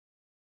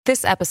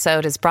This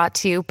episode is brought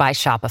to you by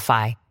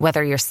Shopify.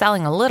 Whether you're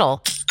selling a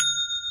little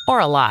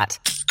or a lot,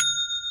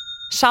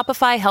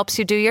 Shopify helps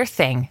you do your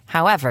thing,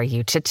 however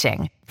you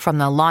cha-ching. From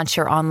the launch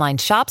your online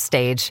shop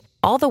stage,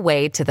 all the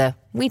way to the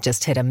we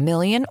just hit 1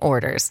 million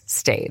orders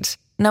stage.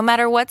 No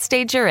matter what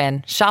stage you're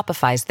in,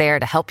 Shopify's there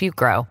to help you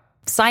grow.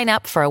 Sign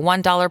up for a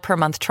 $1 per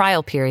month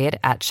trial period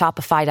at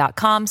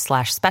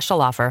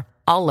shopify.com/special offer,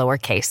 all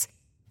lowercase.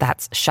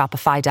 That's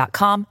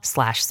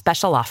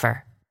shopify.com/special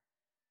offer.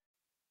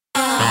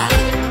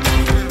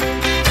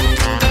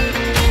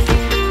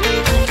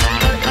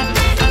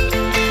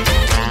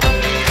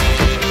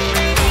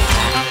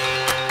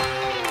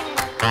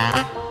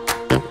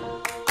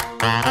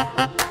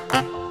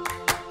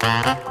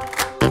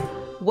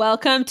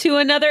 Welcome to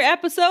another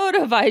episode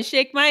of I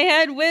Shake My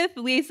Head with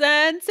Lisa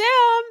and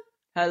Sam.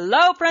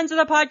 Hello, friends of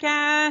the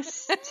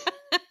podcast.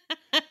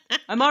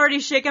 I'm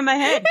already shaking my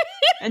head,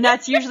 and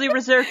that's usually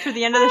reserved for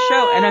the end of the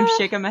show, and I'm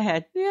shaking my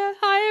head. Yeah,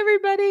 hi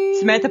everybody.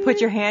 Samantha,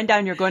 put your hand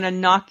down. You're going to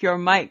knock your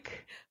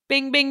mic.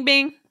 Bing, bing,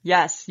 bing.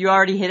 Yes, you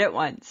already hit it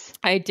once.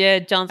 I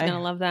did. John's going to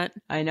love that.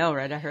 I know,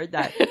 right? I heard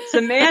that.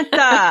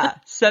 Samantha.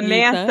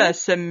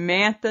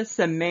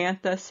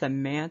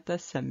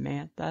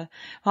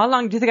 How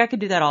long do you think I could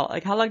do that all?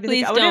 Like, how long do you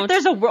think? Please don't. If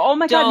there's oh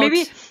my God,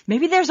 Don't.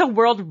 maybe there's a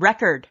world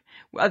record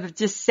of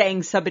just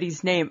saying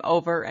somebody's name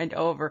over and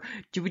over.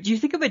 Would you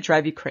think it would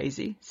drive you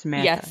crazy?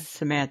 Samantha. Yes.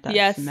 Samantha.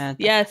 Yes.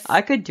 Samantha. Yes.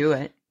 I could do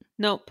it.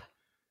 Nope.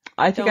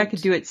 I think I Don't.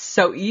 could do it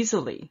so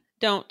easily.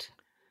 Don't.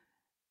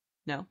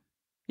 No.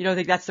 You don't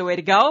think that's the way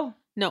to go?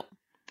 No.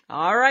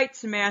 All right,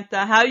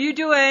 Samantha. How you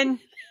doing?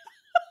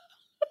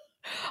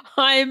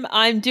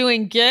 I'm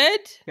doing good.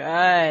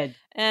 Good.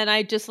 And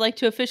I just like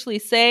to officially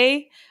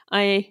say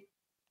I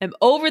am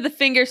over the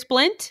finger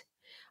splint.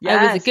 Yes.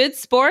 I was a good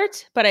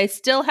sport, but I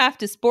still have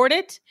to sport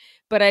it.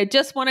 But I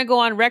just want to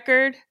go on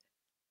record.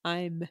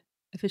 I'm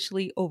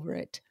officially over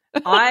it.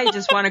 I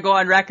just want to go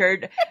on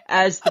record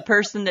as the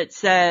person that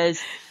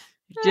says,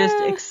 just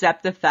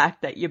accept the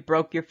fact that you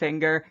broke your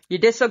finger. You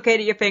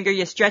dislocated your finger.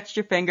 You stretched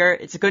your finger.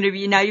 It's going to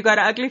be, now you got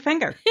an ugly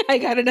finger. I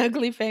got an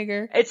ugly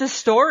finger. It's a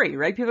story,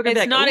 right? People are going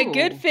to It's be like, not a "Ooh."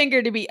 good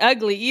finger to be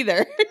ugly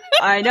either.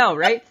 I know,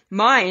 right?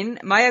 My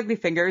ugly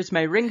finger is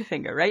my ring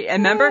finger, right?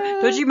 And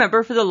don't you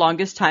remember for the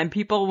longest time,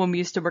 people, when we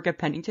used to work at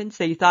Pennington's,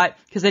 they thought,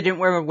 because I didn't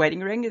wear a wedding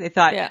ring, they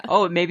thought, Yeah.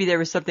 oh, maybe there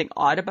was something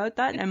odd about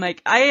that. And I'm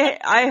like,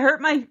 I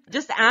hurt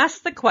just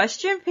ask the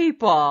question,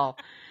 people.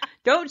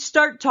 Don't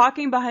start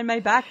talking behind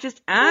my back.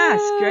 Just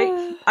ask,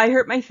 right? I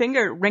hurt my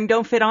finger. Ring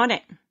don't fit on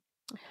it.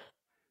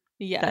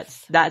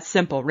 Yes. That's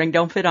simple. Ring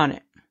don't fit on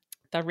it.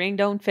 The ring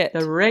don't fit.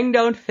 The ring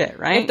don't fit,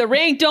 right? If the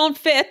ring don't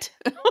fit.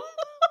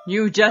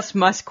 You just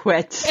must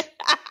quit.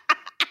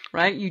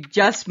 Right? You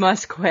just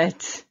must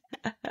quit.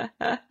 Tell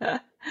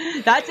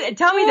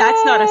me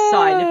that's not a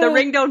sign. If the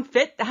ring don't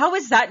fit, how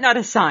is that not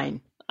a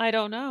sign? I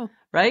don't know.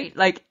 Right?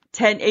 Like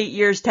 10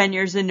 years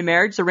into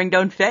marriage, the ring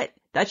don't fit.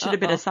 That should have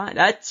been a sign.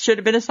 That should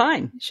have been a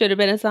sign. Should have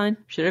been a sign.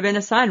 Should have been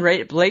a sign,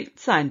 right? Blatant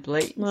sign.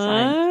 I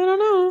don't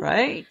know.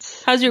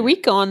 Right? How's your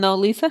week going though,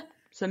 Lisa?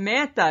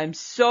 Samantha, I'm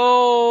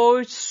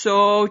so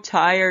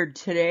tired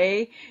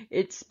today.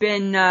 It's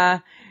been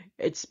 1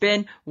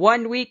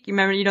 week. You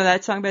know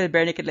that song by the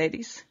Bare Naked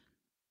Ladies?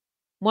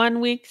 1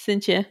 week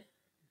since you.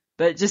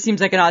 But it just seems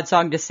like an odd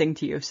song to sing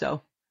to you,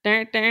 so.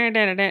 Yeah.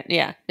 No,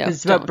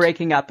 It's about don't.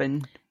 breaking up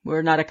and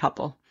we're not a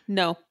couple.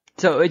 No.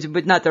 So it's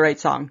not the right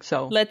song,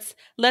 so. Let's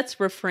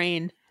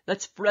refrain.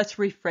 Let's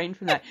refrain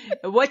from that.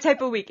 What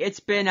type of week? It's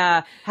been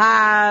a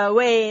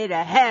highway to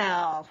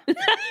hell.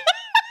 It's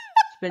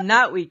been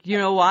that week. You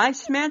know why,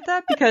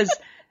 Samantha? Because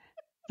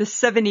the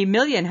 70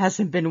 million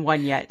hasn't been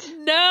won yet.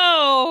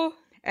 No.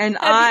 And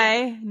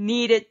I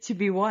need it to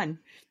be won.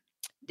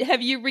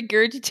 Have you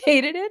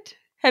regurgitated it?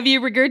 Have you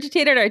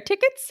regurgitated our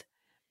tickets?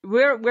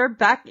 We're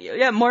back.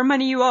 Yeah, more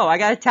money you owe. I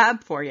got a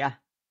tab for you.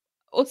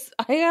 Oh,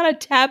 I got a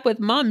tab with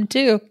Mom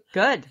too.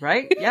 Good,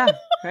 right? Yeah,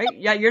 right?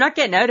 Yeah, you're not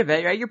getting out of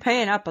it, right? You're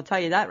paying up, I'll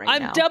tell you that now.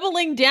 I'm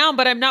doubling down,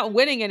 but I'm not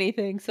winning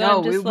anything. So no,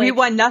 I'm just we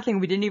won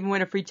nothing. We didn't even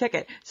win a free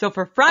ticket. So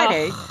for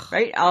Friday,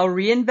 right, I'll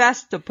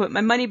reinvest to put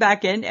my money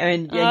back in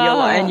and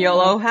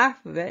you'll owe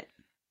half of it.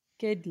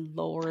 Good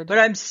Lord. But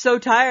I'm so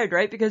tired,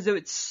 right? Because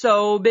it's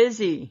so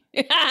busy.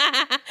 Because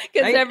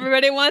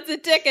everybody wants a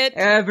ticket.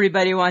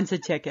 Everybody wants a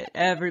ticket.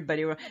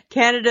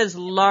 Canada's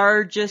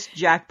largest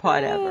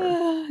jackpot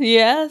ever.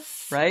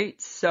 Yes. Right?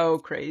 So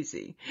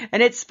crazy.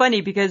 And it's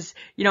funny because,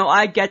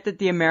 I get that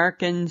the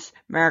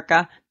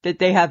America, that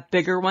they have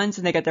bigger ones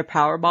and they get their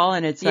Powerball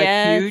and it's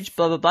like huge,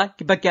 blah, blah, blah.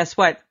 But guess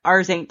what?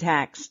 Ours ain't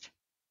taxed.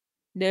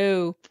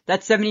 No.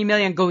 That 70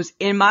 million goes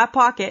in my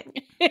pocket.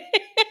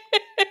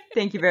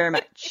 Thank you very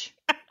much.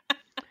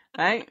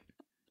 Right?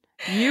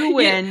 You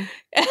win.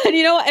 And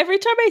every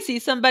time I see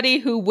somebody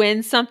who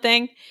wins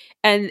something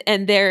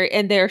and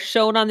they're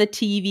shown on the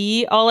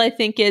TV, all I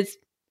think is,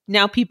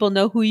 now people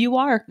know who you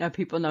are. Now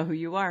people know who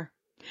you are.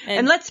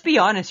 And let's be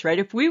honest, right?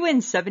 If we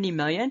win 70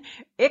 million,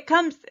 it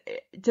comes,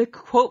 to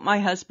quote my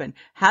husband,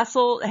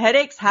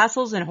 headaches,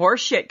 hassles, and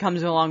horse shit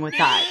comes along with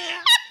that.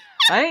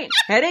 Right?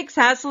 Headaches,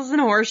 hassles,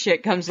 and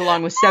horseshit comes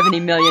along with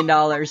 $70 million.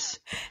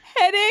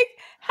 Headache,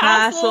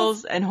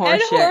 Hassles, and and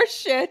horseshit.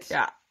 horseshit.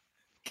 Yeah.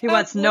 He Come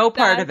wants no with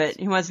part that. of it.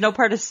 He wants no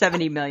part of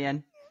 70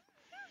 million.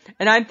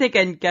 And I'm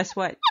thinking, guess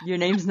what? Your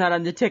name's not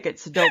on the ticket,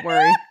 so don't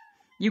worry.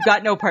 You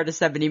got no part of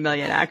 70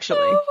 million, actually.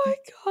 Oh my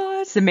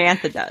God.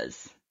 Samantha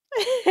does.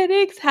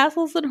 Headaches,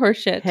 hassles, and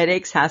horseshit.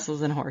 Headaches,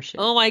 hassles, and horseshit.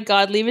 Oh my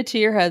God. Leave it to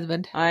your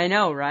husband. I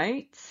know,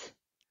 right?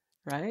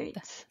 Right?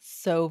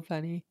 So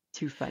funny.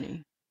 Too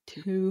funny.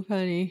 Too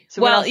funny.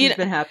 So what else has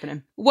been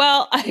happening?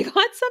 Well, I got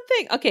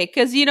something. Okay,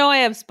 because I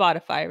have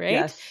Spotify, right?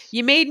 Yes.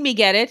 You made me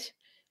get it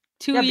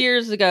 2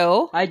 years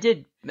ago I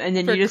did. And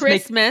then for you just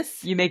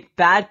Christmas. you make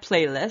bad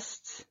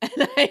playlists.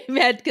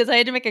 And because I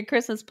had to make a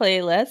Christmas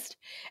playlist,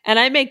 and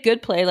I make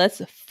good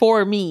playlists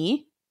for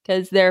me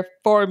because they're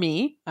for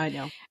me, I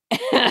know.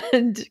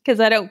 and because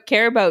I don't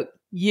care about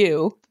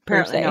you.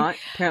 Apparently per se. not.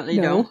 Apparently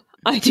No, no.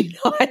 I do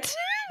not. That's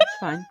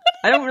fine.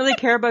 I don't really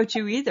care about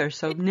you either,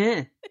 so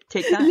nah.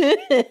 Take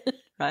that.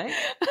 Right?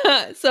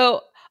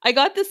 So I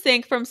got this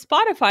thing from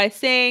Spotify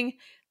saying,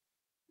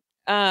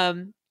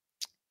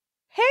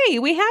 hey,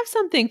 we have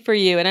something for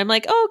you. And I'm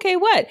like, oh, okay,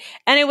 what?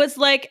 And it was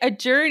like a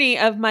journey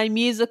of my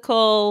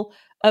musical,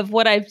 of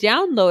what I've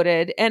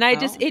downloaded. And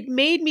it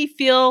made me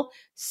feel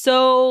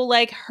so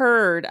like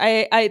heard.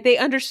 They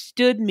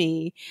understood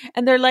me.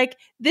 And they're like,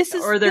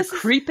 Or they're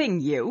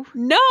creeping you.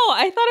 No,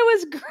 I thought it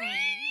was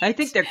great. I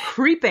think they're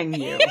creeping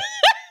you.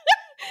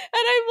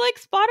 And I'm like,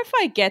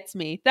 Spotify gets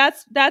me.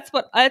 That's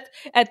what at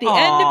the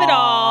end of it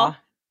all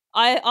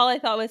I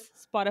thought was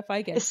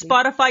Spotify gets Is me.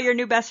 Spotify your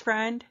new best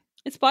friend?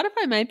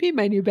 Spotify might be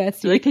my new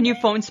bestie. Like, can you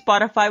phone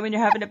Spotify when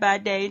you're having a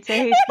bad day and say,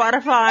 hey,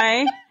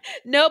 Spotify?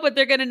 No, but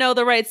they're gonna know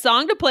the right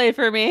song to play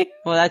for me.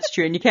 Well, that's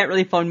true. And you can't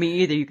really phone me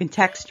either. You can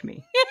text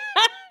me.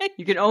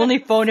 You can only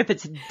phone if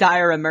it's a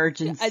dire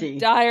emergency. A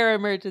dire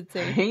emergency.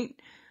 Right?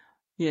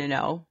 You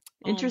know.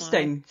 Oh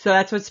Interesting. So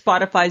that's what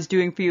Spotify's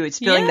doing for you. It's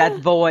filling that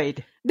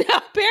void.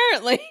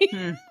 Apparently.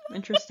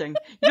 Interesting.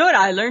 You know what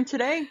I learned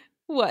today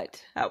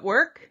What? at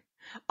work?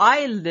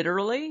 I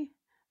literally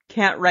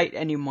can't write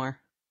anymore.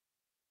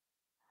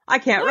 I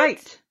can't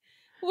write.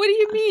 What do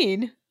you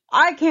mean?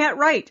 I can't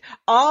write.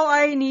 All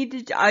I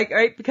need to,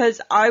 right,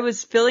 because I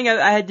was filling out,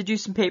 I had to do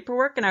some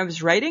paperwork and I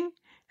was writing.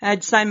 I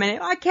had to sign my name.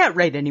 I can't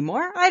write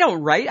anymore. I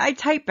don't write. I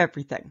type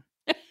everything.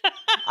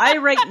 I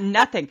write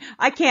nothing.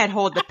 I can't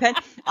hold the pen.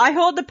 I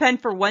hold the pen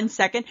for 1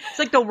 second. It's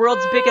like the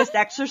world's biggest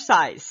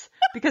exercise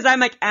because I'm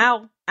like,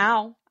 ow,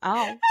 ow,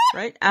 ow,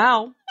 right?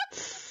 Ow,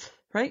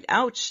 right?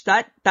 Ouch.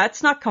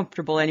 That's not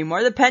comfortable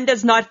anymore. The pen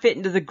does not fit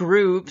into the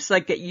grooves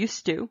like it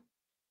used to.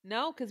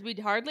 No, because we'd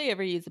hardly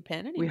ever use a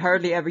pen anymore. We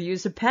hardly ever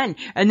use a pen.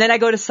 And then I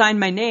go to sign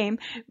my name.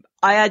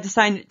 I had to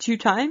sign it 2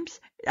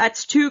 times.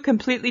 That's 2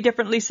 completely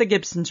different Lisa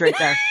Gibsons right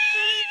there.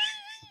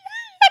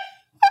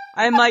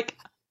 I'm like,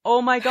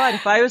 oh my God,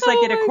 if I was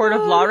like in a court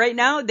of law right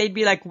now, they'd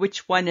be like,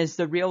 which one is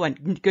the real one?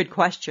 Good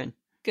question.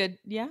 Good,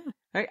 yeah.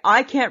 Right?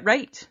 I can't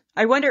write.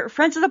 I wonder,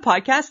 friends of the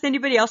podcast,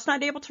 anybody else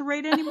not able to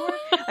write anymore?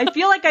 I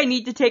feel like I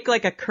need to take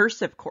like a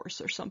cursive course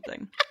or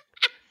something.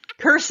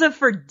 Cursive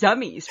for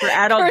dummies, for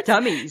adult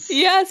dummies.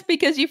 Yes,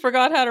 because you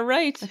forgot how to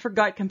write. I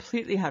forgot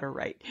completely how to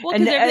write. Well,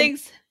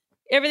 because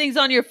everything's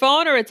on your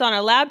phone or it's on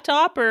a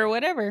laptop or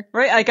whatever.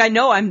 Right, like I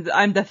know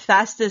I'm the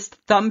fastest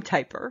thumb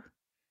typer.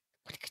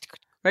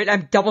 Right,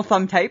 I'm double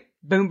thumb type.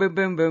 Boom, boom,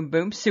 boom, boom,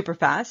 boom, super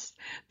fast.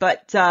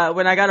 But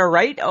when I gotta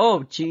write,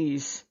 oh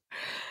geez,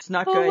 it's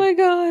not good. Oh my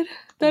God,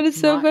 that is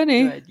so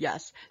funny. Good.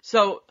 Yes.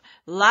 So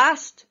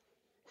last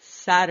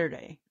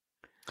Saturday.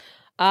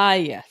 Ah,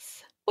 yes.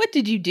 What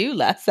did you do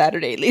last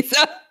Saturday,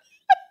 Lisa?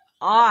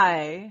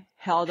 I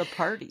held a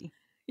party.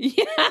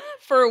 Yeah,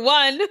 for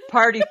one.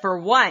 Party for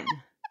one.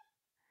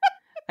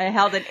 I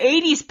held an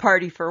 80s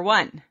party for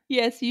one.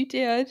 Yes, you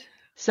did.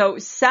 So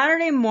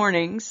Saturday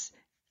mornings,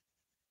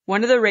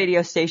 one of the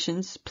radio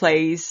stations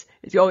plays,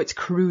 it's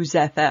Cruise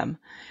FM.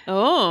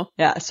 Oh.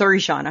 Yeah, sorry,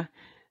 Shauna.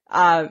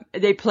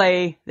 They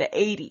play the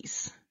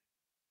 80s.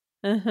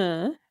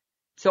 Uh-huh.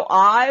 So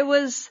I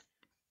was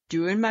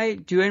doing my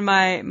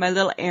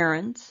little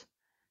errands,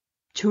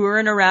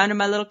 touring around in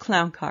my little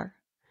clown car.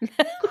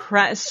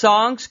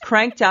 Songs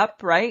cranked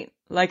up, right?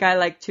 Like I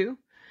like to.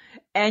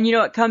 And you know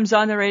what comes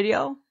on the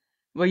radio?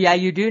 Well, yeah,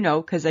 you do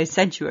know because I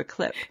sent you a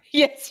clip.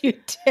 Yes, you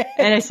did.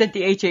 And I sent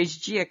the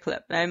HHG a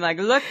clip. And I'm like,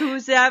 look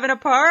who's having a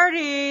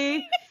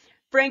party.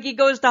 Frankie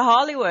Goes to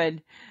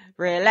Hollywood.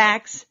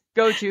 Relax.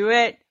 Go to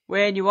it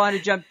when you want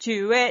to jump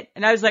to it.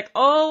 And I was like,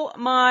 oh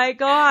my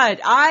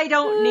God, I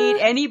don't need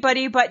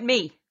anybody but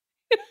me.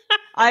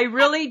 I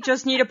really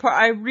just need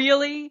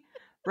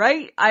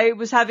right? I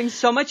was having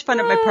so much fun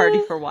at my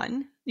party for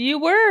one. You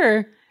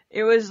were.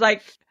 It was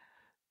like,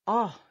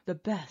 oh, the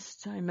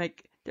best. I'm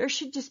like, there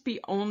should just be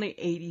only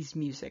 80s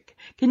music.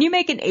 Can you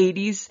make an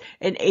 80s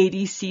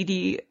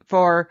CD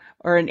or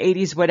an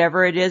 80s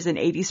whatever it is, an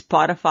 80s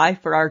Spotify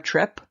for our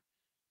trip?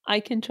 I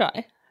can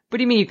try. What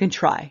do you mean you can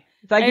try?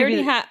 If I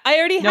already have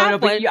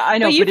one. I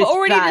know, but you've it's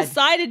already bad.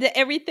 decided that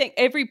every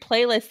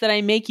playlist that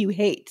I make you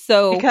hate.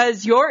 So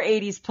because your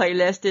 80s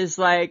playlist is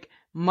like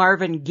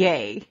Marvin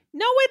Gaye.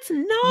 No, it's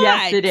not.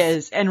 Yes, it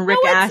is. And Rick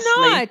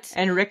Astley. Not.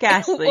 And Rick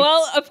Astley.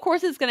 Well, of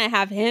course it's going to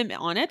have him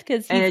on it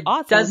because he's and it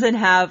awesome. doesn't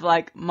have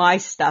like my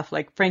stuff,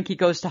 like Frankie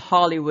Goes to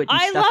Hollywood and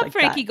stuff love like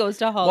Frankie that. Goes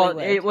to Hollywood.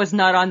 Well, it was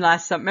not on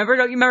last summer. Remember,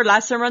 don't you remember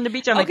last summer on the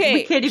beach? I'm like,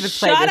 we can't even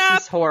play this.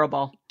 This is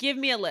horrible. Give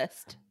me a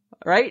list.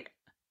 Right?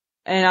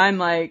 And I'm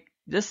like,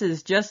 this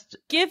is just...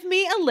 Give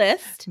me a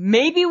list.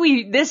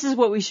 Maybe this is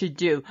what we should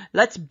do.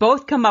 Let's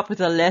both come up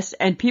with a list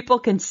and people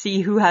can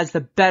see who has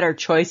the better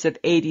choice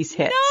of 80s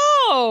hits. No!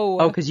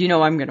 Oh, because you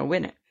know I'm going to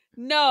win it.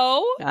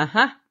 No.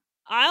 Uh-huh.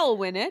 I'll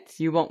win it.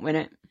 You won't win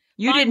it.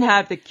 You didn't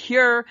have The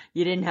Cure.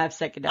 You didn't have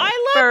Psychedelic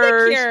I love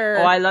Furs. The Cure.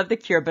 Oh, I love The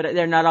Cure, but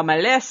they're not on my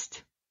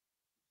list.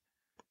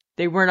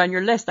 They weren't on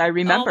your list. I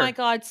remember. Oh my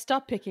God,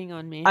 stop picking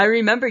on me. I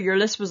remember your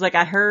list was like,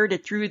 I heard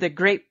it through the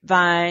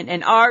grapevine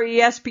and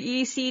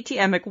RESPECT.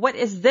 I'm like, what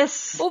is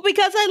this? Well,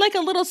 because I like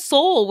a little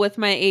soul with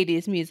my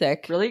 80s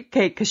music. Really?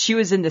 Okay, because she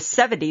was in the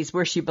 70s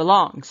where she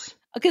belongs.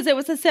 Because it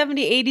was a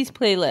 70s, 80s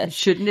playlist.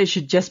 Shouldn't it?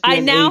 Should just be I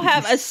an now 80s.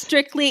 have a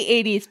strictly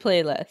 80s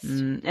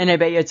playlist. And I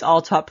bet you it's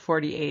all top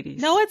 40 80s.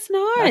 No, it's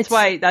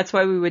not. That's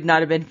why we would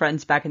not have been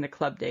friends back in the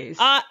club days.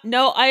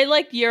 No, I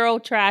like Euro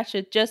trash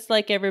it just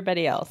like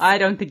everybody else. I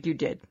don't think you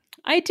did.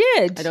 I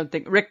did. I don't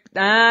think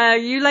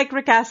you like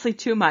Rick Astley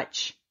too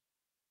much.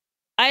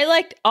 I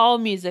liked all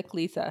music,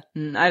 Lisa.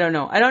 I don't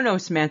know. I don't know,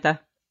 Samantha.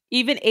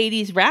 Even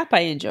 80s rap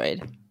I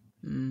enjoyed.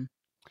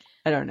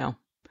 I don't know.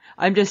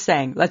 I'm just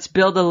saying, let's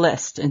build a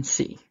list and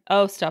see.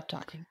 Oh, stop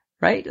talking.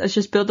 Right? Let's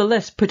just build a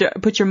list.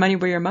 Put your money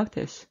where your mouth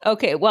is.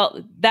 Okay,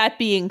 well, that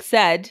being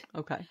said,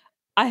 okay,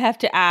 I have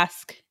to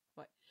ask,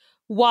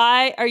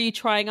 why are you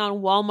trying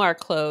on Walmart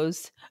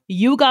clothes?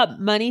 You got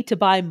money to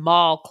buy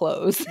mall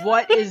clothes.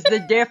 What is the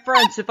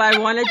difference if I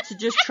wanted to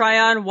just try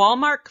on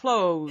Walmart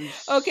clothes?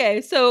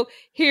 Okay, so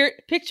here,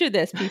 picture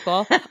this,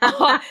 people.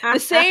 The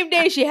same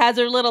day she has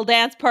her little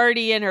dance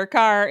party in her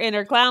car, in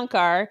her clown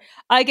car,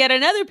 I get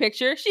another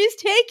picture. She's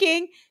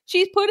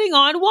putting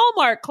on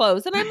Walmart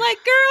clothes. And I'm like,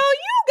 girl,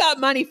 you got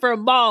money for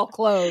mall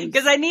clothes.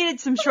 Because I needed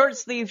some short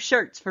sleeve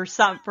shirts for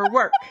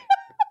work.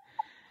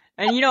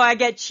 And I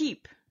get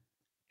cheap.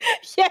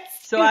 Yes.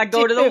 So I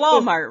go to the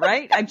Walmart,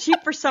 right? I'm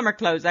cheap for summer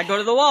clothes. I go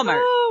to the Walmart.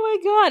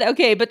 Oh my God.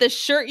 Okay, but the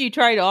shirt you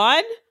tried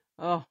on?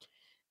 Oh.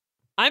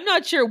 I'm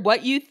not sure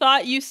what you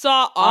thought you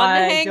saw on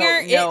the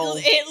hanger.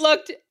 It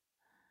looked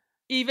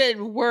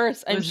even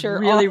worse, I'm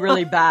sure. Really,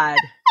 really bad.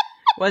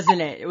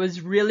 Wasn't it? It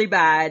was really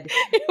bad.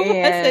 It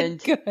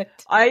wasn't good.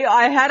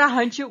 I had a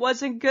hunch it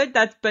wasn't good.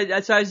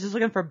 So I was just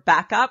looking for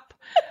backup.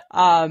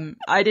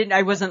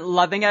 I wasn't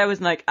loving it. I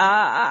wasn't like,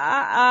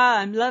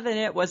 I'm loving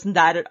it. Wasn't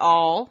that at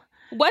all.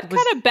 What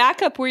kind of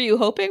backup were you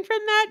hoping from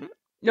that?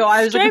 No,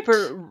 I was looking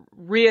for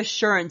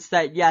reassurance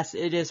that yes,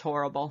 it is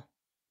horrible.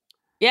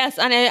 Yes,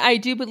 and I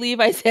do believe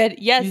I said,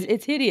 yes,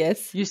 it's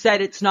hideous. You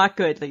said it's not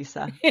good,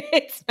 Lisa.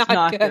 It's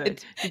not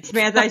good.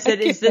 Samantha, I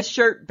said, is this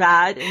shirt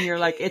bad? And you're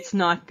like, it's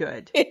not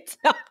good. It's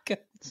not good.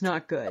 It's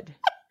not good.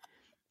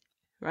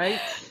 Right?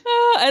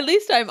 At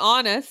least I'm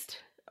honest.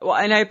 Well,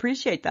 and I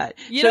appreciate that.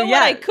 You know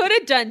what I could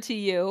have done to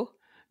you?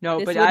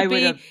 No, but I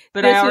would have.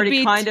 But I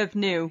already kind of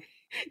knew.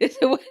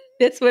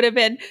 This would have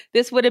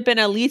been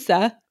a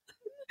Lisa,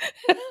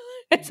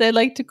 as I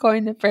like to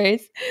coin the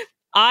phrase.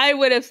 I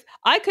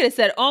could have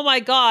said, "Oh my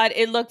God,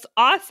 it looks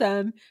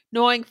awesome,"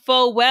 knowing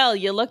full well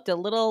you looked a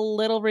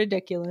little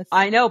ridiculous.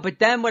 I know, but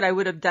then what I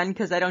would have done,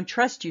 because I don't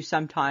trust you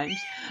sometimes,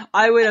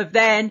 I would have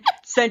then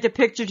sent a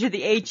picture to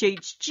the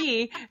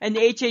HHG, and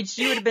the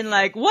HHG would have been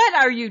like, "What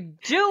are you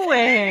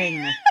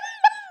doing?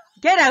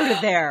 Get out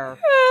of there!"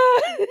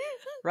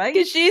 Right?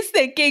 Because she's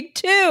thinking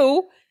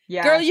too.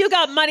 Yes. Girl, you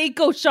got money,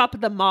 go shop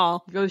at the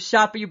mall. Go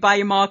shop, you buy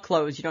your mall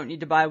clothes. You don't need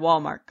to buy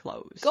Walmart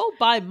clothes. Go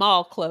buy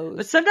mall clothes.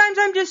 But sometimes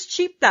I'm just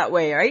cheap that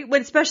way, right?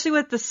 Especially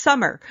with the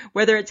summer,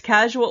 whether it's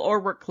casual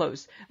or work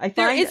clothes.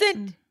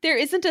 There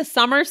isn't a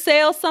summer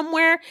sale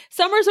somewhere.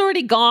 Summer's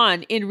already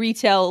gone in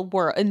retail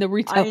world. I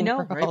know,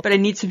 world. Right? But I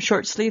need some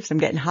short sleeves. I'm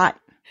getting hot.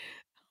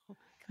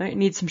 I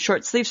need some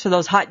short sleeves for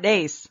those hot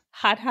days.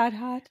 Hot.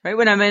 Right?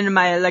 When I'm in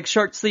my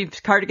short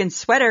sleeve cardigan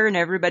sweater and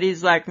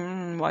everybody's like,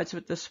 what's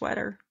with the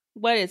sweater?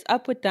 What is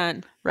up with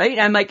that? Right?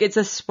 I'm like, it's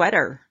a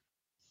sweater.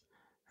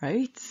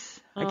 Right?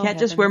 I can't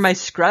just wear my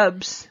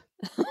scrubs.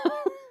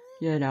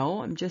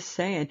 I'm just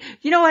saying.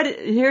 You know what?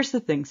 Here's the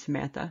thing,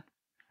 Samantha.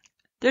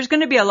 There's going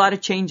to be a lot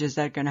of changes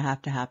that are going to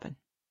have to happen.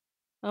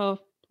 Oh,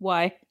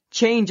 why?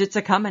 Change, it's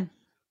a-coming.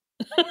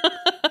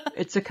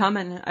 It's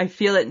a-coming. I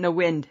feel it in the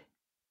wind.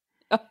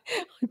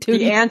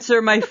 The answer,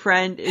 my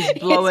friend, is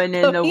blowing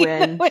in the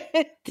wind.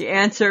 The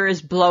answer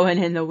is blowing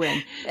in the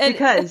wind.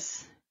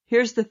 Because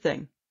here's the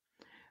thing.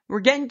 We're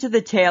getting to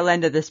the tail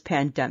end of this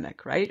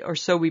pandemic, right? Or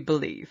so we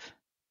believe.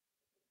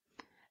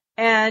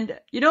 And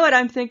you know what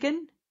I'm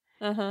thinking?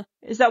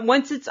 Is that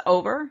once it's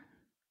over,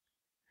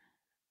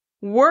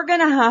 we're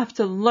going to have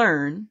to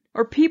learn,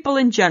 or people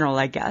in general,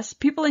 I guess,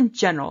 people in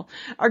general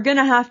are going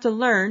to have to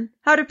learn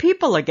how to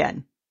people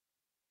again.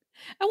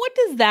 And what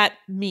does that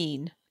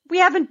mean? We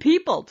haven't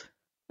peopled.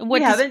 We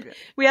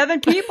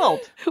haven't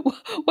peopled.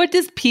 What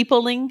does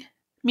peopling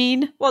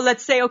mean? Well,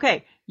 let's say,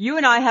 okay, You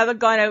and I haven't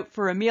gone out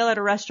for a meal at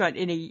a restaurant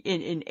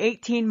in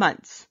 18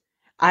 months.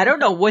 I don't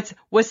know what's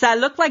that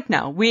look like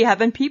now. We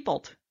haven't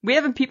peopled. We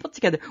haven't peopled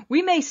together.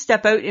 We may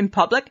step out in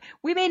public.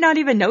 We may not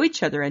even know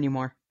each other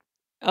anymore.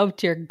 Oh,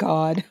 dear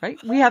God. Right?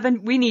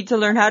 We need to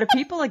learn how to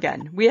people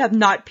again. We have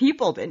not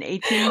peopled in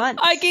 18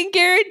 months. I can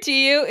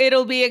guarantee you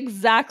it'll be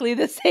exactly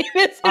the same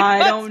as it I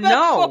was don't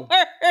know.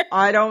 before.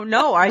 I don't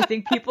know. I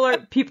think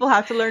people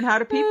have to learn how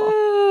to people.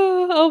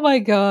 Oh my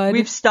God.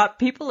 We've stopped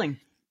peopling.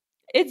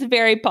 It's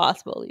very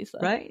possible, Lisa.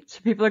 Right?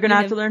 So people are going to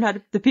have to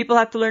learn the people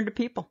have to learn to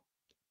people.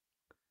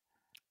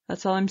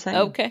 That's all I'm saying.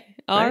 Okay.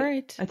 All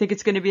right. I think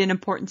it's going to be an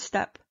important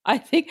step. I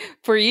think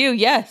for you,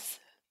 yes.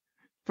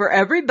 For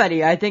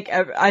everybody, I think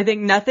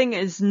nothing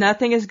is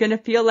going to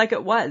feel like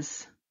it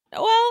was.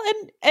 Well,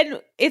 and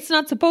it's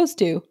not supposed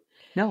to.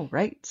 No,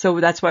 right?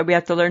 So that's why we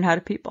have to learn how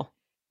to people.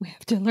 We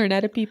have to learn how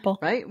to people.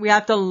 Right? We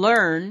have to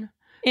learn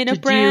in a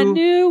brand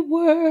new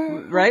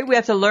world. Right? We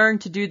have to learn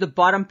to do the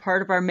bottom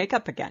part of our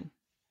makeup again.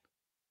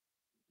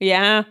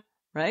 Yeah.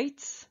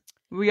 Right?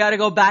 We got to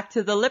go back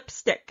to the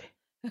lipstick.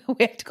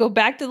 We have to go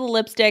back to the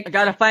lipstick. I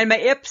got to find my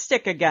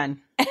ipstick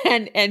again.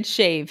 And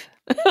shave.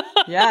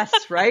 Yes,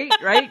 right?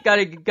 Got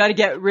to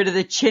get rid of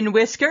the chin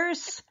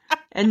whiskers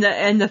and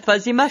the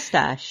fuzzy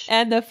mustache.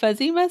 And the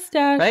fuzzy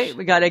mustache. Right?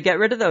 We got to get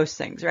rid of those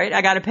things, right?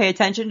 I got to pay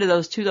attention to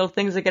those two little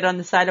things that get on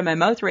the side of my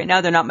mouth right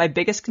now. They're not my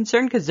biggest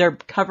concern because they're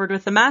covered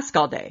with a mask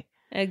all day.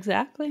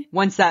 Exactly.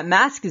 Once that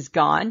mask is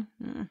gone.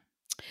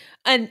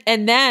 And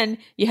then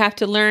you have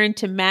to learn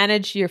to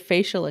manage your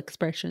facial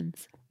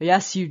expressions.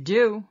 Yes, you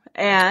do.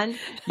 And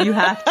you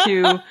have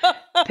to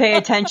pay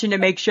attention to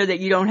make sure that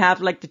you don't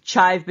have like the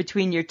chive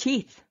between your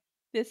teeth.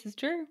 This is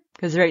true.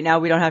 Because right now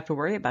we don't have to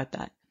worry about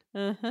that.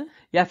 Uh-huh.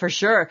 Yeah, for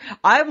sure.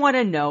 I want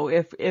to know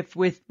if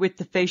with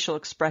the facial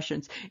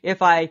expressions,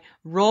 if I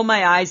roll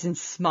my eyes and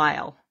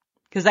smile.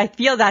 Because I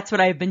feel that's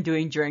what I've been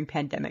doing during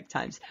pandemic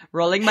times.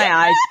 Rolling my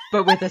eyes,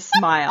 but with a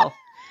smile.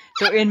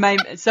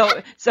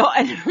 So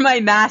under my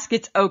mask,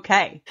 it's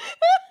okay.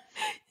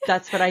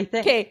 That's what I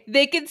think. Okay,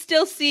 they can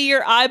still see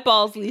your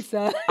eyeballs,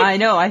 Lisa. I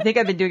know. I think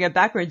I've been doing it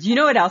backwards. You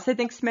know what else I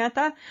think,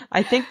 Samantha?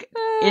 I think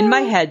in my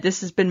head,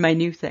 this has been my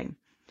new thing.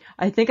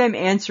 I think I'm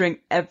answering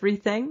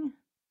everything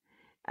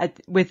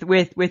with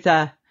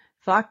a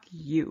fuck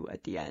you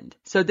at the end.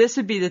 So this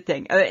would be the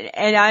thing.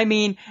 And I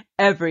mean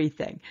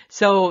everything.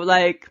 So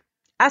like,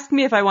 ask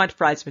me if I want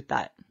fries with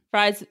that.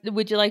 Fries?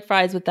 Would you like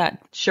fries with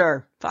that?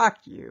 Sure. Fuck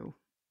you.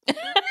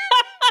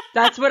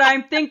 That's what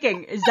I'm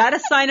thinking. Is that a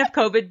sign of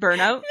COVID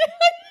burnout?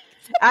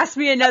 Ask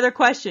me another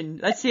question.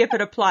 Let's see if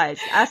it applies.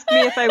 Ask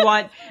me if I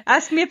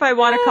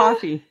want a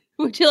coffee.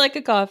 Would you like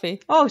a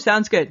coffee? Oh,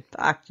 sounds good.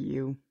 Fuck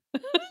you.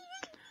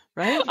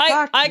 Right?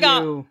 I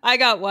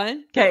got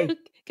one. Okay.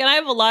 Can I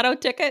have a lotto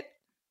ticket?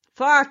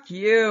 Fuck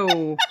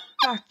you.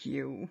 Fuck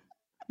you.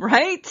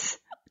 Right?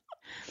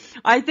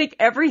 I think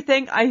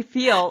everything I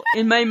feel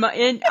in my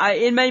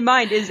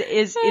mind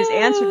is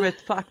answered with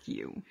fuck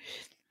you.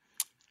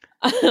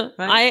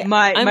 Right?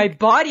 My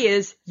body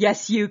is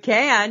yes you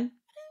can,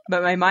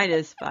 but my mind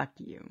is fuck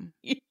you.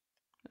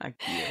 Fuck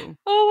you.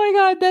 Oh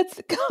my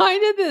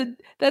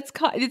God,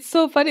 it's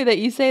so funny that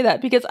you say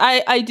that because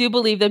I do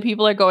believe that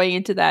people are going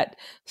into that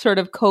sort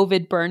of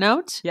COVID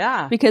burnout.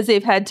 Yeah. Because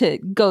they've had to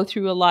go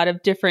through a lot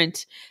of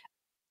different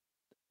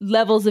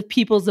levels of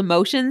people's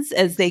emotions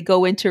as they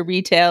go into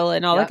retail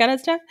and all that kind of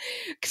stuff.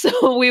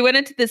 So we went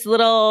into this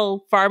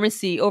little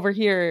pharmacy over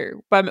here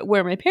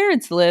where my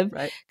parents live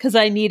because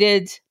I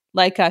needed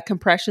like a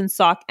compression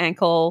sock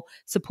ankle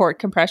support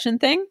compression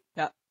thing.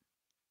 Yeah.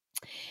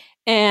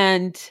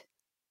 And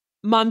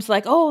mom's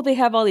like, oh, they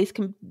have all these,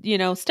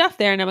 stuff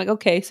there. And I'm like,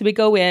 okay. So we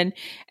go in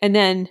and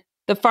then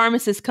the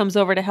pharmacist comes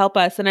over to help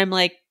us. And I'm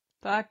like,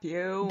 fuck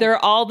you. They're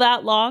all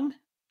that long?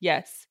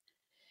 Yes.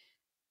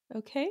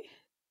 Okay.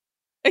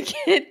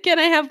 Can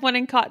I have one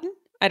in cotton?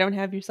 I don't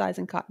have your size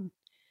in cotton.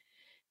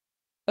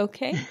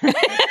 Okay.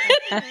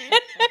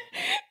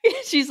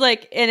 She's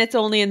like, and it's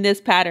only in this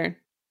pattern.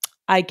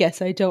 I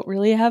guess I don't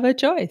really have a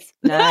choice.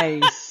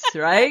 Nice,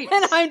 right?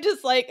 And I'm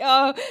just like,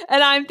 oh,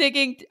 and I'm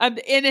thinking, I'm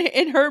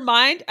in her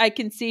mind, I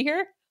can see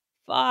her.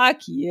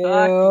 Fuck you.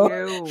 Fuck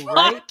you,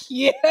 right? Fuck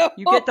you.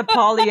 You get the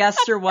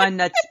polyester one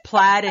that's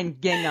plaid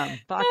and gingham.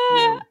 Fuck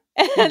you.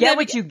 You get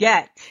what you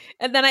get.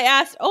 And then I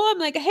asked, I'm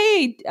like,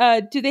 hey,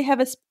 do they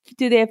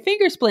have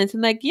finger splints?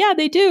 And like, yeah,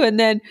 they do. And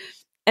then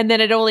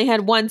it only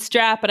had one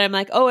strap. And I'm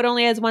like, oh, it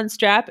only has one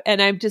strap.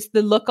 And I'm just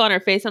the look on her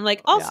face. I'm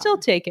like, I'll still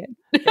take it.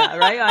 Yeah,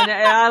 right.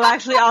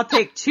 I'll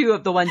take two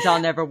of the ones I'll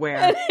never wear.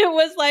 And it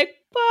was like,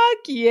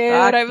 fuck you.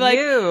 Fuck and I'm like,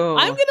 you.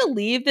 I'm going to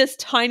leave this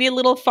tiny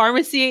little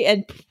pharmacy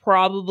and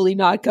probably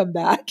not come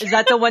back. Is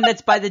that the one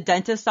that's by the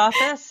dentist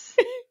office?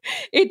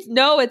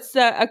 It's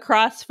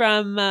across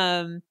from,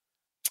 no,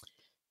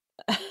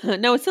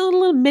 it's a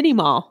little mini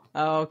mall.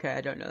 Oh, okay.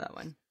 I don't know that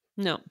one.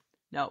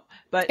 No,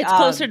 but it's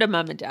closer to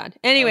mom and dad.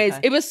 Anyways,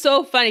 It was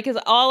so funny because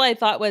all I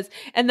thought was,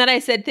 and then I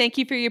said, thank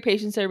you for your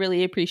patience. I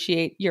really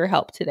appreciate your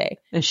help today.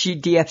 And she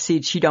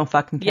DFC'd. She don't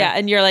fucking care. Yeah.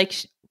 And you're like,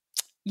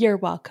 you're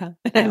welcome.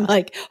 And I'm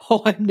like,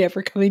 oh, I'm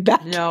never coming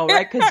back. No,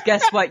 right? Because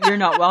guess what? You're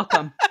not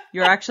welcome.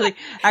 You're actually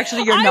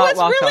you're not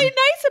welcome. I was really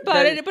nice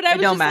about it, but I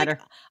was don't just matter.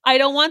 like, I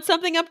don't want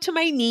something up to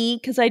my knee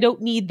because I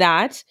don't need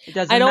that. It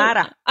doesn't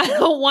matter. I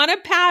don't want a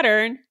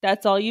pattern.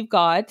 That's all you've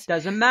got.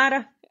 Doesn't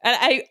matter.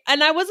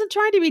 And I wasn't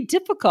trying to be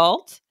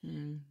difficult.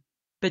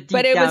 But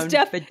deep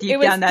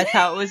down, that's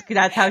how it was.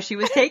 That's how she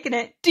was taking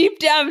it. Deep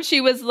down,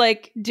 she was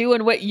like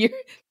doing what you're.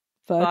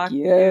 Fuck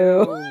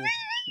you.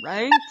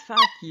 Right?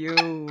 Fuck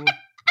you.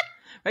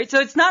 Right? So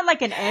it's not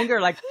like an anger,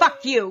 like,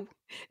 fuck you.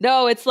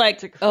 No, it's like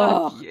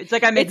fuck you. It's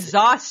like I'm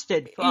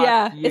exhausted.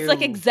 Fuck you. It's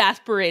like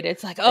exasperated.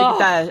 It's like,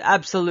 oh.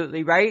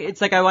 Absolutely, right?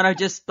 It's like I want to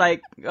just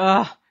like,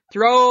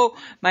 throw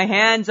my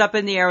hands up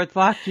in the air with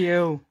fuck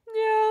you.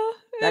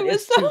 Yeah. It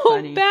was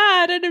so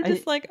bad. And I'm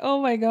just like,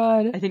 oh my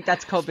God. I think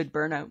that's COVID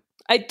burnout.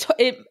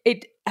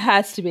 It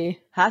has to be.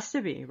 Has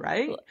to be,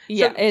 right?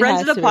 Yeah. So,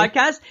 friends of the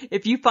podcast,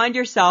 if you find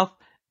yourself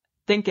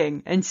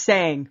thinking and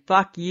saying,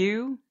 fuck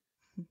you,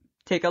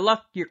 take a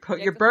look. You're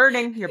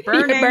burning. You're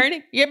burning.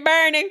 You're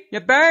burning.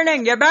 You're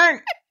burning. You're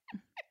burnt.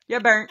 You're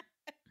burnt.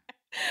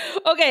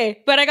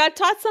 Okay, but I got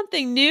taught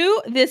something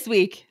new this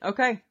week.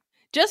 Okay.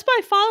 Just by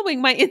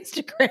following my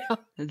Instagram.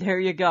 There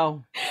you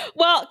go.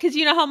 Well, because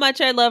you know how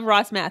much I love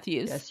Ross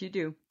Matthews. Yes, you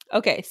do.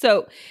 Okay,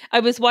 so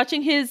I was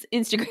watching his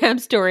Instagram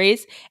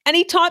stories, and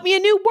he taught me a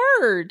new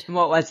word.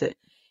 What was it?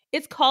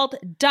 It's called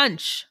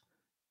dunch.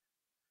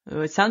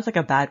 Oh, it sounds like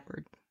a bad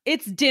word.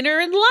 It's dinner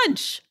and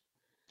lunch.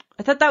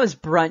 I thought that was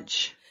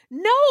brunch.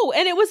 No,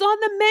 and it was on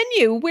the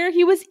menu where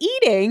he was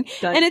eating,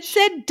 Dunch. and it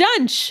said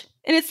dunch,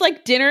 and it's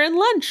like dinner and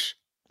lunch.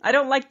 I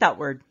don't like that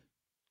word.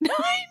 I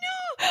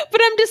know,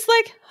 but I'm just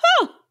like,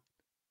 huh.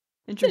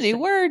 It's a new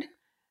word.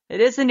 It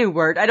is a new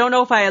word. I don't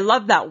know if I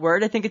love that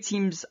word. I think it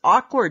seems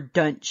awkward,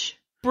 dunch.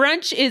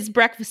 Brunch is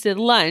breakfast and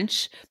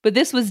lunch, but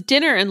this was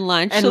dinner and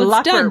lunch, and so lupper.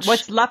 It's dunch.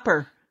 What's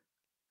lupper?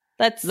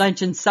 That's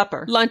lunch and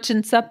supper. Lunch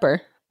and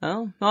supper.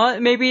 Oh,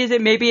 well, maybe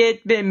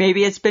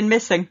it's been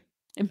missing.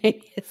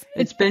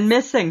 It's been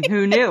missing.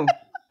 Who knew?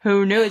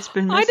 Who knew it's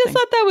been missing? I just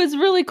thought that was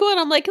really cool. And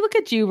I'm like, look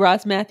at you,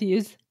 Ross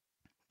Matthews.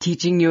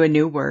 Teaching you a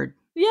new word.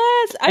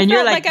 Yes. And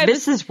you're like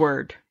Mrs.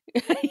 Word.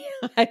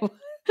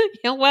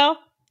 Yeah, well.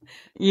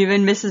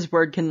 Even Mrs.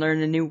 Word can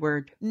learn a new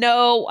word.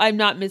 No, I'm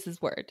not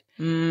Mrs. Word.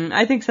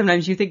 I think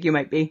sometimes you think you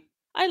might be.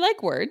 I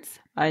like words.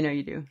 I know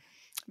you do.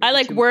 I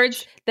like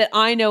words that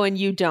I know and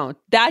you don't.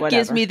 That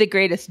gives me the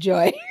greatest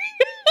joy.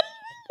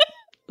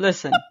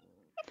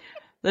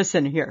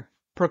 Listen here.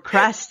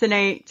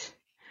 Procrastinate,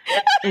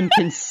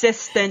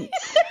 inconsistent,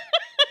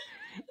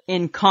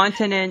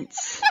 incontinent,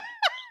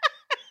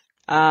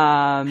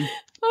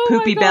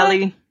 poopy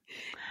belly,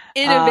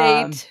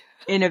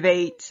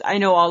 innovate. I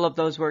know all of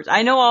those words.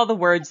 I know all the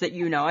words that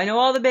you know. I know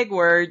all the big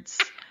words,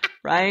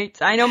 right?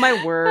 I know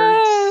my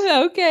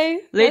words. Okay.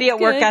 Lady at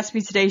work asked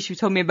me today, she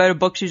told me about a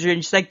book she's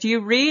reading. She's like, do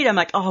you read? I'm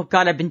like, oh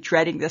God, I've been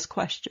dreading this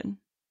question.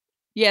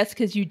 Yes,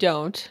 because you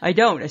don't. I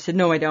don't. I said,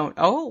 no, I don't.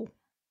 Oh.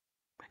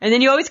 And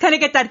then you always kind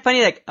of get that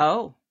funny, like,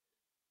 oh,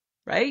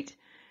 right?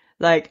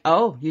 Like,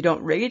 oh, you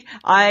don't read?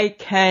 I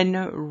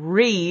can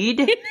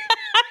read.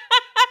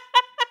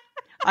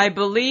 I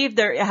believe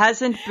there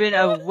hasn't been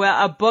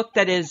a book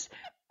that is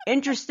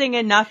interesting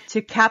enough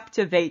to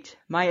captivate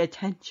my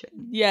attention.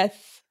 Yes.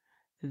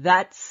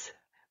 That's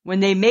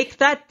when they make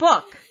that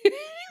book.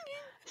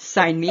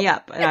 Sign me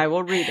up and I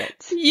will read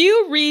it.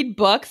 You read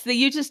books that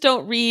you just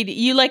don't read.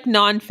 You like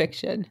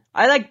nonfiction.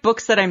 I like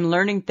books that I'm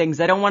learning things.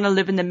 I don't want to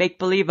live in the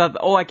make-believe of,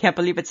 oh, I can't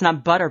believe it's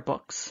not butter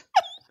books.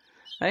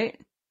 Right?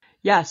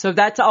 Yeah, so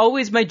that's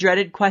always my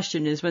dreaded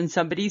question is when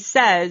somebody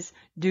says,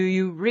 do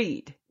you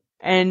read?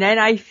 And then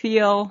I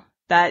feel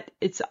that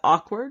it's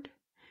awkward.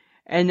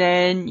 And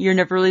then you're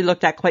never really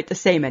looked at quite the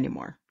same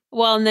anymore.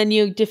 Well, and then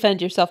you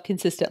defend yourself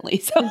consistently.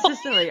 So.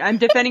 Consistently. I'm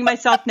defending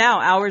myself now,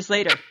 hours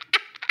later.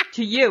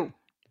 To you.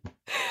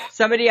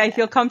 Somebody I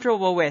feel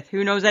comfortable with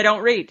who knows I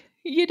don't read.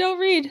 You don't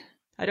read.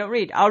 I don't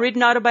read. I'll read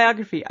an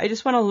autobiography. I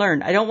just want to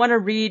learn. I don't want to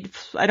read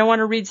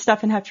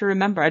stuff and have to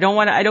remember. I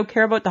don't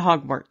care about the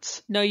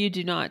Hogwarts. No, you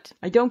do not.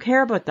 I don't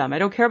care about them. I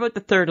don't care about the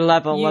third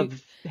level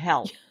of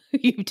hell.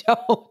 You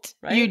don't.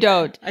 Right? You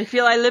don't. I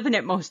feel I live in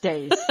it most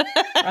days.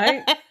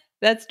 Right?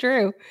 That's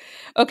true.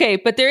 Okay,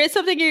 but there is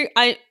something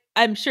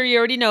I'm sure you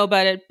already know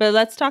about it, but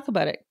let's talk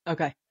about it.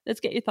 Okay.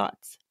 Let's get your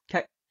thoughts.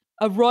 Okay.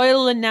 A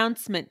royal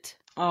announcement.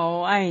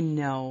 Oh, I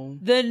know.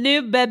 The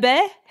new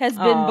bebe has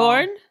been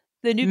born.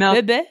 The new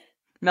bebe.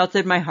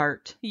 Melted my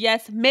heart.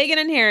 Yes, Meghan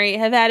and Harry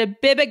have had a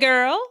baby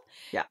girl.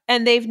 Yeah.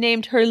 And they've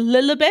named her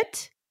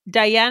Lilibet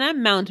Diana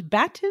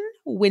Mountbatten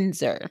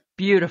Windsor.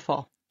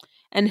 Beautiful.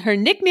 And her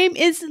nickname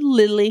is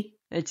Lily.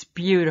 It's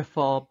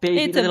beautiful.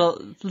 Baby,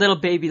 little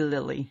baby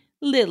Lily.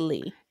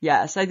 Lily.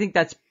 Yes, I think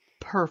that's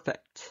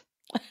perfect.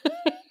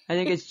 I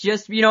think it's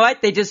just, you know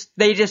what? They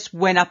just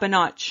went up a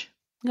notch.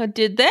 Oh,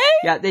 did they?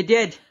 Yeah, they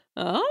did.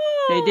 Oh.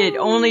 They did.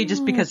 Only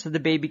just because of the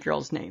baby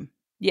girl's name.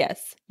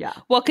 Yes. Yeah.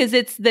 Well, because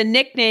it's the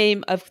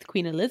nickname of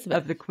Queen Elizabeth.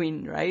 Of the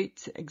Queen,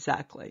 right?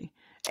 Exactly.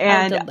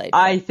 And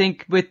I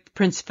think with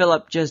Prince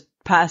Philip just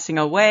passing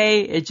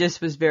away, it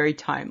just was very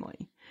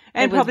timely.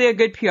 And probably a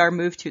good PR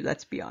move too,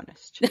 let's be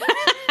honest.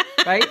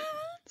 Right?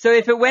 So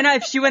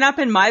if she went up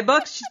in my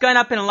books, she's gone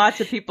up in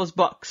lots of people's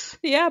books.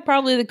 Yeah,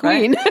 probably the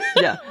queen. Right?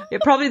 Yeah,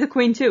 probably the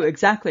queen too.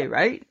 Exactly,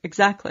 right?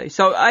 Exactly.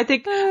 So I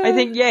think,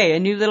 yay, a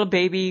new little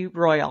baby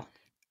royal.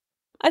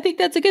 I think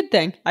that's a good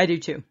thing. I do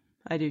too.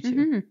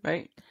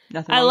 Right?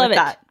 Nothing I wrong love with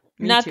it. that.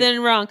 Me Nothing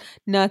too. wrong.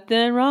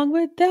 Nothing wrong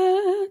with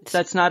that.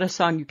 That's not a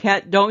song.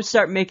 Don't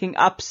start making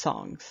up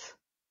songs.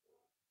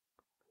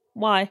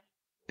 Why?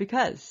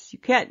 Because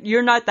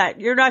you're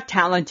not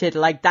talented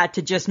like that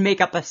to just make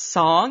up a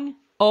song.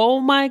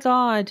 Oh my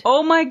God.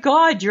 Oh my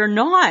God, you're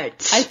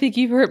not. I think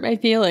you've hurt my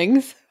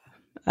feelings.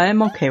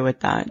 I'm okay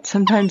with that.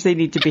 Sometimes they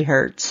need to be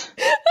hurt.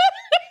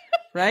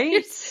 Right?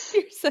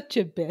 You're such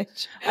a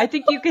bitch. I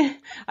think you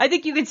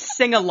can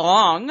sing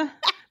along,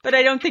 but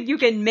I don't think you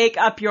can make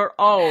up your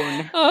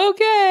own.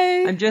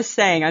 Okay. I'm just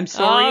saying, I'm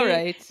sorry All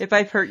right. if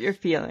I've hurt your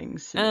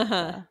feelings.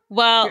 Uh-huh.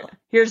 Well,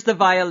 here's the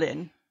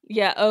violin.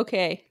 Yeah,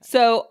 okay.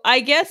 So I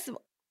guess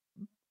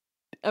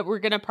we're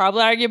going to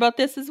probably argue about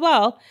this as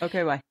well.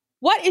 Okay, why?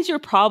 What is your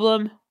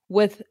problem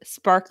with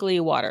sparkly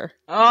water?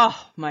 Oh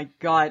my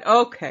God.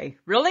 Okay.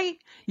 Really?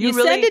 You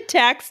send a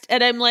text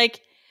and I'm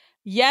like,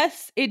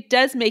 yes, it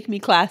does make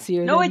me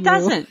classier. No, it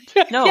doesn't.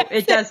 No, Yes,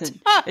 it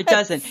doesn't. It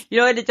doesn't. You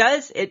know what it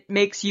does? It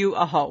makes you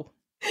a hoe.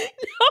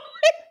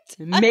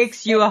 No, it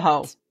makes you a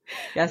hoe.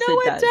 Yes, no,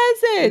 it does.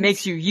 it doesn't. It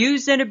makes you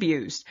used and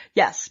abused.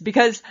 Yes,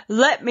 because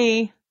lend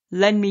me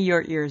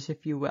your ears,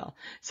 if you will.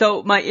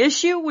 So my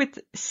issue with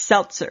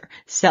seltzer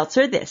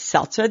this,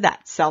 seltzer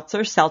that,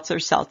 seltzer,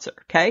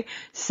 okay?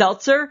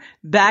 Seltzer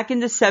back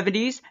in the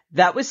 70s,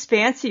 that was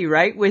fancy,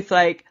 right? With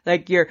like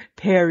your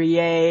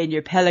Perrier and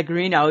your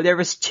Pellegrino. There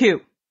was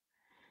two.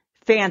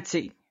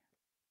 Fancy.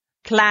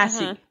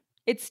 Classy. Uh-huh.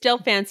 It's still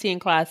fancy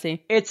and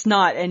classy. It's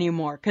not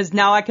anymore, because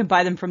now I can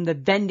buy them from the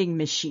vending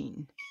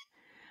machine,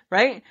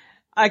 right?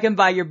 I can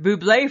buy your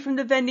Bublé from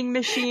the vending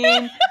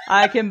machine.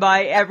 I can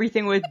buy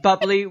everything with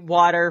bubbly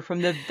water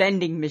from the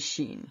vending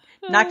machine.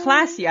 Not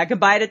classy. I can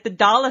buy it at the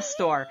dollar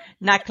store.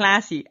 Not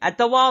classy. At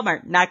the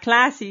Walmart. Not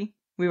classy.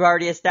 We've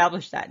already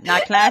established that.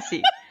 Not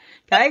classy.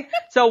 Okay?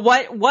 So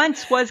what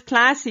once was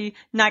classy,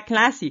 not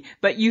classy.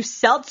 But you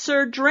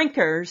seltzer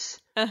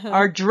drinkers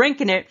are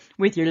drinking it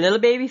with your little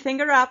baby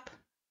finger up,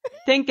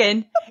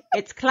 thinking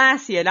it's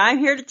classy. And I'm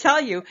here to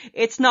tell you,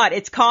 it's not.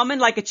 It's common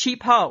like a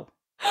cheap hoe.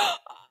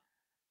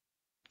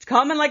 It's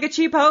common like a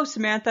cheap hoe,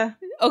 Samantha.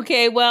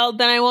 Okay, well,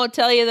 then I won't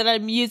tell you that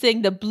I'm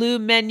using the Blue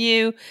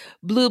Menu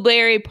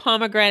blueberry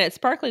pomegranate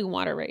sparkling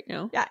water right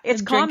now. Yeah,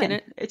 it's I'm common.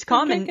 drinking it. It's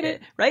common,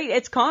 right?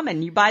 It's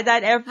common. You buy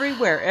that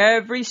everywhere.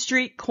 Every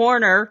street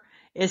corner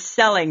is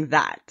selling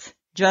that,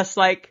 just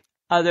like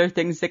other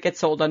things that get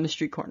sold on the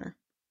street corner.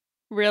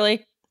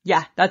 Really?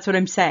 Yeah, that's what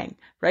I'm saying,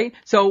 right?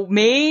 So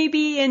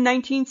maybe in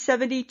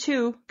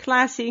 1972,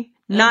 classy.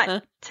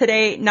 Not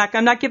today.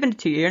 I'm not giving it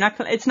to you.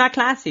 It's not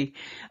classy.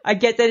 I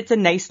get that it's a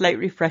nice, light,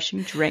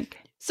 refreshing drink.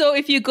 So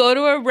if you go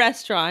to a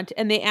restaurant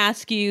and they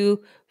ask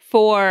you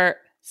for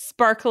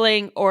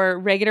sparkling or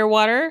regular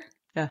water,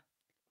 yeah,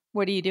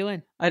 what are you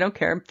doing? I don't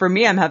care. For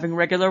me, I'm having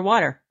regular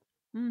water.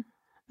 I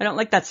don't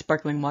like that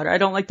sparkling water. I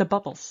don't like the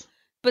bubbles.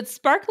 But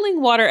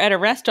sparkling water at a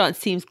restaurant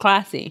seems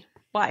classy.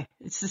 Why?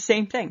 It's the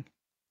same thing.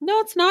 No,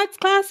 it's not. It's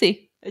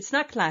classy. It's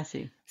not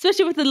classy.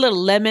 Especially with a little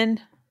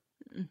lemon.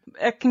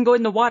 It can go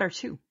in the water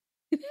too.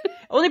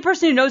 Only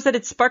person who knows that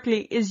it's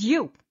sparkly is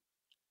you.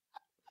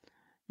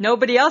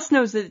 Nobody else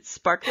knows that it's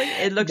sparkling.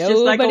 It looks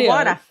just like a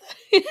water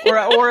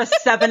or a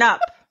 7-Up.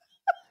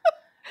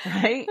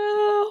 Right?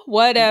 Oh,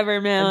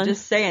 whatever, man. I'm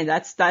just saying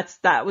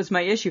that was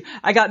my issue.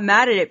 I got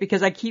mad at it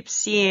because I keep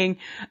seeing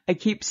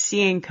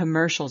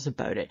commercials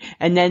about it,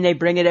 and then they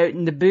bring it out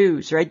in the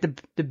booze, right?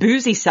 The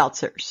boozy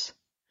seltzers.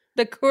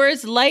 The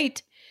Coors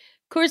Light.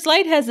 Coors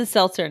Light has a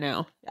seltzer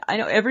now. I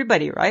know,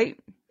 everybody, right?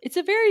 It's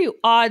a very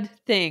odd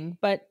thing,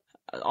 but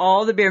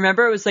all the beer.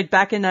 Remember, it was like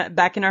back in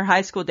our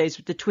high school days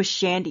with the Twist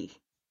Shandy.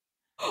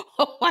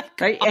 Oh my God.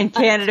 Right? And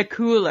Canada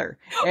Cooler.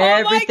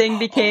 Everything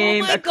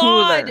became a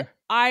cooler. God.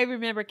 I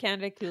remember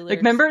Canada Coolers. Like,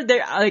 remember, they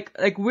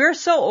like we're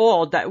so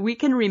old that we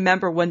can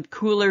remember when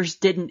coolers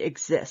didn't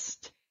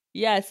exist.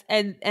 Yes,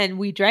 and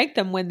we drank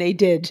them when they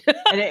did.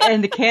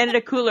 and the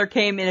Canada Cooler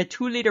came in a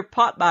 2-liter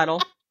pop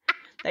bottle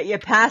that you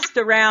passed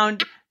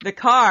around the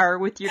car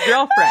with your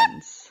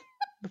girlfriends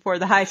before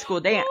the high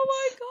school dance. Oh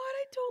my God,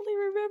 I totally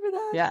remember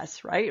that.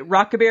 Yes, right?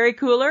 Rockaberry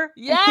Cooler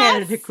Yes.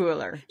 and Canada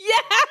Cooler.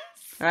 Yes!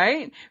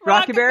 Right?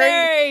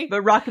 Rockaberry.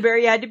 But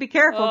Rockaberry, you had to be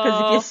careful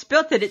because if you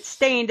spilt it, it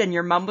stained and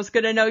your mom was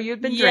going to know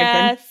you'd been drinking.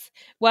 Yes.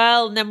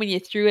 Well, and then when you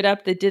threw it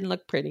up, that didn't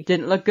look pretty.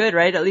 Didn't look good,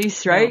 right? At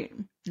least, right?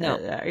 No.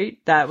 Right?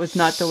 That was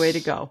not the way to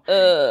go.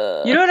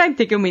 You know what I'm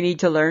thinking we need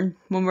to learn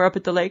when we're up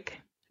at the lake?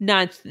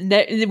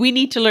 We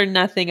need to learn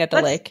nothing at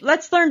the lake.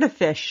 Let's learn to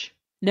fish.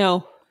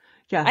 No.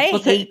 Yeah. I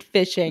hate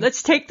fishing.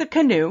 Let's take the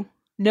canoe.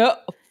 No.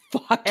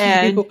 Fuck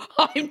you.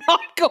 I'm not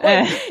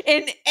going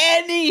in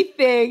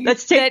anything.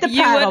 Let's take the paddle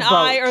you and boat.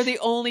 I are the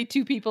only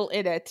two people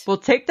in it. We'll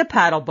take the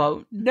paddle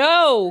boat.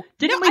 No.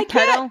 Didn't we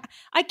pedal?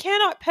 I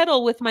cannot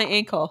pedal with my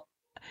ankle.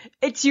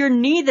 It's your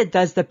knee that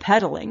does the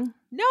pedaling.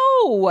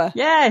 No.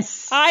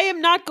 Yes. I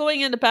am not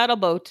going in the paddle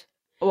boat.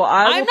 Well,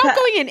 I'm not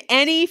going in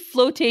any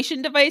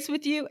flotation device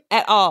with you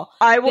at all.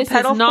 I will this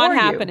pedal is not for you.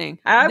 happening.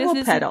 I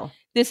will pedal.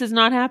 This is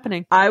not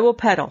happening. I will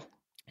pedal.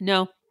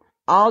 No.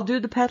 I'll do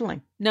the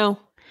pedaling. No.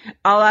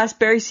 I'll ask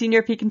Barry Sr.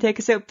 if he can take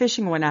us out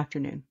fishing one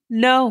afternoon.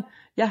 No.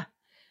 Yeah.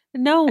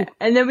 No.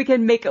 And then we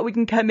can make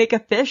a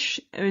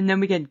fish, and then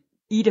we can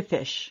eat a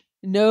fish.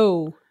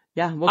 No.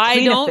 Yeah, we'll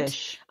clean a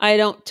fish. I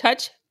don't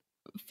touch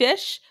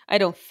fish. I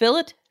don't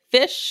fillet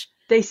fish.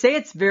 They say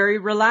it's very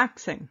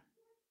relaxing.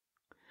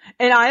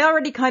 And I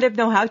already kind of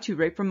know how to,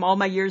 right, from all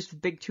my years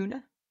with Big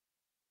Tuna.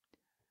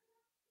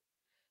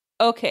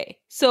 Okay,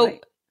 so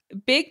right.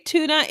 Big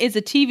Tuna is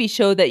a TV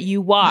show that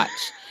you watch.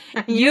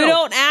 You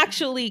don't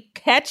actually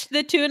catch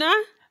the tuna.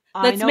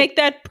 Let's make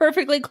that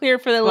perfectly clear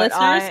for the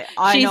listeners.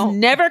 She's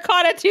never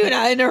caught a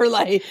tuna in her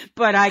life.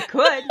 But I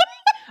could.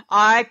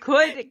 I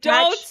could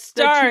catch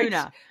the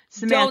tuna.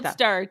 Samantha, don't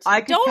start.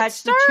 I could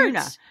catch the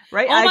tuna.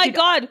 Right? Oh my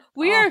God.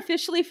 We are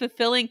officially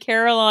fulfilling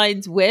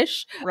Caroline's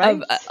wish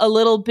of a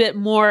little bit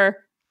more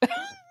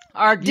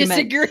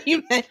argument.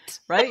 Disagreement.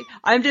 Right?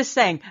 I'm just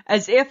saying,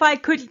 as if I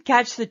couldn't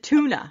catch the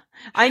tuna.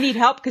 I need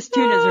help because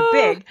tunas are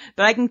big,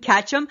 but I can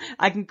catch them.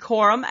 I can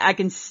core them. I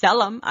can sell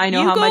them. I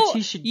know how much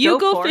he should go for. You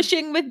go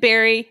fishing with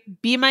Barry.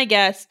 Be my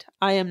guest.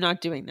 I am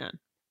not doing that.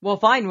 Well,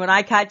 fine. When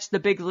I catch the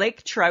big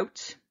lake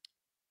trout,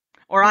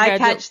 or I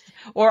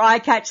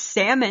catch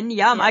salmon.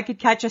 Yum. Yeah. I could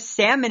catch a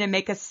salmon and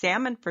make a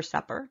salmon for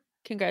supper.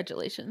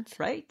 Congratulations.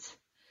 Right?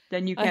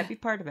 Then you can't be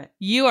part of it.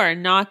 You are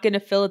not going to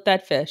fillet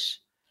that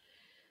fish.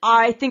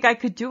 I think I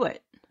could do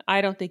it.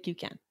 I don't think you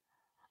can.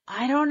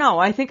 I don't know.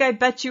 I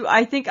bet you.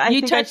 I think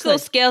you touch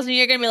those scales and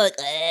you're going to be like,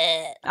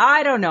 ugh.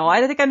 I don't know.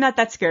 I think I'm not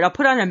that scared. I'll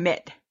put on a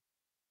mitt.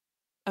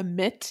 A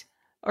mitt?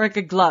 Or like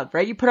a glove,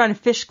 right? You put on a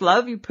fish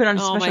glove. You put on a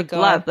special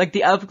glove. Like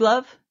the UV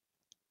glove.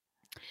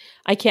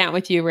 I can't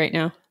with you right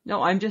now.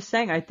 No, I'm just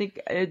saying. I think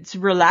it's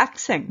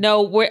relaxing.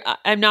 No,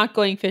 I'm not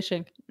going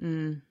fishing.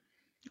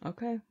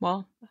 Okay,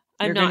 well,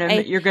 you're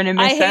gonna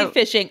miss out. I hate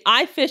fishing.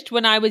 I fished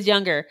when I was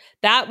younger.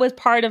 That was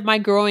part of my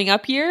growing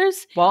up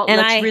years. Well,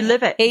 let's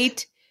relive it. I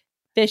hate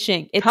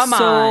fishing. It's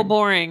so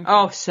boring.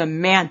 Oh,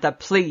 Samantha,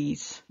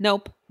 please.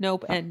 Nope,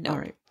 and nope. All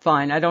right,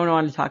 fine. I don't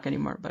want to talk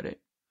anymore about it.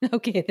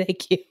 Okay,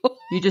 thank you.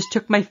 You just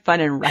took my fun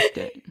and wrecked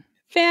it.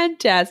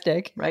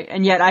 Fantastic. Right,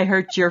 and yet I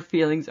hurt your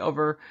feelings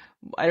over.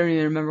 I don't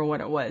even remember what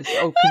it was.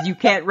 Oh, because you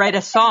can't write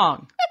a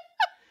song.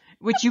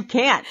 Which you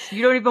can't.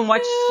 You don't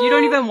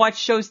even watch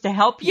shows to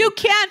help you. You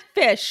can't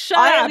fish. Shut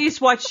up. I at least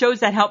watch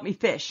shows that help me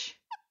fish.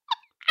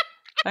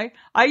 Right?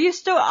 I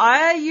used to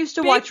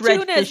watch Red Fisher.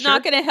 Big Tuna is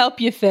not going to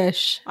help you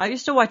fish. I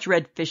used to watch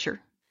Red Fisher.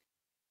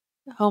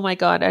 Oh my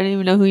God. I don't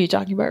even know who you're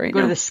talking about right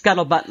now. Go to the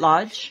Scuttlebutt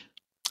Lodge.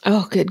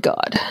 Oh, good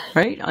God.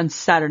 Right? On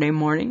Saturday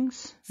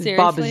mornings. Seriously?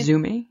 Bob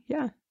Azumi.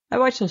 Yeah. I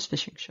watch those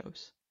fishing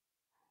shows.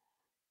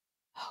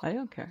 I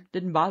don't care.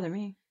 Didn't bother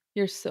me.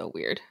 You're so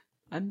weird.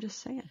 I'm just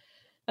saying.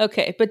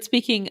 Okay, but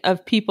speaking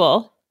of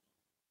people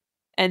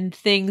and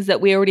things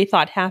that we already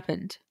thought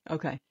happened.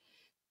 Okay.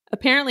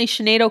 Apparently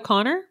Sinead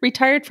O'Connor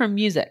retired from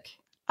music.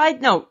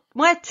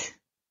 What?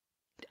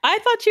 I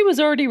thought she was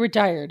already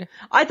retired.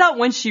 I thought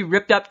when she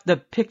ripped up the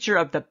picture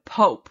of the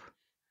Pope.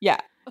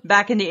 Yeah.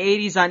 Back in the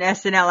 80s on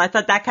SNL, I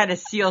thought that kind of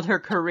sealed her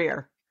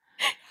career.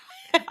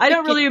 I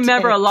don't really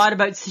remember a lot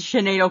about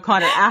Sinead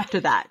O'Connor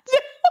after that.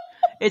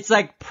 It's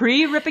like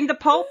pre-ripping the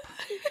Pope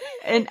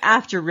and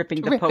after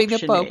ripping the Pope,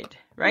 Sinead.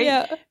 Right?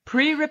 Yeah.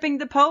 Pre-ripping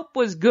the Pope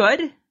was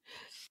good.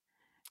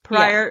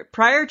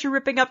 Prior to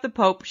ripping up the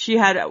Pope, she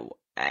had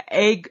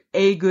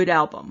a good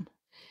album.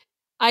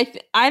 I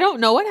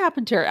don't know what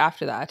happened to her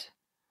after that.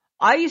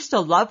 I used to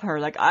love her.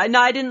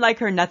 I didn't like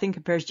her. Nothing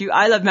compares to you.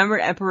 Remember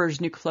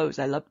Emperor's New Clothes.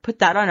 Put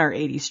that on our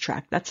 80s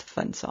track. That's a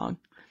fun song.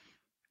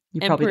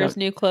 Emperor's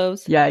New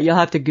Clothes? Yeah, you'll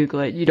have to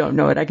Google it. You don't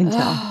know it. I can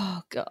tell.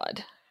 Oh,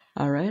 God.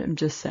 All right. I'm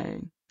just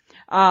saying.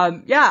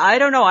 I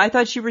don't know. I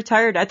thought she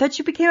retired. I thought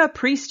she became a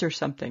priest or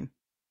something.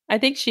 I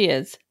think she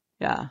is.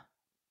 Yeah.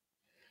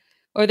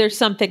 Or there's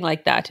something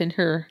like that in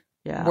her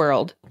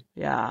world.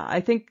 Yeah. I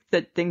think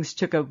that things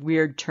took a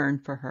weird turn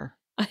for her.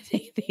 I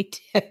think they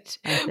did.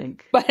 I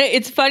think. But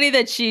it's funny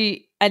that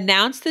she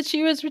announced that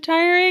she was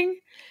retiring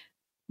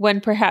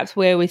when perhaps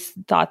we always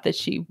thought that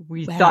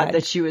thought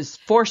that she was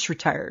forced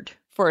retired.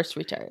 Forced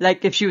retired.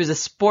 Like if she was a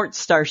sports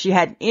star, she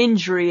had an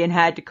injury and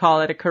had to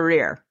call it a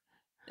career.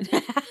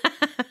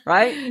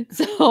 Right?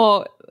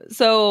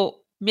 So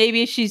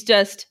maybe she's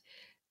just,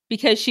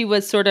 because she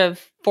was sort of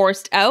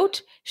forced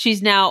out,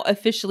 she's now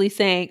officially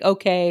saying,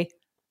 okay,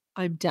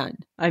 I'm done.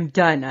 I'm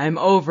done. I'm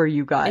over,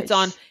 you guys.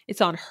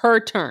 It's on her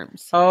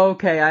terms.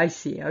 Okay, I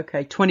see.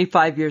 Okay,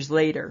 25 years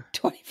later.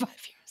 25 years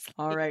later.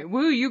 All right.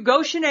 Woo, you go,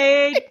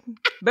 Sinead.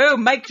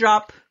 Boom, mic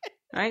drop.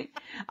 Right?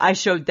 I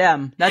showed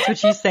them. That's what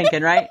she's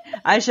thinking, right?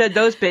 I showed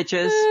those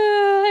bitches.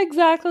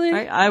 Exactly.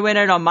 Right? I went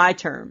out on my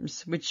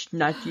terms, which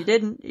you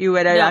didn't. You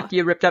went out after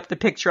you ripped up the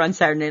picture on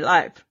Saturday Night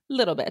Live. A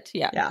little bit,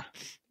 yeah. Yeah.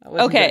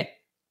 Okay. Good.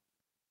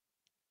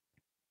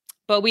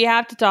 But we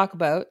have to talk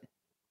about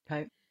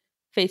Okay.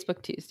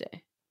 Facebook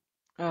Tuesday.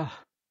 Oh.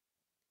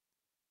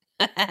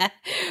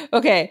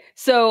 Okay,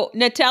 so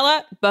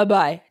Nutella,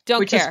 bye-bye. Don't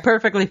Which care. is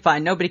perfectly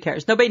fine. Nobody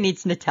cares. Nobody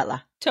needs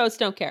Nutella. Toast,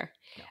 don't care.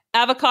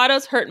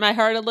 Avocados hurt my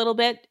heart a little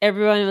bit.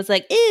 Everyone was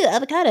like, ew,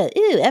 avocado,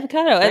 ew,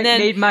 avocado. And It then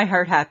made my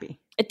heart happy.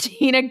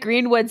 Tina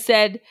Greenwood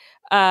said,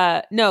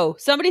 no,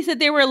 somebody said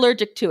they were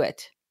allergic to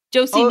it.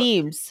 Josie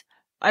Neems.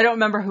 I don't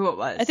remember who it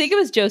was. I think it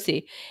was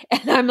Josie.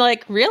 And I'm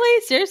like,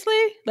 really? Seriously?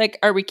 Like,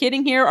 are we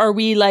kidding here? Are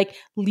we like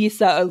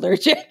Lisa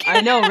allergic? I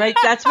know, right?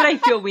 That's what I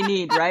feel we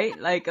need, right?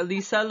 Like a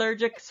Lisa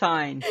allergic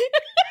sign.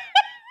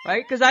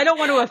 Right? Because I don't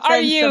want to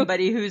offend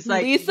somebody who's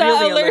like Lisa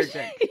really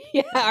allergic.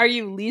 Yeah. Are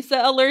you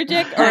Lisa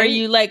allergic or are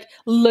you like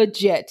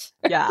legit?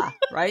 Yeah.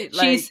 Right?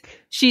 Like,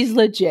 she's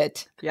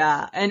legit.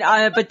 Yeah. And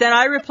but then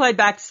I replied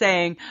back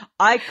saying,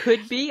 I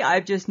could be,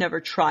 I've just never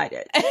tried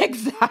it.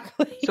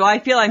 Exactly. So I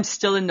feel I'm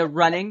still in the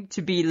running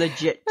to be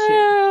legit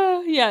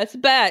too. Yes.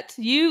 But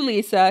you,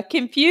 Lisa,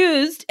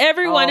 confused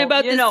everyone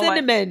about the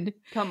cinnamon. What?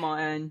 Come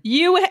on.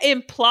 You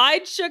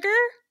implied sugar.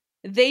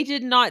 They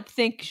did not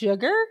think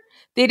sugar.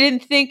 They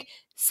didn't think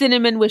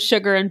cinnamon with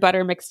sugar and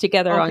butter mixed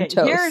together on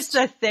toast. Here's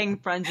the thing,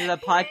 friends of the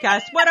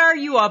podcast. What are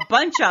you, a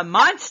bunch of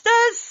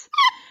monsters?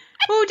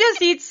 Who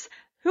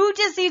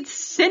just eats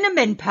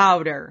cinnamon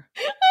powder?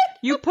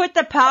 You put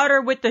the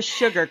powder with the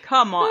sugar.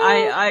 Come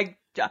on.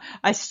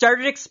 I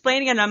started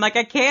explaining and I'm like,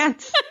 I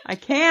can't.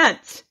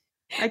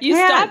 You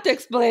stopped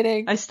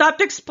explaining. I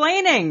stopped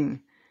explaining.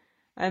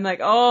 I'm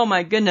like, oh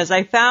my goodness.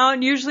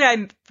 Usually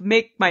I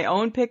make my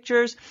own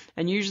pictures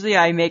and usually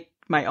I make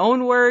my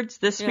own words.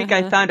 This week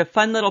I found a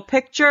fun little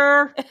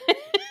picture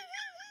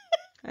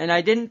and I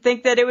didn't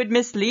think that it would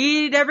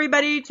mislead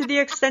everybody to the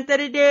extent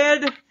that it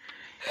did.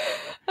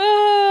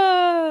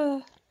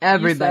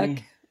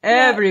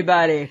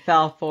 Everybody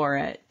fell for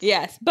it.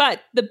 Yes,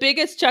 but the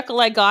biggest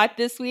chuckle I got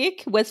this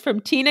week was from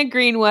Tina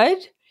Greenwood.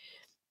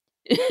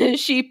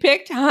 She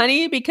picked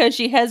honey because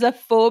she has a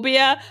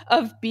phobia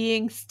of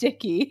being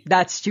sticky.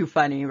 That's too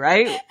funny,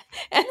 right?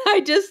 And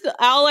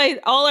all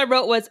I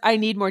wrote was, I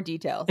need more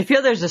details. I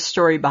feel there's a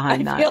story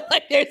behind that. I feel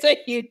like there's a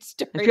huge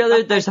story. I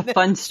feel there's a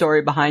fun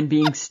story behind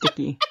being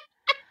sticky,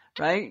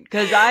 right?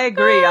 Because I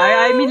agree.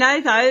 I mean,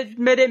 I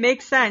admit it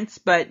makes sense,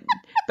 but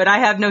I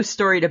have no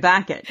story to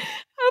back it.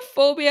 A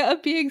phobia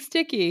of being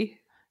sticky.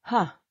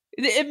 Huh.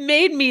 It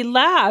made me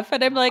laugh,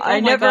 and I'm like, I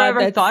never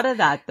ever thought of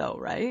that, though,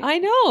 right? I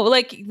know,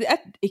 like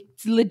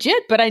it's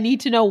legit, but I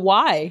need to know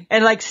why.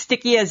 And like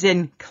sticky as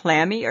in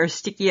clammy, or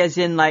sticky as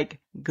in like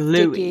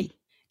gluey. Sticky.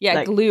 Yeah,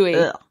 like,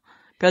 gluey.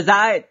 Because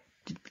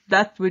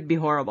that would be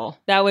horrible.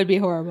 That would be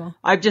horrible.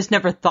 I've just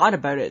never thought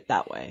about it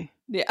that way.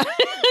 Yeah,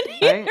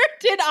 neither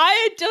did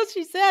I until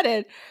she said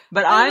it.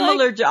 But I'm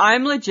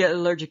legit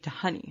allergic to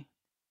honey.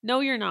 No,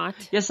 you're not.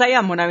 Yes, I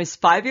am. When I was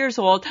 5 years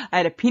old, I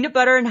had a peanut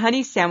butter and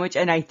honey sandwich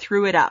and I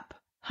threw it up.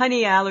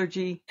 Honey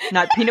allergy,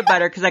 not peanut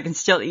butter because I can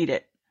still eat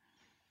it.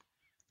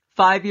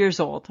 5 years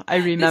old. I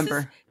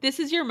remember. This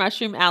is your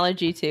mushroom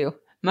allergy too.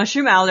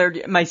 Mushroom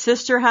allergy. My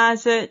sister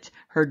has it.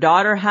 Her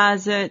daughter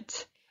has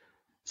it.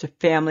 It's a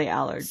family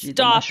allergy.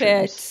 Stop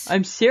it.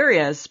 I'm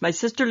serious. My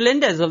sister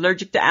Linda is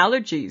allergic to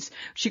allergies.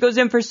 She goes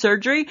in for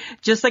surgery,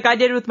 just like I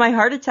did with my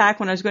heart attack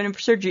when I was going in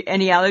for surgery.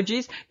 Any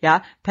allergies?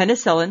 Yeah.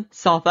 Penicillin,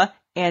 sulfa,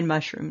 and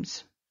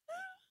mushrooms.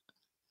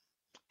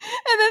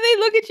 And then they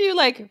look at you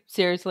like,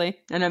 seriously?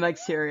 And I'm like,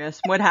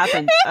 serious? What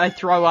happened? I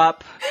throw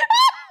up.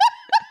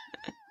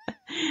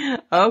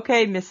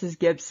 Okay, Mrs.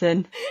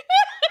 Gibson.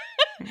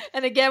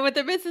 And again with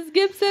the Mrs.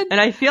 Gibson.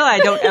 And I feel I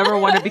don't ever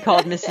want to be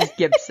called Mrs.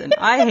 Gibson.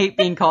 I hate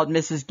being called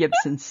Mrs.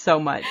 Gibson so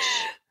much.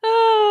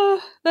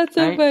 Oh, that's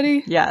so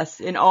funny. Yes.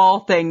 In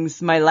all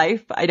things, my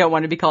life, I don't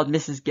want to be called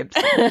Mrs.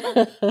 Gibson.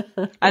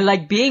 I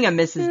like being a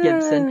Mrs.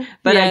 Gibson,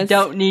 but I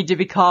don't need to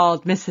be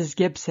called Mrs.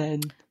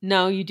 Gibson.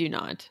 No, you do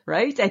not.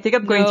 Right? I think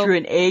I'm going through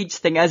an age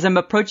thing. As I'm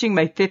approaching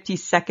my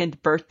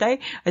 52nd birthday,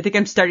 I think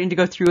I'm starting to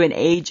go through an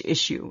age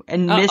issue.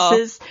 And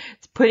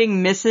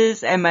putting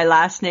Mrs. and my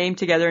last name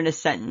together in a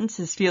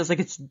sentence, feels like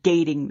it's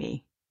dating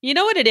me. You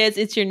know what it is?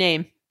 It's your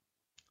name.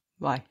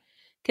 Why?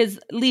 Because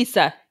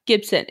Lisa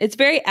Gibson. It's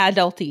very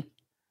adulty.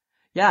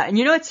 Yeah. And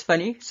you know what's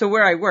funny? So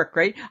where I work,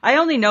 right? I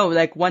only know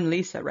like one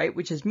Lisa, right?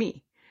 Which is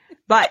me.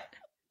 But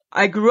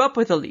I grew up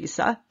with a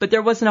Lisa, but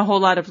there wasn't a whole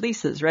lot of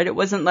Lisas, right? It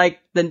wasn't like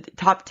the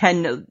top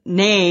 10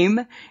 name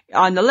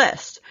on the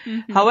list.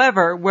 Mm-hmm.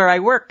 However, where I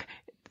work,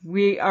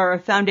 we are a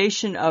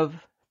foundation of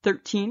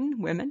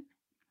 13 women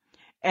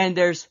and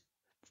there's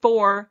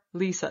 4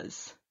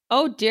 Lisas.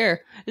 Oh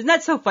dear. Isn't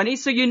that so funny?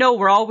 So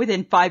we're all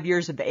within 5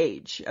 years of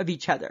age of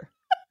each other.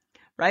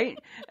 Right?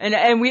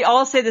 And we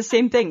all say the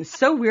same thing.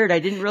 So weird. I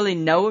didn't really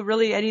know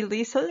any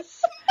Lisas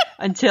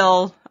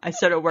until I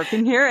started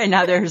working here. And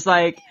now there's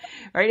like,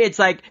 right? It's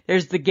like,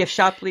 there's the gift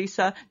shop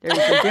Lisa. There's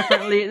a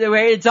different Lisa.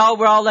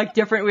 We're all like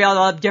different. We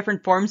all have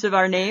different forms of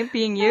our name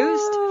being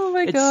used. Oh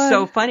my God. It's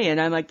so funny.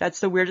 And I'm like, that's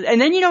the weirdest. And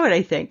then you know what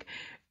I think?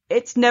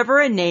 It's never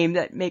a name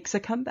that makes a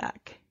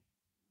comeback.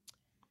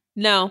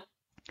 No.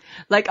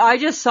 Like, I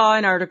just saw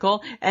an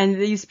article, and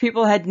these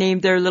people had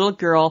named their little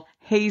girl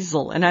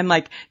Hazel. And I'm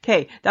like,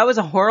 okay, that was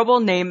a horrible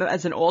name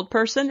as an old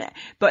person.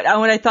 But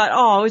when I thought,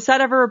 oh, is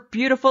that ever a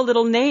beautiful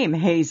little name,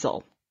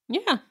 Hazel?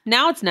 Yeah.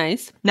 Now it's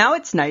nice. Now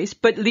it's nice,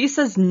 but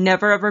Lisa's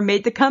never ever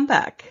made the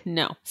comeback.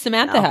 No.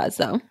 Samantha has,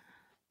 though.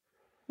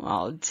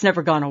 Well, it's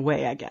never gone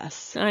away, I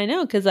guess. I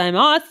know, because I'm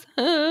awesome.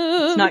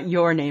 It's not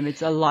your name.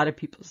 It's a lot of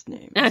people's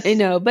names. I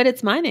know, but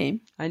it's my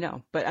name. I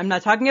know, but I'm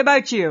not talking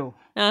about you.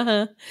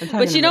 Uh-huh.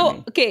 But you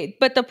know, okay,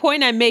 but the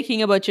point I'm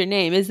making about your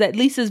name is that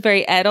Lisa's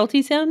very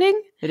adulty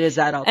sounding. It is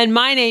adult. And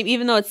my name,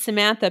 even though it's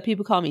Samantha,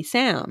 people call me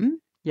Sam.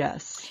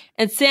 Yes.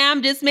 And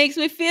Sam just makes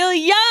me feel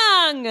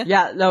young.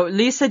 Yeah, no,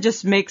 Lisa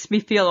just makes me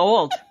feel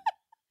old.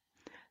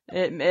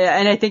 And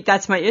I think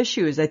that's my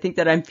issue, is I think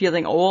that I'm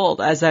feeling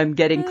old as I'm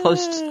getting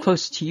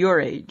close to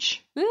your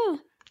age. Yeah.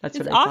 That's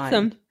it's what I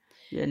awesome. find,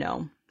 you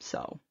know,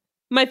 so.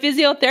 My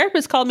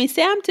physiotherapist called me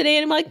Sam today,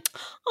 and I'm like,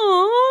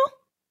 oh,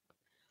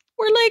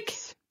 we're like,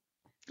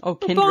 we're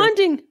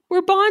bonding.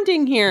 We're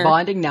bonding here.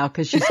 Bonding now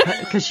because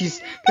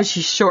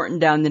she's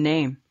shortened down the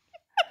name.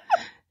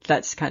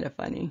 That's kind of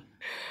funny.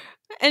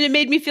 And it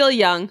made me feel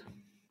young.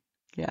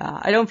 Yeah,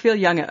 I don't feel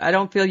young.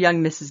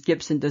 Mrs.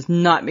 Gibson does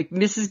not make.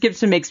 Mrs.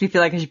 Gibson makes me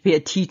feel like I should be a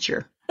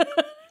teacher.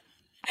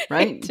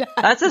 Right?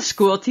 That's a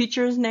school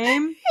teacher's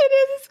name. It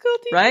is a school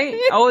teacher. Right?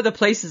 Name. Oh, the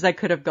places I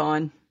could have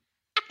gone.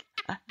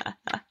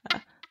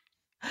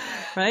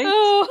 Right?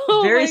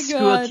 Oh, very my school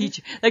God.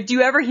 teacher. Like, do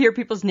you ever hear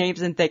people's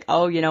names and think,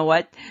 oh, you know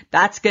what?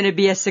 That's going to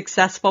be a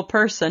successful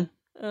person.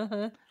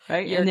 Uh-huh.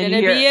 Right? You're going to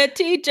be a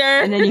teacher.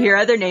 And then you hear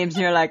other names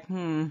and you're like,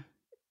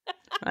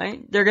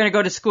 Right? They're going to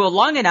go to school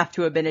long enough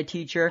to have been a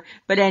teacher,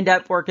 but end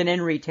up working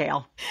in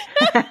retail.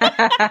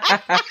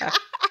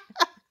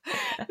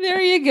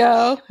 There you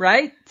go.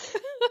 Right?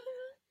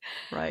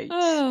 Right.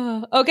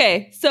 Oh,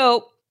 okay.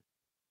 So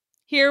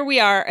here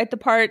we are at the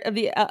part of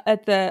the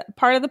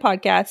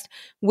podcast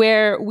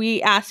where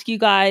we ask you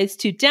guys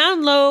to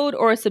download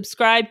or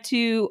subscribe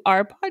to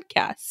our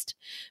podcast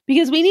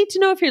because we need to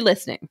know if you're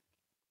listening.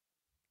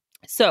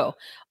 So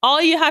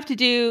all you have to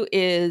do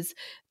is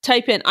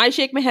type in I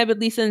Shake My Head with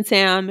Lisa and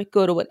Sam,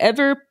 go to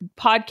whatever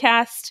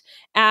podcast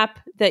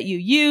app that you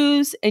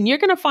use, and you're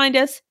going to find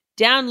us,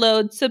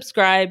 download,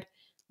 subscribe,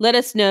 let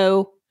us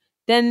know.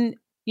 Then,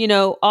 you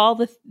know,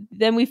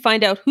 then we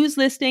find out who's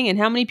listening and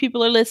how many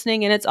people are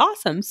listening, and it's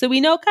awesome. So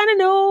we kind of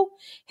know,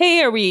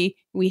 hey, are we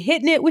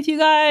hitting it with you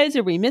guys?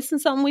 Are we missing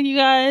something with you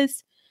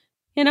guys?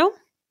 You know,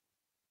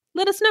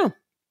 let us know.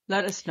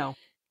 Let us know.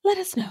 Let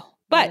us know.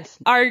 But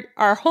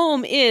our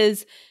home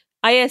is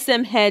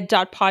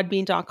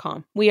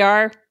ismhead.podbean.com. We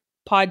are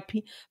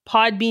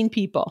Podbean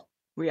people.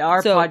 We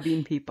are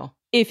Podbean people.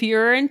 If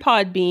you're in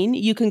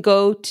Podbean, you can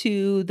go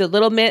to the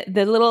little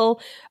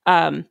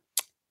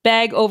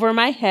bag over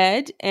my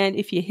head, and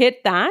if you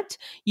hit that,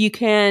 you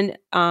can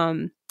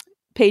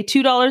pay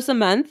 $2 a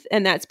month,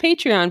 and that's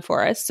Patreon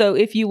for us. So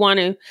if you want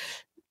to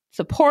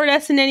support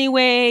us in any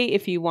way,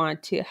 if you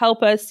want to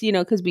help us, you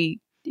know, because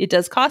it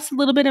does cost a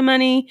little bit of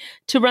money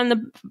to run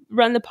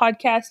the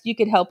podcast. You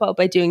could help out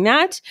by doing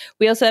that.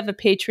 We also have a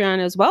Patreon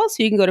as well.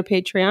 So you can go to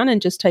Patreon and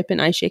just type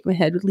in I Shake My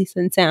Head with Lisa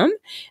and Sam.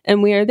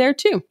 And we are there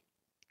too.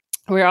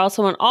 We're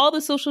also on all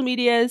the social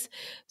medias.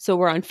 So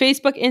we're on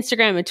Facebook,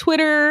 Instagram, and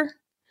Twitter.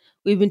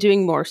 We've been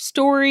doing more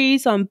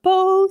stories on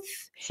both.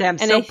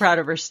 Sam's so proud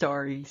of her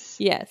stories.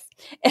 Yes.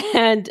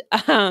 And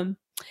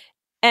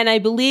I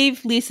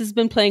believe Lisa's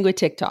been playing with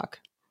TikTok.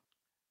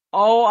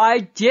 Oh,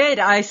 I did.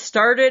 I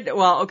started,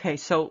 okay,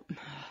 so,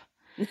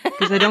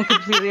 because I don't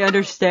completely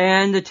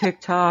understand the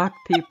TikTok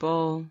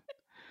people.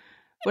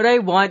 What I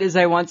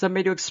want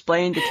somebody to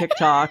explain the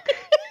TikTok.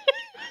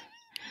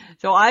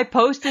 So I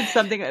posted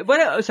something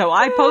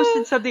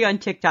on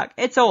TikTok.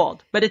 It's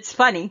old, but it's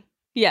funny.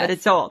 Yes. But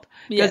it's old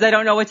because I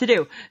don't know what to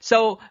do.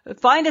 So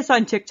find us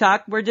on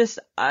TikTok. We're just,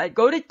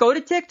 go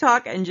to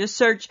TikTok and just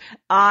search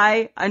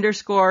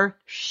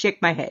I_shake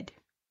my head.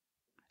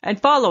 And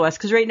follow us,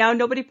 because right now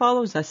nobody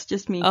follows us,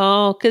 just me.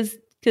 Oh, because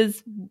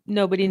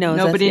nobody knows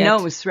us Nobody yet.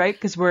 knows, right?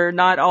 Because we're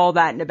not all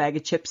that in a bag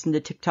of chips in the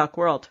TikTok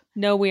world.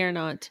 No, we are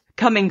not.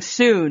 Coming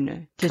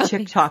soon to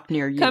TikTok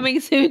near you. Coming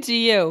soon to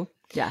you.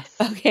 Yes.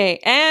 Okay.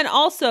 And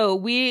also,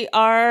 we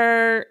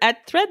are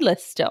at Threadless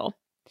still.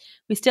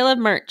 We still have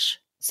merch.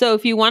 So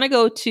if you want to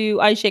go to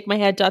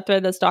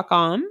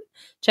ishakemyhead.threadless.com,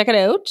 check it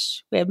out.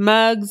 We have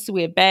mugs,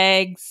 we have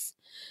bags,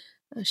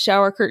 a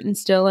shower curtain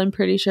still, I'm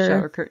pretty sure.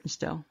 Shower curtain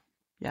still.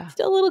 Yeah.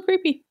 Still a little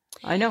creepy.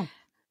 I know.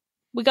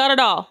 We got it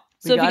all.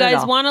 So if you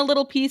guys want a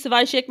little piece of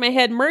I Shake My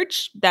Head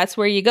merch, that's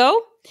where you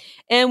go.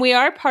 And we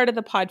are part of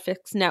the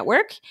Podfix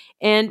network.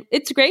 And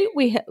it's great.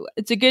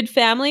 It's a good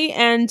family.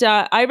 And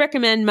I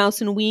recommend Mouse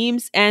and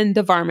Weems and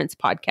the Varmints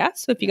podcast.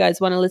 So if you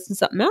guys want to listen to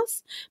something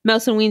else,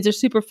 Mouse and Weems are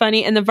super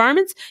funny. And the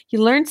Varmints,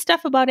 you learn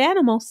stuff about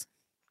animals.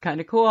 Kind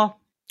of cool.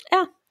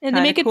 Yeah. And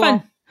they make it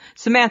fun.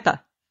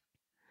 Samantha,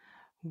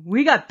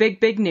 we got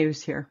big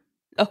news here.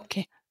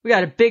 Okay. We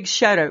got a big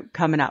shout out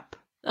coming up.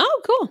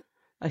 Oh, cool.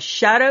 A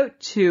shout out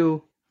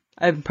to,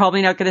 I'm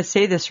probably not going to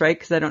say this right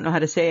because I don't know how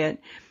to say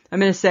it. I'm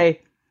going to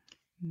say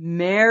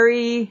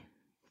Mauritius?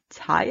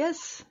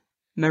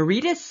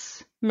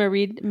 Mauritius,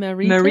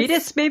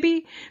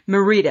 maybe?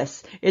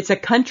 Mauritius. It's a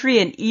country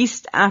in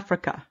East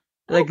Africa.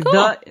 Like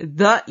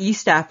the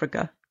East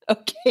Africa.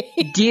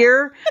 Okay.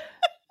 Dear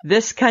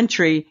this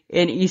country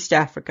in East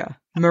Africa,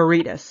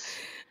 Mauritius.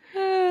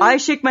 I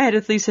shake my head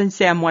with Lisa and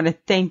Sam, want to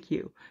thank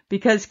you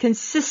because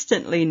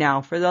consistently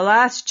now for the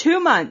last 2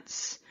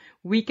 months,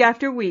 week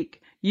after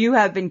week, you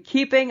have been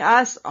keeping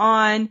us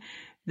on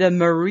the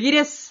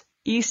Mauritius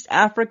East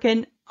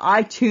African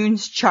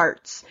iTunes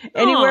charts.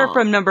 Anywhere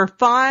from number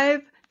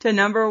 5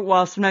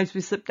 to sometimes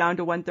we slip down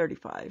to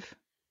 135.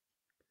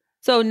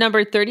 So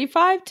number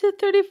 35 to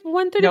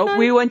 135? No,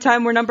 we one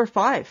time were number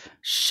 5.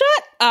 Shut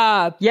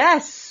up.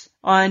 Yes.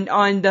 On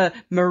the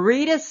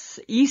Mauritius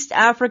East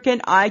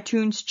African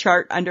iTunes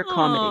chart under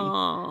comedy.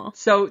 Aww.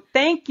 So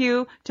thank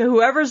you to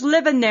whoever's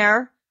living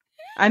there.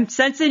 I'm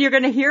sensing you're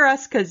going to hear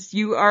us because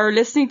you are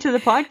listening to the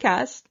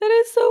podcast. That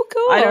is so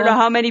cool. I don't know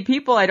how many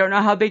people. I don't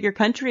know how big your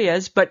country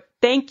is, but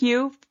thank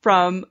you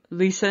from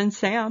Lisa and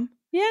Sam.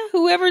 Yeah,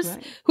 whoever's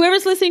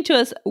listening to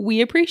us,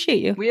 we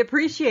appreciate you. We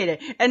appreciate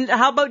it. And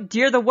how about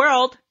Dear the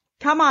World?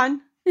 Come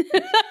on.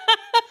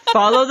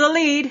 Follow the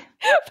lead.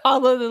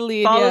 Follow the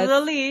lead. Follow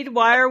the lead.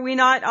 Why are we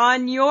not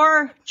on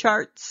your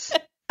charts?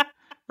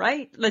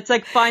 Right? Let's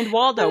find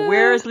Waldo.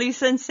 Where is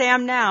Lisa and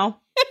Sam now?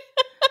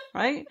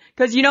 Right?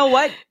 Because you know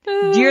what?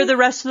 Dear the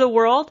rest of the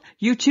world,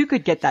 you too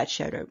could get that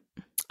shout out.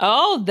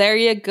 Oh, there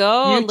you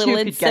go. You a little too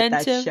could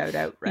incentive. get that shout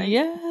out, right?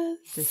 Yes.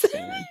 Just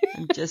saying.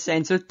 I'm just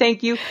saying. So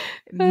thank you,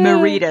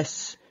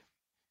 Mauritius.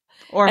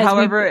 Or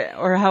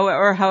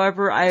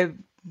however I've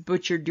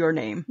butchered your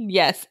name.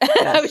 Yes.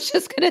 I was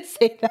just going to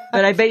say that.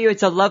 But I bet you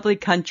it's a lovely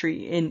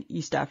country in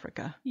East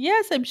Africa.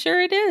 Yes, I'm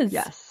sure it is.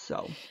 Yes.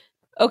 So.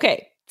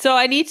 Okay. So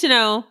I need to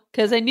know,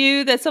 because I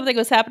knew that something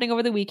was happening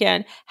over the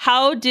weekend.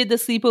 How did the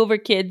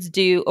sleepover kids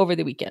do over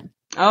the weekend?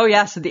 Oh,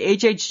 yeah. So the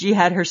HHG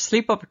had her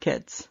sleepover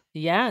kids.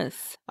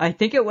 Yes. I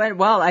think it went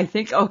well.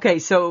 Okay.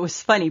 So it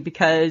was funny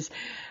because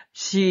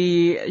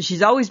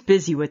she's always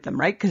busy with them,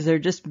 right? Because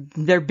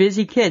they're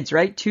busy kids,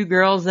 right? 2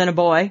 girls and a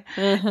boy.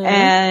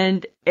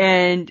 And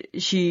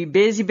she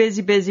busy because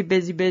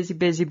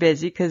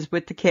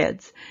with the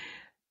kids.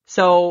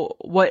 So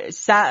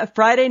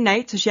Friday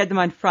night, so she had them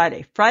on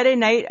Friday. Friday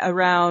night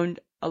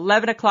around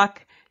 11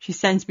 o'clock, she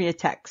sends me a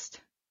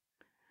text.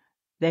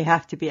 They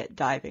have to be at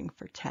diving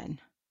for 10.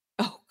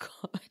 Oh,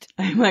 God.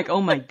 I'm like,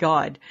 oh, my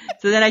God.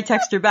 So then I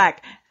text her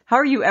back. How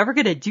are you ever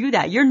going to do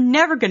that? You're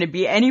never going to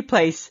be any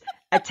place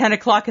at 10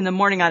 o'clock in the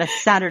morning on a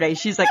Saturday.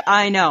 She's like,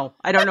 I know.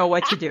 I don't know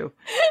what to do.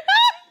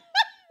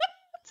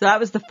 So that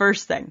was the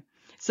first thing.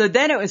 So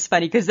then it was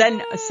funny because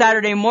then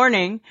Saturday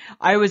morning,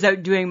 I was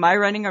out doing my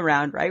running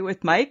around, right,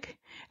 with Mike.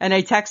 And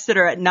I texted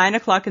her at 9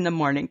 o'clock in the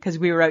morning because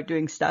we were out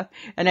doing stuff.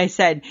 And I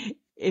said,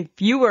 if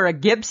you were a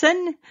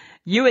Gibson,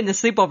 you and the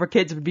sleepover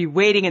kids would be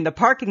waiting in the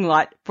parking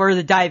lot for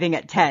the diving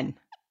at 10.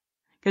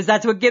 Because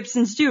that's what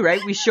Gibsons do,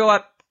 right? We show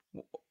up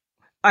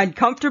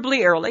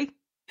uncomfortably early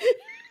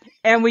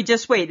and we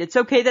just wait. It's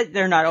okay that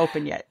they're not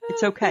open yet.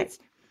 It's okay. That's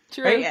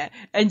true. Right?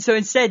 And so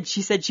instead,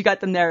 she said she got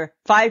them there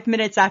 5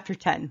 minutes after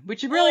 10,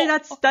 which really,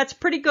 that's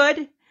pretty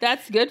good.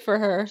 That's good for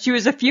her. She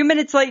was a few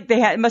minutes late.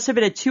 It must have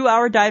been a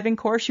 2-hour diving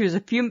course. She's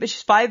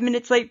 5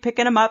 minutes late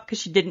picking them up because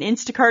she did an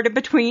Instacart in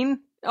between.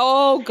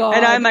 Oh, God.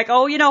 And I'm like,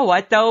 oh, you know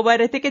what, though?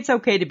 But I think it's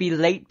okay to be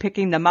late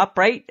picking them up,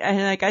 right?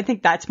 And I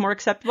think that's more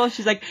acceptable.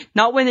 She's like,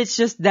 not when it's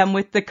just them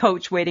with the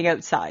coach waiting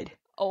outside.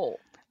 Oh.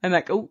 I'm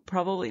like, oh,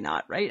 probably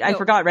not, right? No. I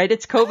forgot, right?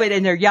 It's COVID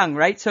and they're young,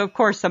 right? So, of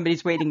course,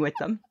 somebody's waiting with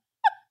them.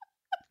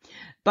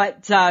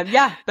 But,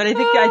 yeah, but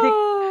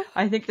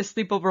I think the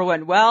sleepover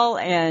went well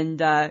and,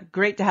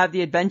 great to have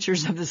the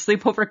adventures of the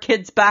sleepover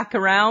kids back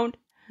around.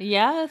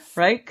 Yes.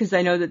 Right? Because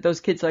I know that those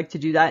kids like to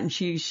do that and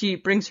she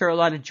brings her a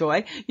lot of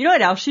joy. You know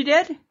what else she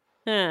did?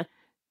 Huh.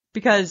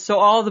 Because, so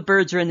all the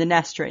birds are in the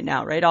nest right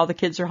now, right? All the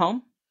kids are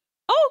home.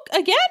 Oh,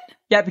 again?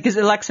 Yeah, because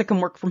Alexa can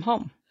work from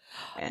home.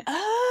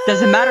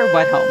 Doesn't matter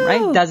what home,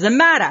 right? Doesn't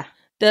matter.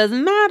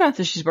 Doesn't matter.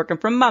 So she's working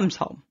from mom's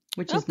home,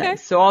 which is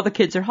nice. So all the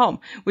kids are home,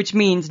 which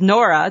means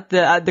Nora,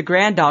 the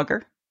grand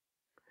dogger,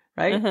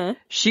 right? Uh-huh.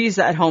 She's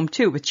at home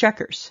too with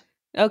Checkers.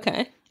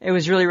 Okay. It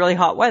was really, really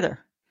hot weather.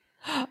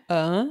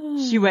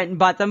 Oh. She went and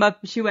bought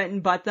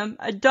them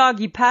a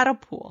doggy paddle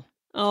pool.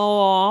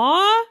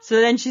 Aww.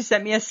 So then she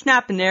sent me a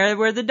snap in there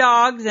where the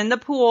dogs in the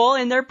pool,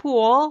 in their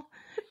pool,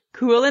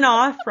 cooling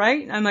off,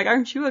 right? I'm like,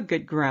 aren't you a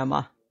good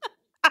grandma?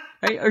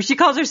 Right? Or she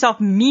calls herself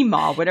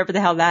Mima, whatever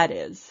the hell that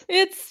is.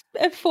 It's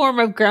a form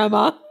of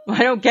grandma.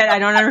 I don't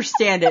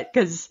understand it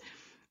because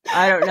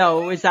I don't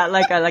know. Is that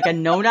like a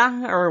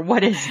Nona or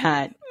what is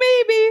that?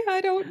 Maybe.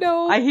 I don't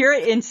know. I hear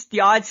it in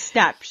the odd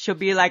snap. She'll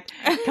be like,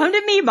 come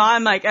to Mima.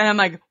 I'm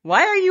like,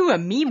 why are you a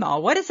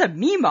Mima? What is a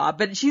Mima?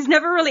 But she's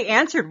never really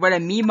answered what a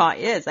Mima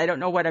is. I don't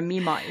know what a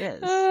Mima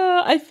is.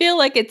 I feel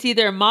like it's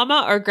either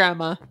mama or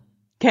grandma.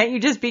 Can't you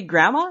just be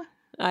grandma?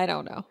 I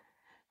don't know.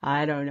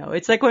 I don't know.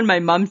 It's like when my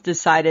mom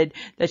decided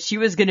that she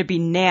was going to be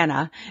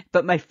Nana,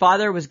 but my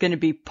father was going to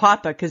be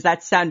Papa because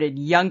that sounded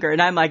younger.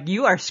 And I'm like,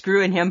 you are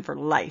screwing him for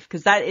life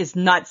because that is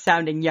not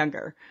sounding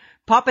younger.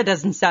 Papa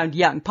doesn't sound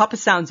young. Papa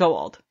sounds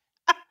old.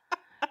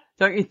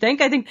 Don't you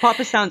think? I think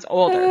Papa sounds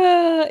older.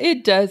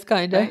 It does,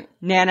 kind of. Right?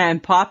 Nana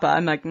and Papa.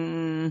 I'm like,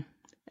 and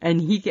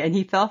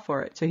he fell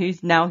for it. So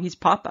he's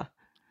Papa.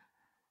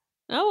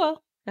 Oh,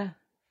 well. Yeah.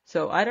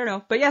 So I don't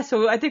know. But yeah,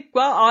 so I think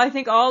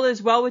all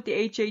is well with the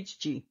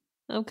HHG.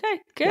 Okay,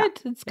 good.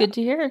 It's good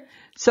to hear.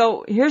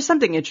 So here's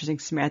something interesting,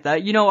 Samantha.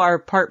 You know our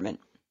apartment.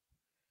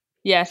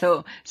 Yes.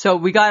 So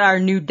we got our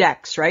new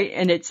decks, right?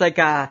 And it's like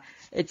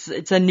it's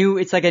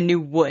like a new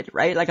wood,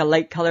 right? Like a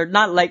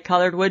not light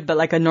colored wood, but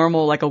like a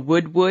normal, like a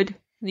wood.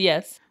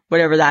 Yes.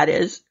 Whatever that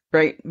is,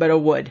 right? But a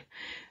wood.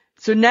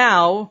 So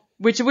now,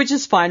 which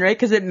is fine, right?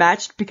 Because it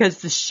matched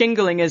because the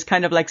shingling is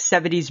kind of like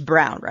 70s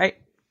brown, right?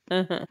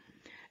 Uh-huh.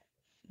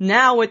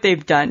 Now what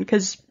they've done,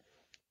 because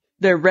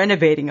they're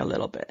renovating a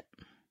little bit.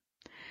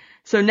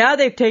 So now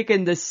they've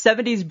taken the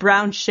 70s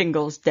brown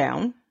shingles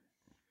down,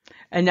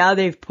 and now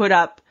they've put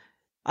up,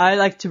 I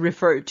like to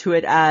refer to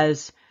it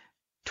as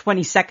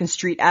 22nd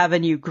Street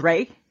Avenue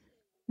gray.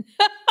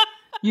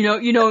 You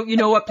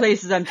know what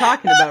places I'm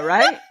talking about,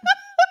 right?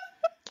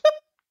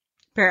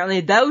 Apparently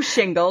those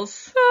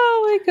shingles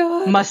Oh my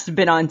God. must have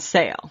been on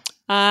sale,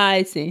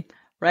 I see.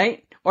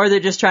 right? Or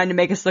they're just trying to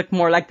make us look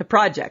more like the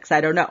projects.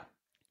 I don't know.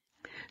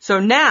 So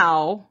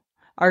now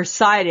our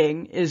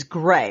siding is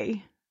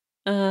gray.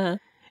 Uh-huh.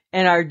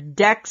 And our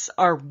decks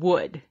are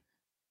wood.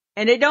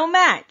 And it don't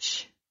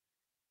match.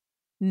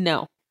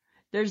 No.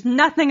 There's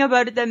nothing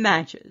about it that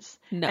matches.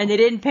 No. And they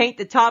didn't paint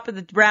the top of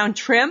the brown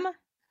trim.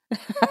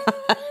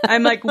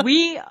 I'm like,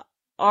 we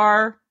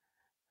are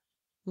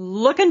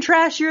looking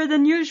trashier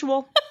than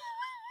usual.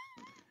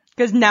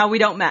 Because now we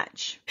don't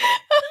match.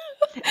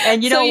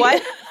 And you know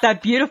what?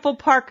 That beautiful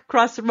park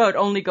across the road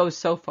only goes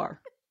so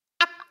far.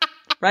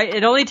 Right?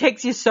 It only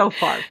takes you so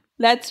far.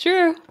 That's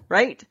true.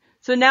 Right?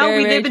 So now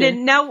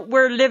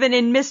we're living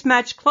in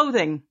mismatched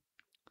clothing.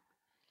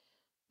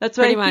 That's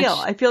what Pretty I feel.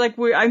 much. I feel like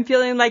I'm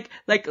feeling like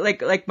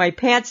my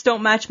pants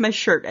don't match my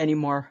shirt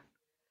anymore.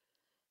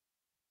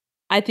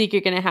 I think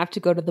you're going to have to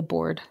go to the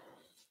board.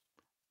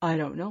 I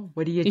don't know.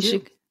 What do you You do?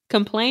 should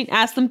complain.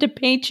 Ask them to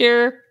paint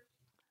your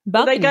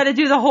Well, balcony. they're not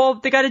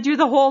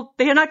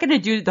going to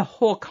do the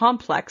whole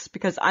complex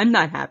because I'm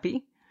not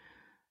happy.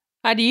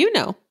 How do you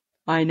know?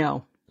 I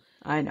know.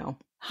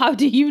 How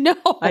do you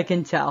know? I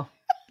can tell.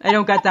 I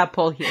don't got that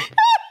pull here.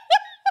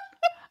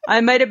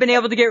 I might have been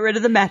able to get rid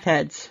of the meth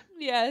heads,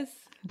 Yes.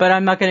 but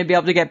I'm not going to be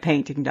able to get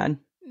painting done.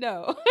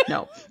 No.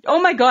 No.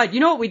 Oh my God. You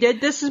know what we did?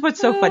 This is what's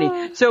so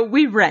funny. So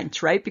we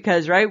rent, right?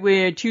 Because, right,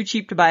 we're too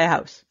cheap to buy a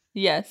house.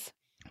 Yes.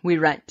 We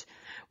rent.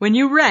 When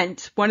you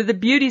rent, one of the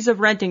beauties of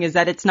renting is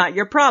that it's not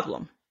your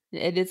problem.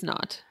 It is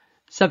not.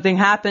 Something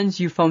happens,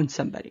 you phone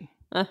somebody.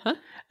 Uh-huh.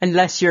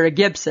 Unless you're a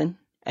Gibson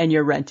and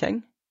you're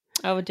renting.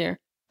 Oh dear.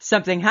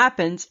 Something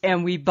happens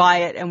and we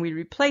buy it and we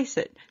replace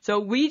it. So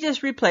we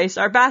just replaced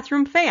our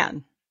bathroom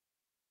fan.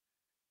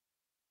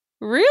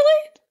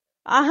 Really?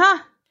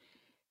 Uh-huh.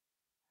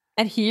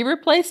 And he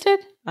replaced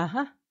it?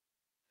 Uh-huh.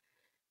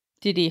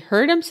 Did he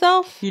hurt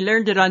himself? He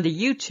learned it on the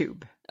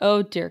YouTube.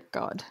 Oh dear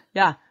God.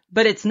 Yeah.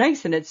 But it's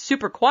nice and it's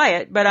super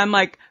quiet. But I'm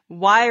like,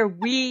 why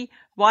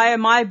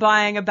am I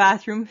buying a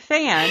bathroom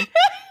fan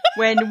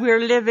when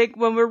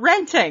we're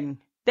renting?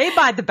 They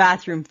buy the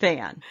bathroom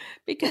fan.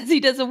 Because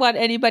he doesn't want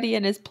anybody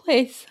in his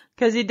place.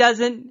 Because he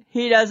doesn't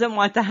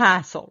want the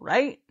hassle,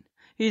 right?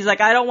 He's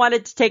like, I don't want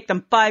it to take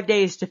them 5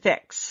 days to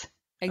fix.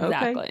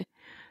 Exactly. Okay.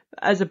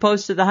 As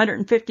opposed to the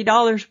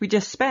 $150 we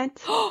just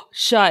spent.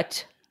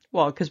 Shut.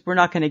 Well, because we're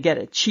not going to get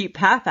a cheap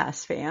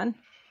half-ass fan.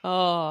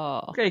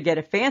 Oh. We're going to get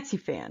a fancy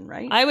fan,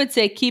 right? I would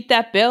say keep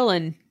that bill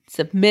and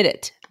submit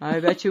it. I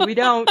bet you we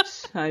don't.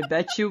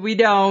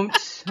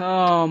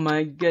 Oh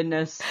my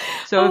goodness.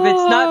 So if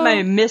it's not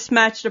my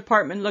mismatched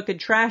apartment looking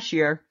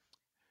trashier,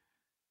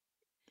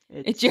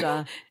 it's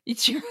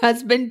your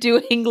husband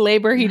doing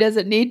labor he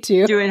doesn't need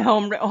to. Doing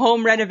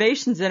home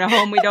renovations in a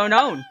home we don't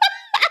own.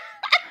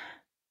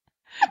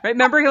 Right?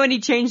 Remember when he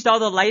changed all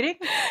the lighting?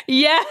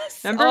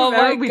 Yes.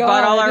 Remember we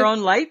bought all our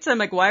own lights? I'm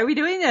like, why are we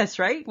doing this,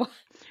 right?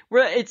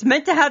 It's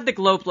meant to have the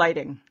globe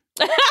lighting.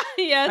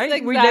 Yes, right?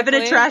 exactly. We live in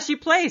a trashy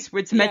place.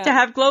 It's meant to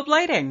have globe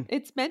lighting.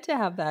 It's meant to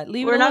have that.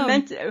 Leave it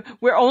alone.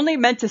 We're only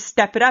meant to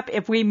step it up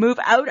if we move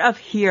out of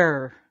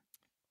here.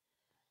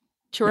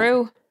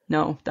 True.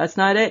 No, that's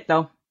not it,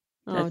 though.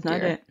 That's dear.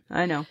 not it.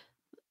 I know.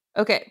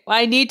 Okay. Well,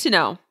 I need to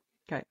know.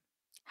 Okay.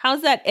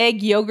 How's that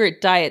egg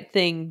yogurt diet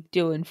thing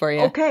doing for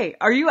you? Okay.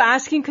 Are you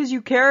asking because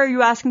you care or are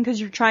you asking because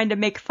you're trying to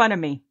make fun of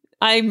me?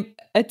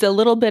 It's a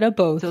little bit of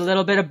both. It's a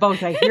little bit of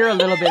both. I hear a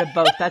little bit of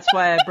both. That's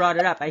why I brought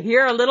it up. I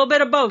hear a little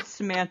bit of both,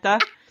 Samantha.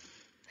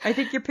 I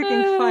think you're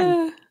picking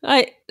fun.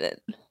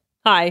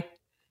 Hi.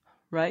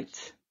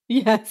 Right?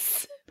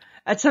 Yes.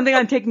 That's something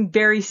I'm taking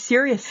very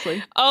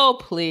seriously. Oh,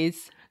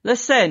 please.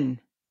 Listen,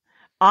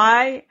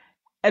 I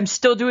am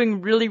still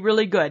doing really,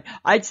 really good.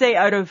 I'd say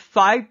out of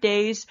 5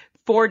 days,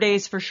 4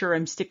 days for sure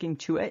I'm sticking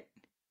to it.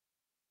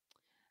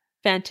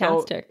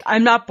 Fantastic. So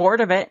I'm not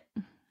bored of it.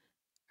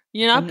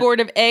 You're not bored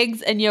of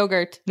eggs and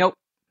yogurt? Nope.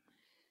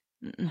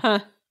 Huh.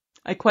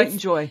 I quite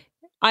enjoy.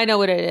 I know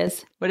what it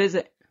is. What is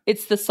it?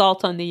 It's the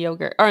salt on the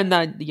yogurt, or on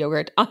the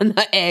yogurt, on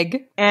the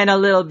egg. And a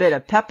little bit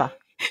of pepper.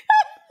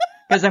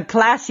 Because I'm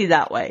classy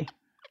that way.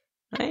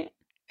 Right?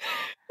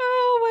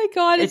 Oh my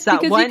God. It's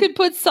that because you could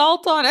put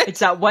salt on it. It's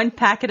that one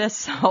packet of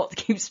salt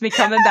keeps me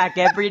coming back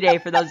every day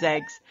for those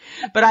eggs.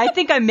 But I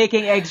think I'm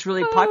making eggs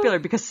really popular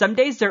because some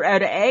days they're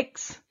out of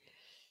eggs.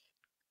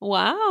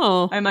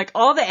 Wow. I'm like,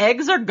 all the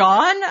eggs are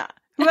gone?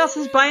 Who else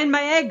is buying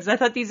my eggs? I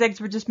thought these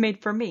eggs were just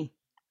made for me.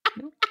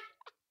 No.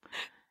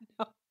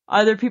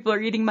 Other people are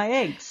eating my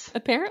eggs.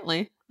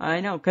 Apparently.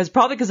 I know.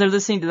 Probably because they're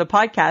listening to the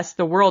podcast,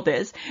 The World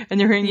Is, and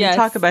they're hearing me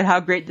talk about how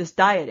great this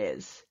diet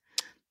is.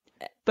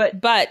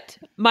 But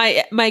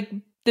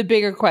the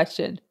bigger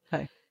question.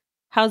 Okay.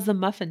 How's the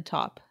muffin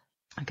top?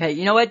 Okay,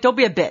 you know what? Don't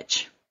be a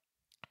bitch.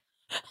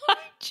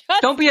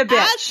 Don't be a bitch.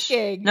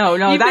 Asking. No,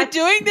 You've been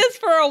doing this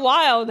for a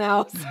while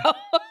now. So.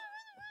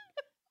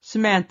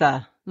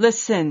 Samantha,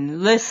 listen.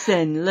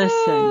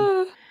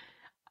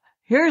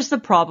 Here's the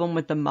problem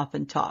with the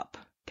muffin top.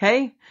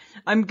 Okay?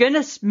 I'm going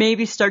to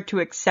maybe start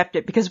to accept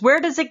it because where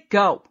does it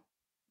go?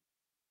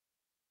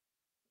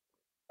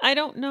 I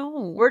don't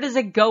know. Where does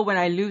it go when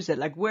I lose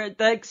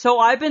it? So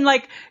I've been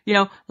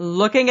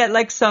looking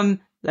at some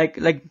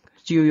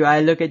do I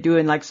look at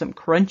doing some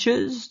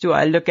crunches? Do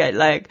I look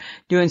at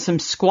doing some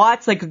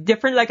squats? I've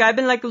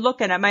been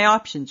looking at my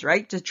options,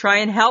 right? To try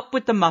and help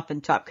with the muffin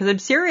top because I'm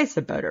serious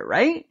about it,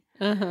 right?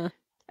 Uh-huh.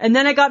 And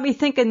then it got me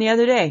thinking the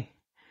other day.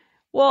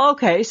 Well,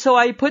 okay, so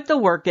I put the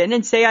work in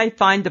and say I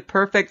find the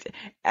perfect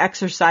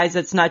exercise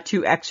that's not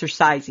too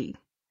exercisey.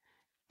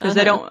 Because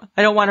I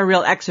don't want a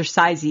real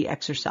exercisey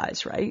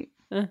exercise, right?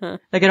 Uh-huh.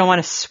 I don't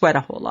want to sweat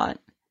a whole lot.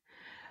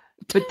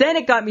 But then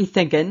it got me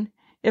thinking,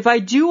 if I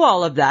do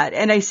all of that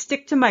and I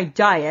stick to my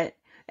diet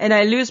and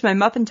I lose my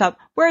muffin top,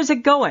 where is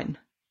it going?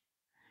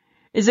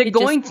 Is it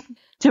going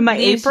to my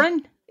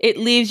apron? It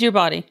leaves your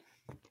body.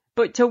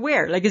 But to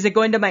where? Is it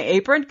going to my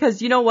apron?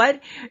 Because you know what?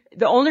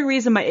 The only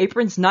reason my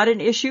apron's not an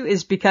issue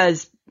is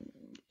because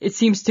it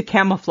seems to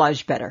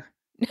camouflage better.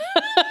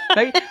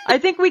 Right? I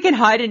think we can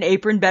hide an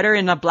apron better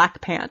in a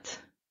black pant.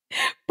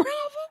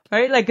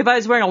 Right? If I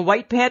was wearing a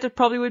white pant, it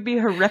probably would be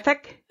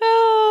horrific.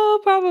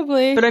 Oh,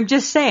 probably. But I'm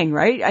just saying,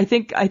 right? I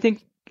think,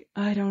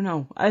 I don't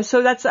know.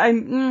 So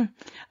I'm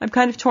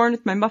kind of torn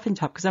with my muffin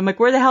top because I'm like,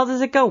 where the hell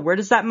does it go? Where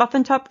does that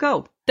muffin top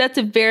go? That's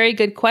a very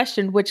good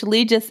question, which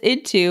leads us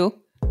into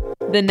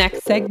the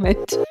next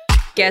segment.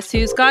 Guess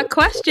who's got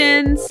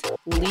questions?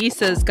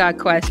 Lisa's got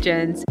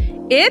questions.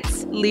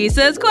 It's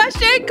Lisa's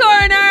Question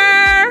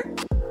Corner.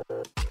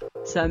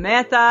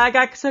 Samantha, I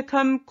got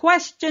some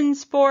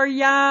questions for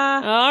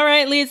ya. All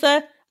right,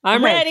 Lisa.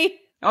 I'm ready.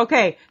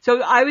 Okay.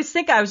 So I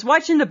was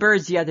watching the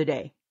birds the other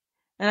day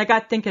and I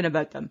got thinking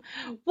about them.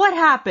 What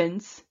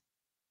happens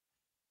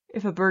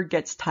if a bird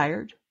gets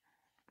tired?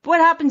 What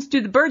happens?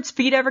 Do the bird's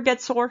feet ever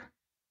get sore?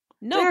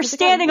 No. They're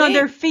standing on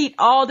their feet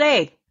all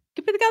day.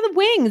 But they got the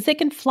wings. They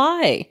can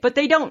fly. But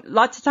they don't.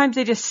 Lots of times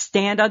they just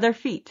stand on their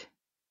feet.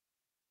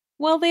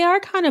 Well, they are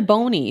kind of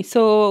bony,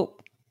 so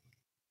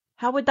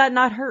how would that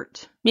not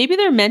hurt? Maybe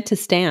they're meant to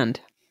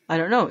stand. I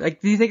don't know.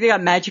 Do you think they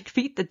got magic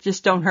feet that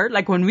just don't hurt?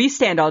 When we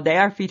stand all day,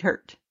 our feet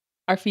hurt.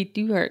 Our feet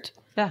do hurt.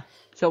 Yeah.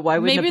 So why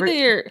wouldn't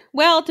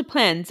well, it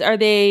depends. Are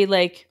they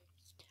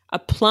a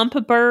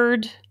plump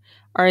bird?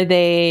 Are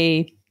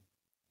they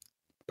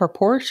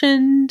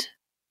proportioned?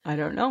 I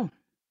don't know.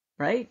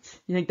 Right?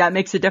 You think that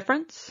makes a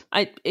difference?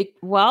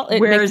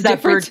 Where is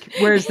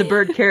the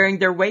bird carrying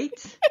their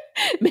weight?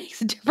 It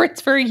makes a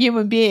difference for a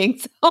human being.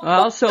 So.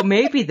 Well, so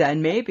maybe.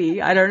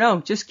 I don't know.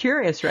 Just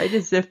curious, right?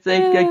 As if they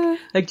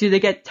do they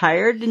get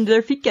tired and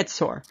their feet get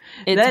sore?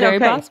 It's very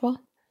possible.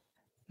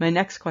 My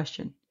next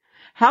question: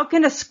 how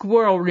can a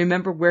squirrel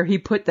remember where he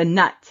put the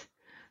nut?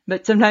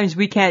 But sometimes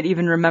we can't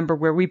even remember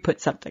where we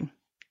put something.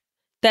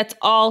 That's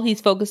all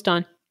he's focused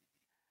on.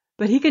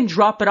 But he can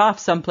drop it off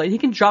someplace. He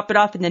can drop it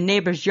off in the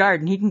neighbor's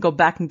yard and he can go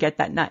back and get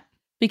that nut.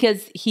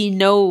 Because he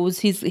knows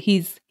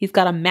he's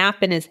got a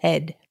map in his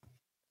head.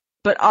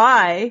 But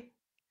I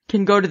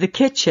can go to the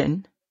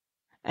kitchen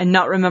and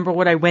not remember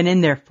what I went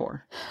in there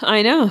for.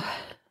 I know.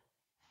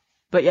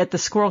 But yet the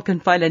squirrel can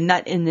find a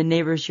nut in the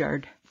neighbor's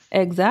yard.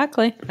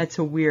 Exactly. That's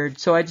so weird.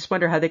 So I just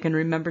wonder how they can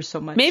remember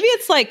so much. Maybe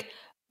it's like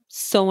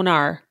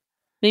sonar.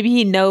 Maybe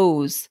he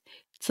knows.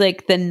 It's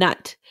like the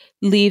nut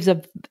leaves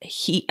a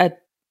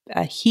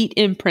heat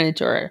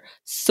imprint or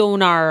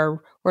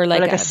sonar or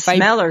like a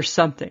smell or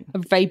something. A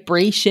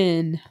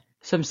vibration.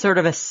 Some sort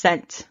of a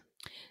scent.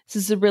 This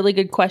is a really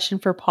good question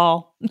for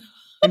Paul.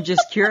 I'm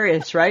just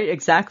curious, right?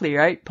 Exactly,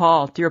 right?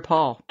 Paul, dear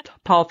Paul.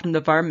 Paul from the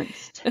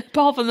Varmints.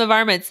 Paul from the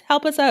Varmints.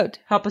 Help us out.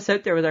 Help us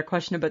out there with our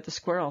question about the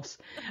squirrels.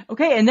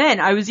 Okay, and then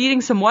I was eating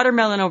some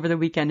watermelon over the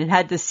weekend. It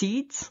had the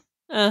seeds.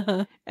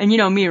 Uh-huh. And you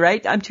know me,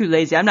 right? I'm too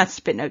lazy. I'm not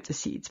spitting out the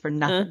seeds for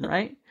nothing,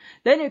 right?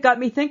 Then it got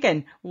me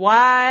thinking,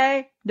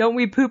 why don't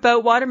we poop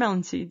out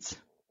watermelon seeds?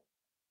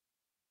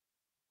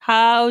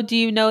 How do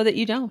you know that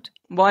you don't?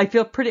 Well,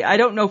 I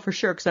don't know for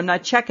sure because I'm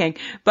not checking,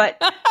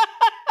 but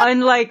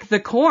unlike the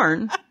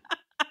corn,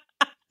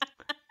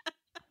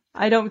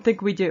 I don't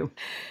think we do.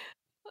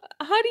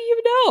 How do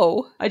you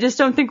know? I just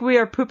don't think we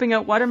are pooping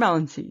out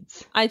watermelon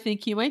seeds. I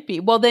think you might be.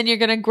 Well, then you're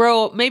going to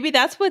grow. Maybe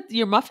that's what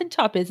your muffin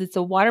top is. It's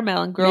a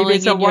watermelon growing Maybe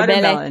it's a in your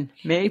watermelon. belly.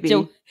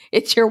 Maybe.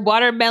 It's your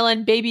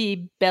watermelon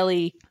baby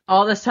belly.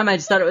 All this time I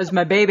just thought it was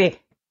my baby.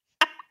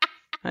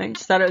 I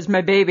just thought it was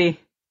my baby.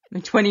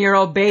 My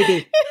 20-year-old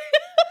baby.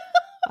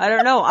 I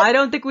don't know. I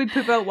don't think we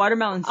poop out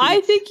watermelon seeds.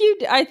 I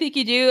think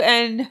you do.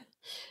 And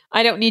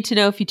I don't need to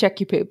know if you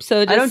check your poop.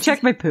 So I don't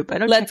check my poop.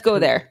 Let's go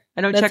there. I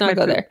don't Let's check my not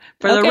go poop. there.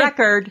 For the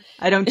record,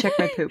 I don't check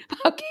my poop.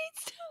 Okay.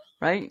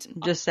 Right?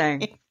 Just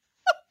saying.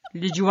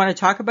 Did you want to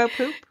talk about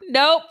poop?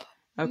 Nope.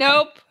 Okay.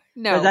 Nope.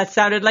 No. 'Cause that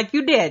sounded like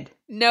you did.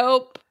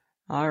 Nope.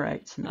 All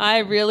right. Samantha. I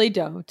really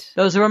don't.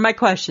 Those were my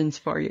questions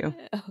for you.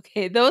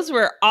 Okay. Those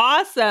were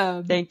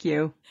awesome. Thank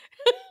you.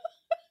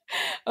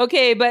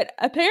 Okay. But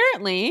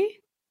apparently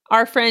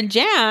our friend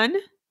Jan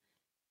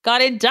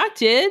got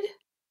inducted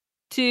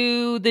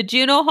to the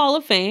Juno Hall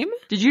of Fame.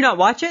 Did you not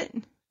watch it?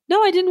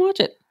 No, I didn't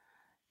watch it.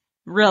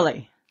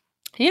 Really?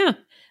 Yeah.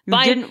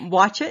 You didn't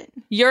watch it?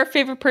 Your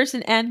favorite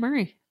person, Anne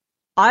Murray.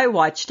 I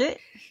watched it.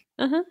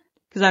 Uh-huh.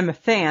 Because I'm a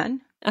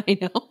fan. I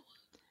know.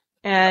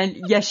 And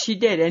yes, she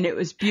did. And it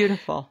was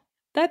beautiful.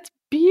 That's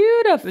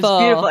beautiful. It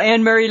was beautiful.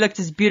 Anne Murray looked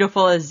as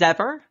beautiful as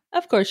ever.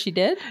 Of course she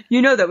did.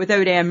 You know that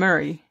without Anne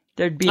Murray,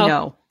 there'd be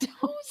no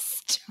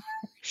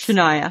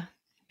Shania.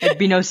 There'd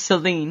be no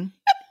Celine.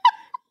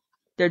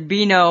 There'd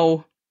be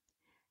no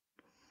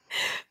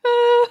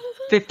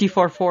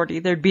 5440.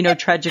 There'd be no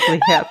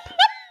Tragically Hip.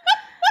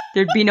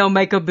 There'd be no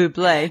Michael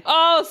Bublé.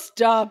 Oh,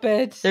 stop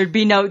it. There'd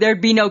be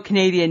no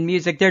Canadian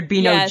music. There'd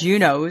be no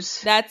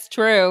Junos. That's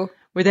true.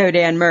 Without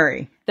Anne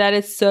Murray. That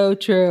is so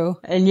true.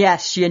 And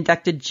yes, she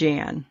inducted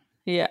Jan.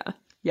 Yeah.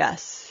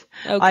 Yes.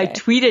 Okay. I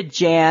tweeted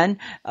Jan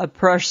a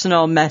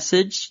personal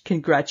message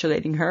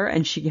congratulating her,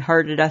 and she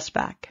hearted us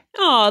back.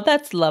 Oh,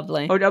 that's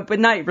lovely. Oh, no, but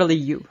not really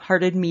you.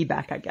 Hearted me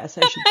back, I guess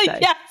I should say.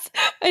 Yes.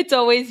 It's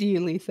always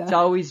you, Lisa. It's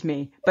always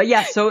me. But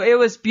yes, so it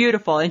was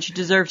beautiful, and she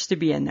deserves to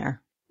be in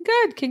there.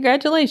 Good.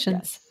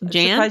 Congratulations, Yes.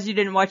 Jan. I'm surprised you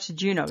didn't watch the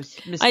Junos.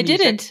 Miss I Music.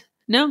 didn't.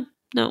 No,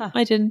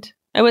 I didn't.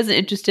 I wasn't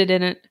interested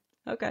in it.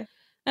 Okay.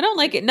 I don't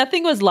like it.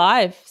 Nothing was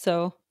live,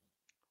 so.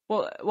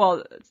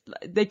 Well,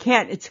 they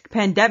can't. It's a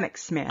pandemic,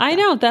 Samantha. I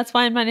know. That's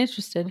why I'm not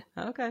interested.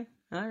 Okay.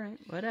 All right.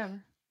 Whatever.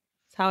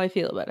 That's how I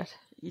feel about it.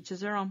 Each is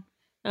their own.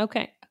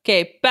 Okay.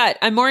 But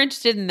I'm more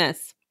interested in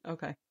this.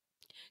 Okay.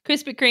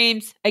 Krispy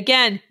Kremes.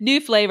 Again, new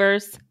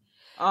flavors.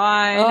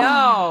 I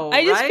know.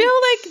 I just right? feel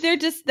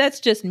like that's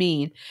just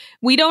mean.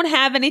 We don't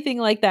have anything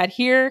like that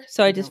here,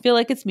 so I just feel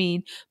like it's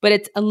mean. But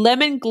it's a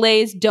lemon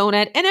glazed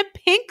donut and a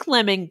pink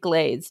lemon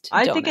glazed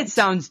donut. I think it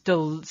sounds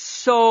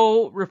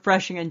so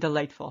refreshing and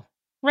delightful.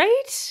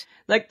 Right?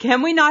 Like,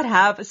 can we not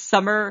have a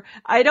summer?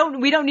 We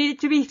don't need it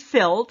to be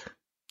filled.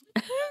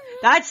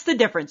 That's the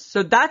difference.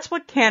 So that's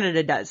what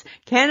Canada does.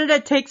 Canada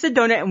takes a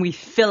donut and we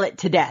fill it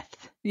to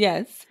death.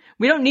 Yes.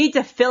 We don't need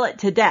to fill it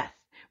to death.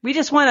 We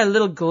just want a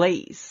little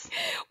glaze.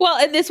 Well,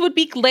 and this would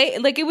be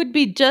like it would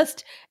be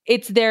just,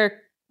 it's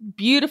their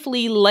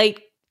beautifully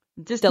light,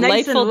 just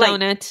delightful nice and light,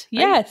 donut. right?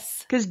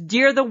 Yes. Because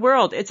dear the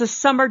world, it's a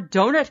summer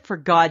donut for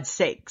God's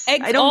sakes.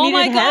 I don't need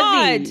it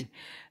heavy.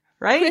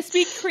 Right?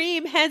 Krispy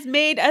Kreme has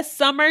made a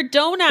summer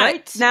donut.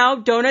 Right? Now,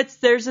 donuts,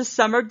 there's a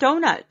summer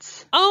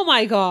donut. Oh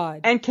my God.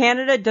 And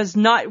Canada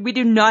we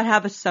do not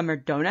have a summer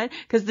donut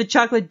because the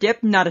chocolate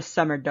dip, not a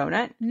summer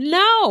donut.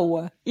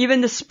 No.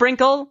 Even the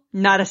sprinkle,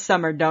 not a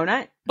summer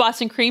donut.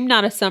 Boston cream,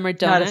 not a summer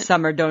donut. Not a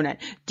summer donut.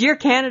 Dear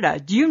Canada,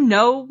 do you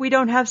know we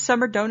don't have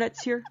summer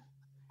donuts here?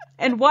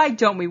 And why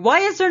don't we? Why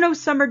is there no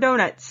summer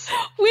donuts?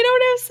 We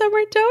don't have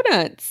summer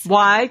donuts.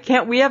 Why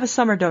can't we have a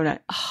summer donut?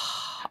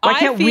 Why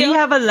can't we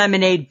have a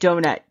lemonade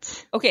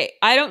donut? Okay,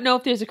 I don't know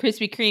if there's a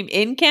Krispy Kreme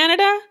in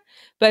Canada,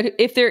 but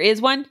if there is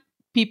one,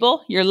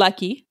 people, you're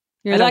lucky.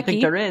 I don't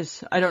think there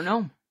is. I don't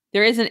know.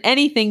 There isn't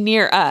anything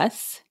near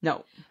us.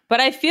 No.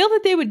 But I feel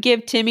that they would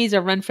give Timmy's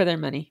a run for their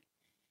money.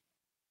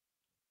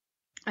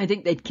 I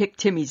think they'd kick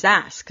Timmy's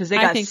ass because they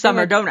got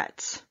summer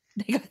donuts.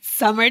 They got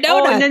summer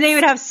donuts. Oh, and then they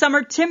would have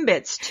summer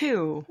Timbits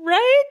too.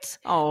 Right?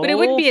 Oh. But it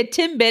wouldn't be a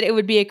Timbit. It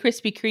would be a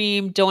Krispy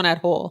Kreme donut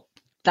hole.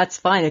 That's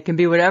fine. It can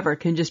be whatever. It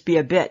can just be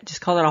a bit.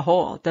 Just call it a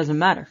hole. It doesn't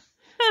matter.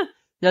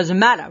 Doesn't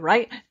matter,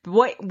 right?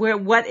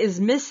 What is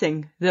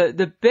missing?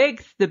 The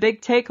big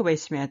takeaway,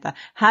 Samantha,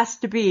 has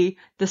to be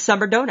the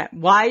summer donut.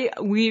 Why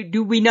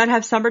do we not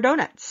have summer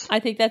donuts? I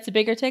think that's a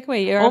bigger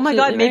takeaway. You're oh my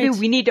God, maybe right.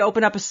 we need to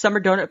open up a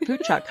summer donut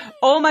food truck.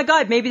 Oh my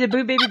God, maybe the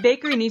Boom Baby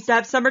Bakery needs to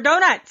have summer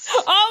donuts.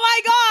 Oh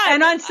my God!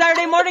 And on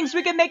Saturday mornings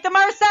we can make them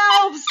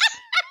ourselves.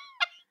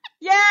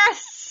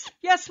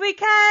 Yes, we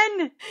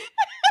can.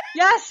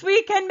 Yes,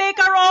 we can make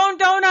our own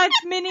donuts,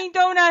 mini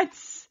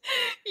donuts.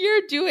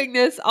 You're doing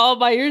this all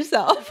by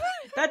yourself.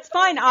 That's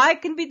fine. I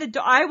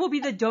will be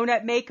the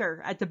donut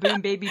maker at the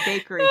Boom Baby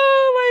Bakery.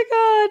 Oh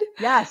my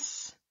God.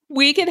 Yes.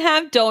 we can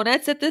have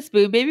donuts at the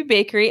Spoon Baby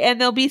Bakery, and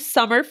they'll be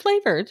summer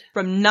flavored.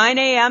 From 9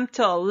 a.m.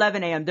 till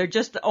 11 a.m. They're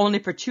just only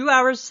for 2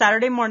 hours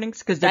Saturday mornings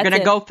because they're That's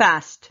going to go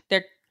fast.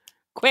 They're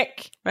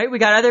quick. Right? We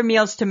got other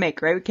meals to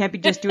make, right? We can't be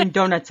just doing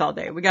donuts all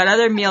day. We got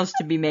other meals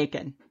to be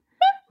making.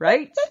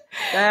 Right?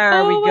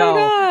 There we go.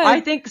 God.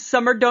 I think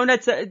summer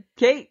donuts,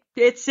 Kate,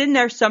 it's in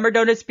there. Summer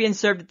donuts being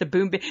served at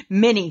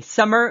the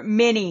summer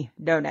mini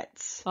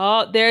donuts.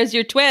 Oh, there's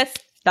your twist.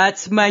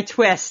 That's my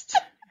twist.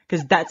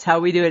 Because that's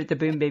how we do it at the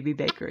Boom Baby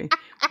Bakery.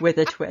 With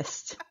a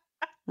twist.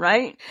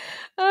 Right?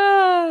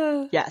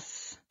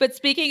 Yes. But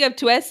speaking of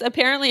twists,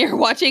 apparently you're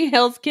watching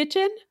Hell's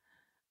Kitchen?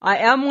 I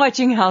am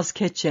watching Hell's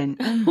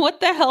Kitchen. What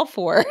the hell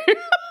for?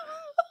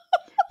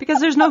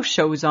 Because there's no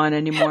shows on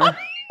anymore.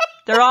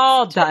 They're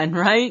all done,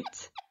 right?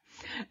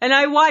 And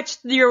I watched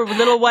your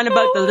little one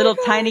about the little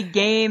tiny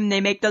game.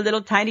 They make the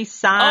little tiny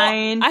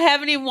sign. I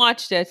haven't even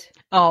watched it.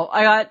 Oh,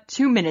 I got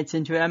 2 minutes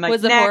into it. I'm like,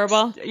 was it next.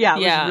 horrible? Yeah,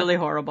 it was really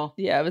horrible.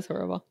 Yeah, it was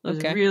horrible. It was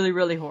Okay. really,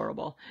 really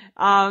horrible.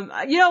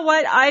 You know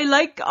what? I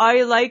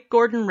like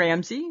Gordon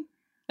Ramsay.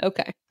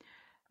 Okay.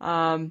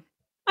 I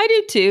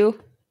do too.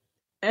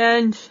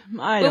 And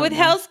I don't But with know.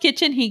 Hell's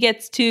Kitchen, he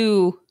gets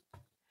too...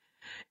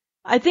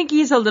 I think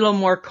he's a little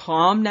more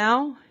calm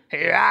now.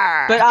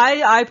 But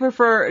I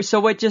prefer, so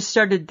what just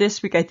started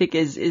this week, I think,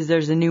 is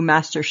there's a new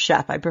Master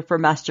Chef. I prefer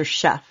Master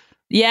Chef.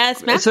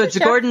 Yes, Master So it's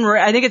Chef.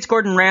 I think it's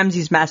Gordon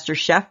Ramsay's Master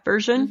Chef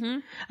version. Mm-hmm.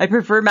 I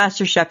prefer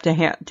Master Chef to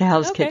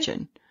Hell's Okay.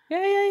 Kitchen.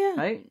 Yeah.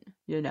 Right?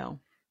 You know.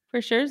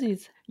 For sure.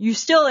 You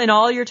still, in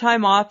all your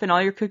time off and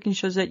all your cooking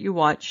shows that you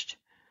watched,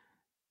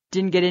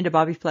 didn't get into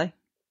Bobby Flay?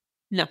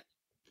 No.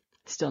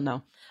 Still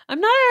no. I'm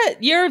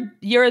not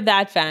you're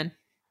that fan.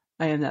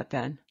 I am that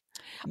fan.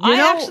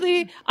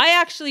 I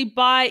actually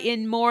buy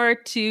in more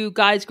to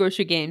Guys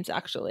Grocery Games,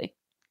 actually.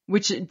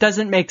 Which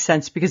doesn't make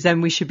sense because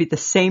then we should be the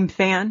same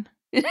fan.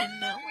 No, we're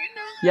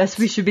not. Yes,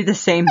 we should be the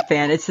same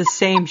fan. It's the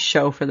same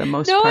show for the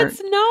most part. No,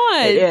 it's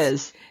not. It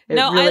is. It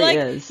really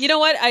is. You know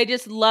what? I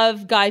just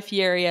love Guy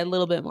Fieri a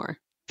little bit more.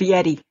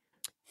 Fieri.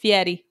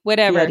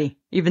 Whatever. Fieri.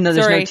 Even though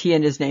there's Sorry. no T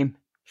in his name.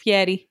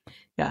 Fieri.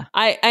 Yeah.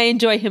 I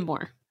enjoy him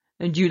more.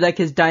 And do you like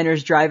his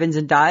diners, drive-ins,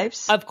 and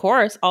dives? Of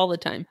course, all the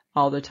time.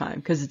 All the time.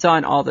 Because it's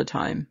on all the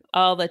time.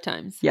 All the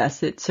times.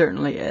 Yes, it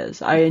certainly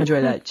is. I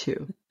enjoy that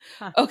too.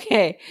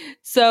 Okay.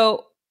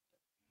 So,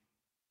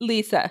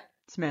 Lisa,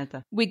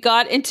 Samantha. we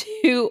got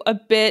into a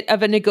bit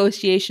of a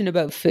negotiation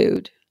about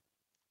food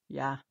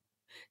Yeah.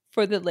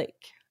 for the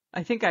lake.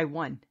 I think I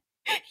won.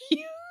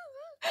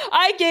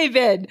 I gave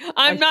in.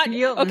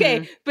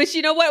 Okay. But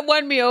you know what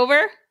won me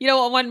over? You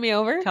know what won me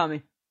over? Tell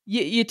me.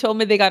 You told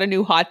me they got a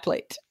new hot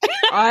plate.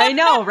 I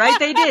know, right?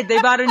 They did.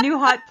 They bought a new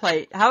hot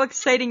plate. How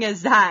exciting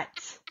is that?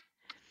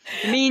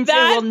 It means it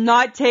will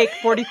not take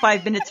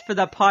 45 minutes for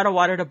the pot of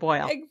water to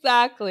boil.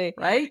 Exactly.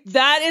 Right?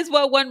 That is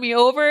what won me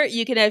over.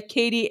 You can have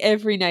Katie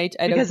every night.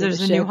 Because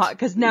there's a new hot,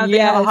 because now they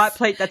have a hot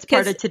plate that's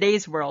part of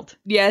today's world.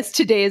 Yes,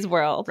 today's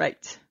world.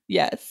 Right.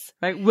 Yes.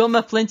 Right.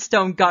 Wilma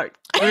Flintstone got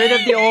rid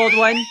of the old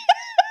one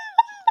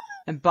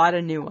and bought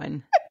a new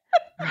one.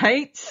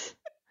 Right?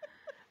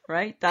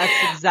 Right? That's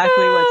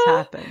exactly what's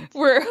happened.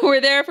 We're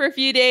there for a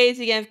few days.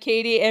 You can have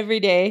Katie every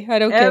day. I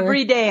don't care.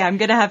 Every day. I'm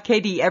going to have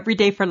Katie every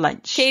day for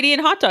lunch. Katie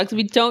and hot dogs.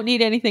 We don't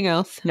need anything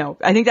else. No,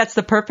 I think that's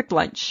the perfect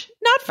lunch.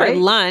 Not for Right?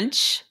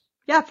 lunch.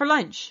 Yeah, for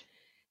lunch.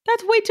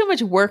 That's way too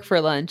much work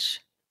for lunch.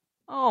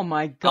 Oh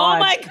my God. Oh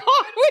my God.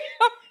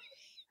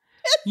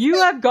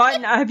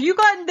 Have you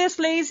gotten this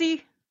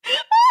lazy?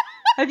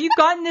 Have you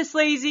gotten this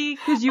lazy?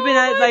 Because you've been Oh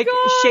at my like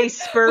God. Shea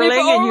Sperling We've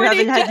and you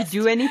already haven't had to just-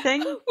 do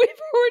anything?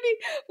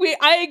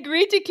 I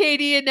agreed to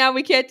Katie and now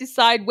we can't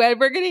decide when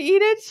we're going to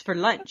eat it. It's for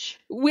lunch.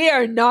 We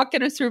are not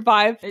going to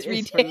survive It 3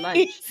 is days. for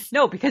lunch.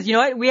 No, because you know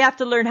what? We have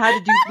to learn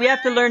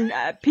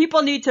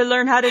people need to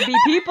learn how to be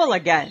people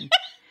again.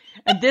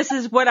 And this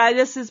is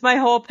my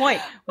whole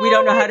point. We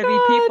don't know how to be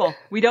people.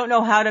 We don't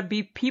know how to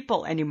be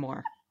people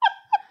anymore.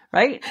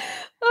 Right?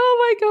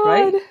 Oh my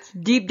God. Right?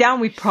 Deep down,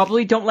 we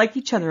probably don't like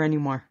each other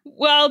anymore.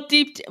 Well,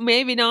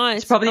 maybe not.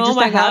 It's probably just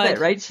a habit,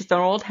 right? It's just an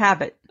old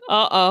habit.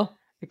 Uh-oh.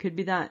 It could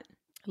be that.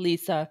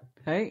 Lisa.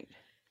 Right?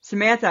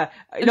 Samantha.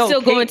 I'm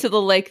still going to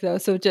the lake though,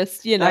 so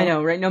just, you know. I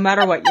know, right? No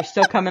matter what, you're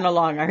still coming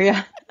along, are you?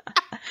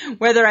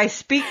 Whether I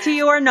speak to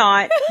you or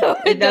not,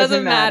 it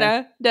doesn't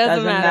matter.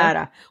 Doesn't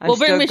matter. I'm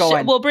still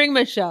going. We'll bring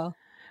Michelle.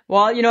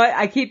 Well, you know what?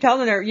 I keep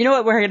telling her, you know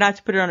what? We're going to have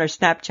to put it on our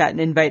Snapchat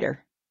and invite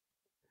her.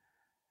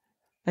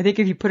 I think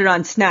if you put it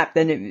on Snap,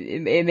 then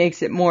it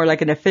makes it more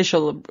like an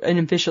official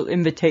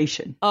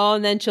invitation. Oh,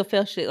 and then she'll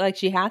feel like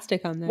she has to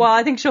come there. Well,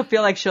 I think she'll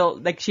feel like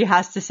she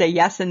has to say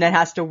yes and then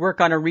has to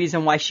work on a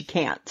reason why she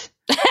can't.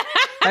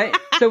 Right?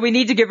 So we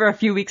need to give her a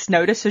few weeks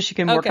notice so she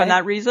can work on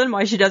that reason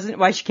why she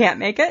can't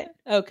make it.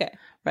 Okay.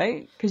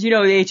 Right? Because you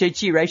know the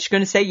HHE, right? She's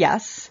going to say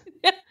yes.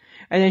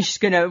 And then she's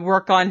going to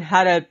work on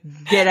how to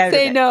get out of it.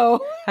 Say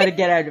no. How to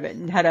get out of it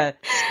and how to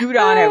scoot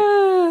on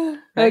out.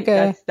 Right?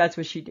 Okay. That's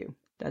what she do.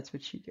 That's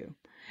what she do.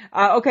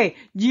 Okay.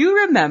 Do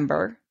you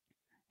remember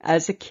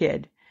as a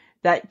kid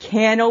that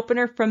can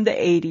opener from the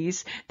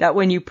 80s that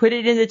when you put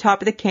it in the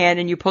top of the can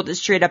and you pulled it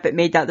straight up, it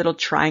made that little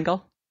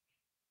triangle?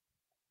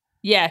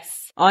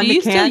 Yes. On Do the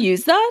you can? still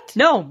use that?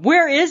 No,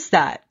 where is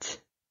that?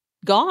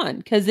 Gone.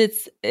 Because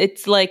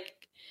it's like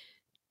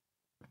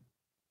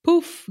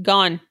poof,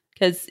 gone.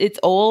 Because it's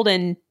old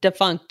and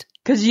defunct.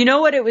 Because you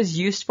know what it was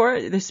used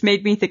for? This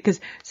made me think, because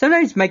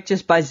sometimes Mike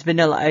just buys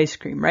vanilla ice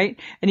cream, right?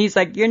 And he's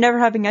like, you're never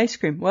having ice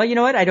cream. Well, you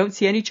know what? I don't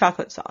see any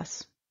chocolate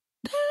sauce.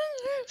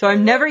 So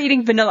I'm never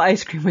eating vanilla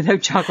ice cream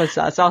without chocolate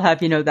sauce. I'll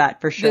have you know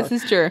that for sure.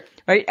 This is true.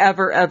 Right?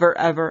 Ever, ever,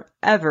 ever,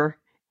 ever.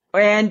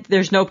 And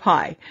there's no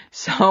pie.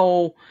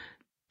 So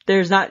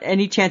there's not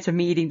any chance of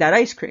me eating that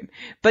ice cream.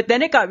 But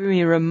then it got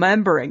me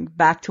remembering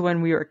back to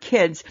when we were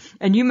kids.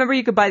 And you remember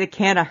you could buy the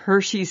can of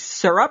Hershey's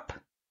syrup?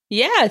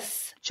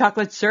 Yes.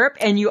 Chocolate syrup.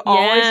 And you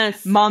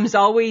moms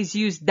always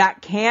used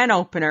that can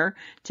opener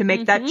to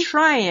make that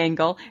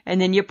triangle.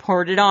 And then you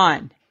poured it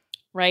on.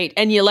 Right.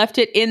 And you left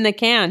it in the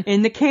can.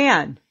 In the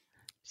can.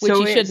 Which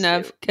you shouldn't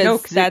have,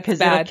 because that's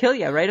bad. It'll kill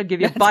you, right? It'll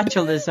give you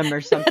botulism or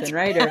something,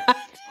 right? Or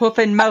hoof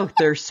and mouth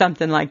or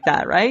something like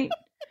that, right?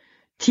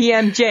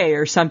 TMJ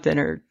or something,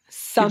 or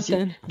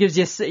something.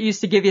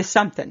 Used to give you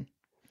something.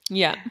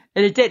 Yeah.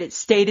 And it did. It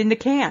stayed in the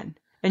can.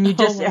 And you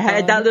just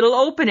had that little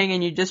opening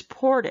and you just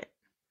poured it.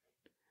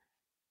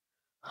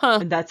 Huh.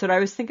 And that's what I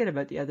was thinking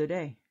about the other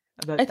day.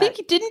 I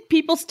think, didn't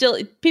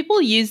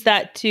people use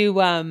that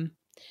to,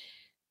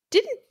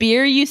 didn't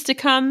beer used to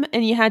come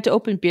and you had to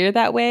open beer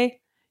that way?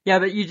 Yeah,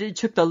 but you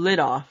took the lid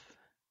off.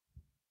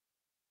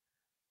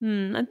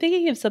 I'm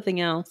thinking of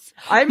something else.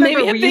 I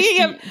remember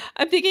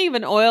I'm thinking of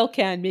an oil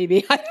can,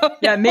 maybe. I don't know.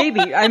 Yeah, maybe.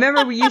 I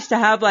remember we used to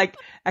have like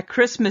at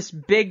Christmas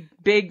big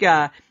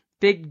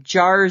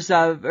jars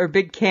of, or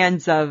big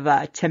cans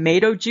of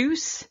tomato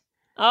juice.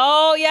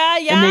 Oh, yeah.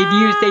 And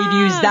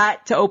they'd use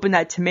that to open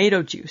that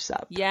tomato juice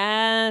up.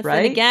 Yes.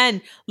 Right? And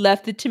again,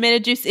 left the tomato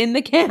juice in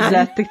the can.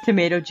 Left the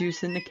tomato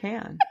juice in the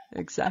can.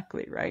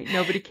 Exactly, right?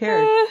 Nobody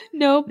cared.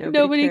 Nope,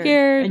 nobody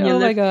cared. And you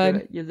my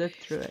God. You lived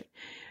through it.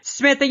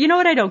 Samantha, you know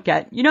what I don't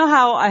get? You know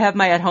how I have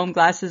my at-home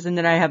glasses and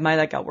then I have my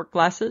at-work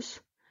glasses?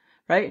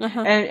 Right?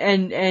 Uh-huh.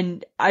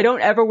 And I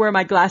don't ever wear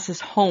my glasses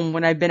home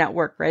when I've been at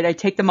work, right? I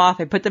take them off,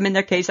 I put them in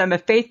their case. I'm a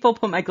faithful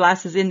put my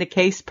glasses in the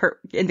case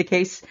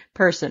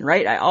person,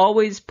 right? I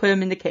always put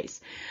them in the case.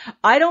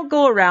 I don't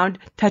go around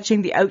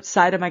touching the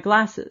outside of my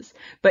glasses,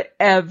 but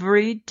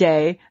every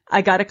day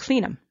I gotta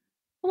clean them.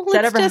 Well,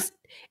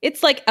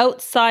 it's like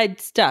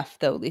outside stuff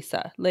though,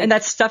 Lisa. Like, and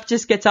that stuff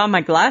just gets on my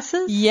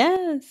glasses?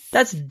 Yes.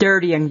 That's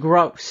dirty and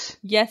gross.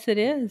 Yes, it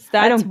is.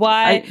 That's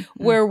why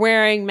we're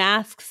wearing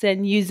masks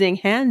and using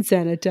hand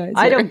sanitizer.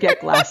 I don't get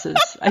glasses.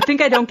 I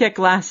think I don't get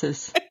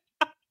glasses.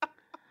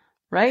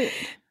 Right?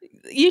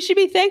 You should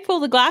be thankful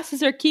the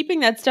glasses are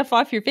keeping that stuff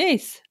off your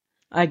face.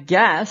 I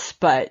guess,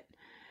 but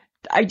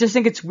I just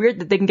think it's weird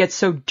that they can get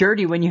so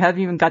dirty when you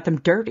haven't even got them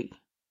dirty.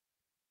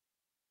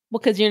 Well,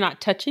 because you're not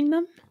touching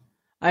them?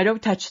 I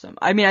don't touch them.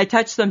 I mean, I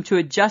touch them to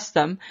adjust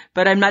them,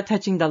 but I'm not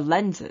touching the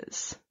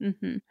lenses.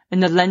 Mm-hmm.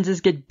 And the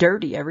lenses get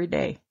dirty every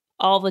day.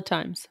 All the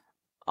times.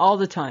 All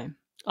the time.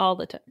 All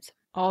the times.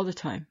 All the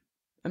time.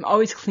 I'm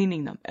always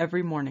cleaning them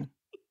every morning.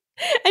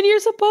 And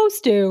you're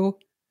supposed to.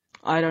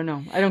 I don't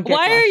know. I don't get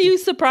Why glasses. are you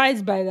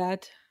surprised by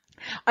that?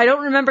 I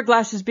don't remember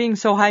glasses being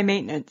so high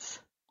maintenance.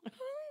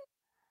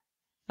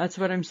 That's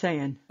what I'm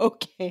saying.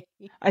 Okay.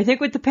 I think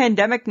with the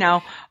pandemic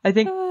now,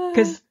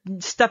 because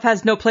stuff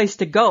has no place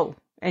to go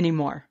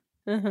anymore.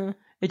 Uh-huh.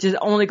 It just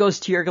only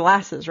goes to your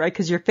glasses, right?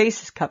 Because your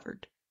face is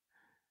covered.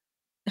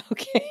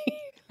 Okay.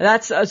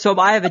 So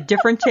I have a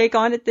different take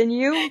on it than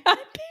you.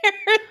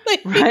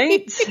 Apparently.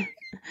 Right?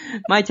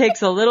 My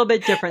take's a little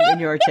bit different than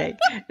your take.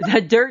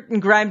 The dirt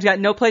and grime's got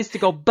no place to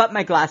go but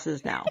my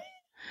glasses now.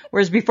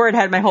 Whereas before it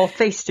had my whole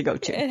face to go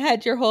to. It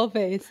had your whole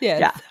face, yes.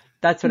 Yeah,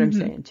 that's what I'm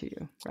saying to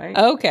you, right?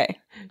 Okay.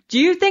 Do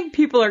you think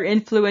people are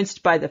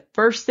influenced by the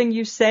first thing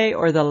you say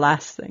or the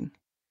last thing?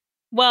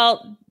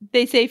 Well,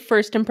 they say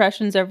first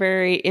impressions are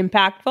very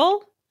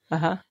impactful.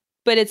 Uh-huh.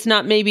 But it's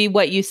not maybe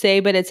what you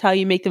say, but it's how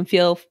you make them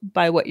feel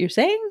by what you're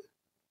saying.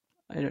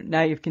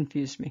 Now you've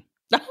confused me.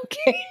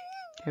 Okay.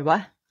 Okay,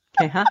 what?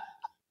 Okay, huh?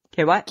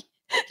 Okay, what?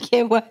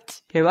 Okay,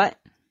 what? Okay, what?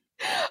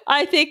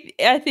 I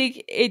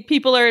think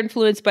people are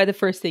influenced by the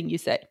first thing you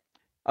say.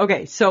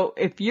 Okay, so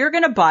if you're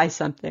going to buy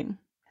something,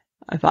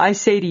 if I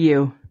say to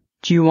you,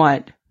 do you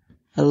want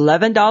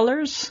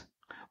 $11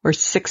 or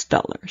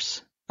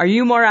 $6? Are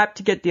you more apt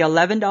to get the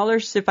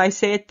 $11 if I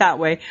say it that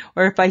way,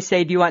 or if I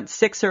say, do you want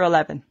 6 or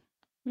 11?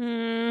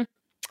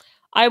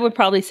 I would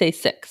probably say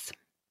 6.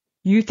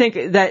 You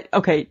think that,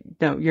 okay,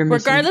 no, you're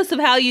missing. Regardless of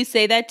how you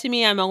say that to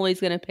me, I'm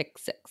always going to pick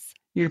 6.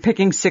 You're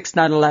picking 6,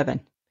 not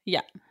 11.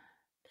 Yeah.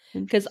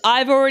 Because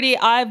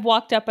I've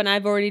walked up and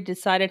I've already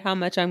decided how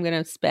much I'm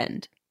going to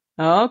spend.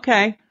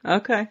 Okay.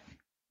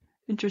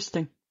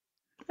 Interesting.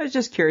 I was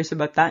just curious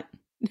about that.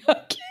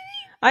 Okay.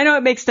 I know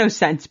it makes no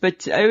sense,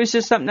 but it was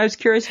just something I was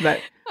curious about.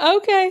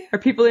 Okay. Are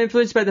people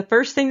influenced by the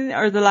first thing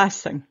or the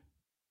last thing?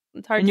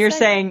 It's hard and to you're say.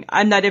 saying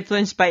I'm not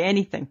influenced by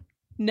anything.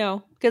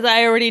 No, because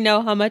I already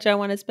know how much I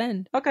want to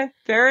spend. Okay,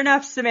 fair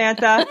enough,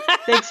 Samantha.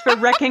 Thanks for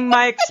wrecking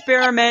my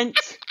experiment.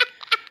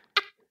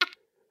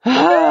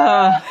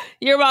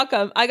 You're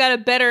welcome. I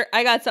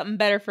got something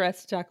better for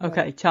us to talk about.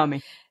 Okay, tell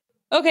me.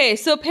 Okay,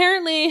 so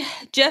apparently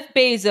Jeff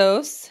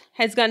Bezos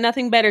has got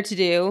nothing better to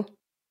do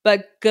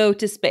but go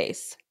to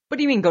space. What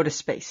do you mean go to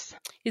space?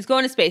 He's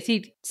going to space.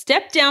 He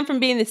stepped down from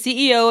being the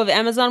CEO of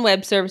Amazon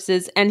Web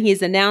Services, and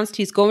he's announced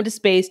he's going to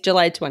space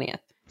July 20th.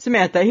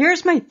 Samantha,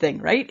 here's my thing,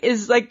 right?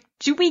 Is like,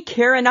 do we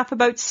care enough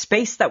about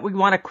space that we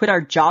want to quit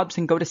our jobs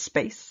and go to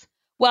space?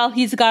 Well,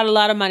 he's got a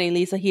lot of money,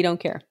 Lisa. He don't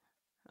care.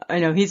 I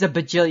know, he's a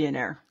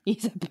bajillionaire.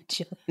 He's a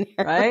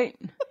bajillionaire. Right?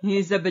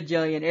 He's a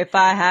bajillion. If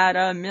I had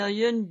 $1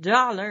 million,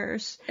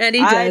 and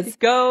I'd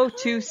go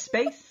to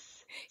space.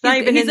 It's not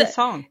even in the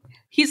song.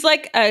 He's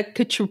like a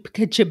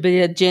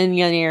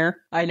bajillionaire.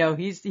 I know.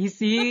 He's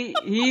an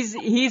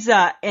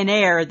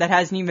air that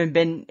hasn't even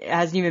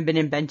been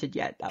invented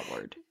yet, that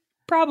word.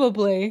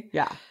 Probably.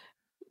 Yeah.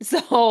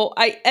 So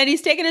and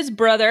he's taking his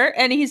brother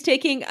and he's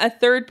taking a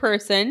third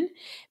person,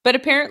 but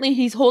apparently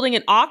he's holding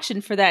an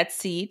auction for that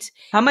seat.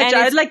 How much?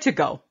 I'd like to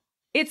go.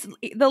 It's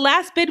the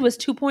last bid was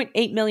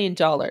 $2.8 million.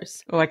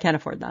 Oh, I can't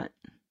afford that.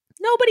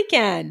 Nobody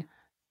can.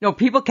 No,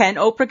 people can.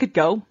 Oprah could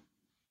go.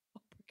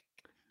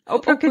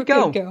 Oprah could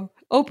go.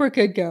 Oprah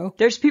could go.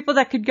 There's people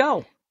that could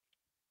go.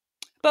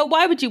 But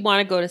why would you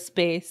want to go to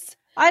space?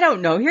 I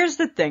don't know. Here's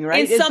the thing,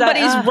 right? It's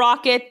somebody's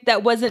rocket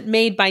that wasn't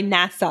made by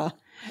NASA.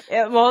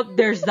 Well,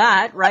 there's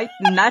that, right?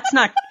 And that's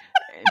not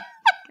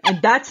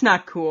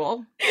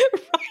cool.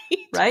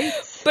 Right?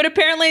 But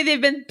apparently they've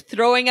been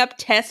throwing up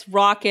test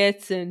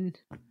rockets and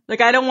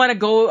like I don't want to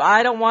go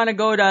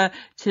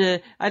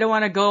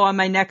on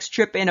my next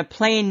trip in a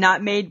plane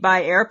not made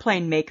by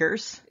airplane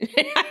makers.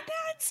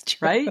 That's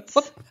true. Right?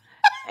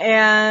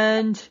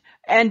 And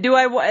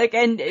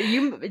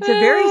it's a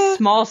very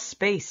small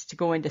space to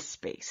go into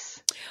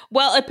space.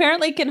 Well,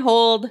 apparently it can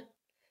hold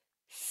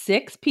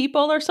 6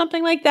 people or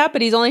something like that,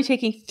 but he's only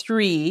taking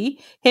 3,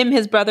 him,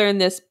 his brother,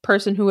 and this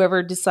person,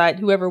 whoever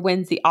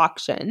wins the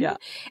auction. Yeah.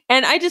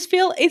 And I just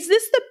feel, is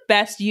this the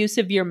best use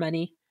of your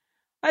money?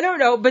 I don't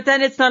know, but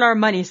then it's not our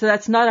money, so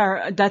that's not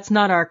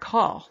our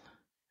call.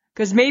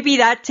 Because maybe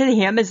that to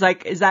him is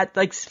that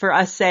like for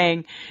us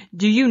saying,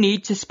 do you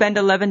need to spend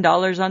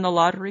 $11 on the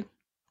lottery?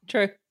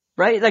 True.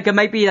 Right? Like it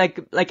might be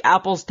like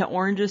apples to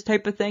oranges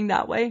type of thing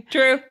that way.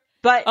 True.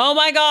 But oh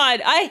my God,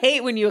 I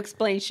hate when you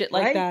explain shit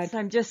like right? that.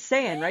 I'm just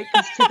saying, right?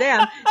 Because to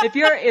them, if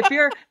you're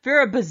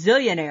a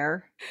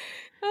bazillionaire,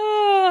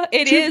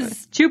 it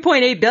is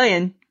 $2.8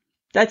 billion.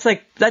 That's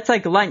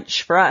like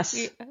lunch for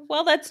us.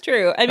 Well, that's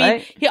true. I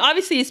mean,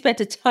 he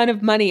spent a ton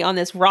of money on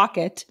this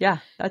rocket. Yeah,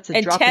 that's a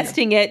and drop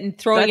testing it and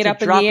throwing it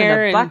up in the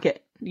air. In a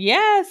bucket.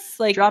 Yes,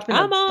 like dropping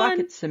a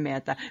bucket,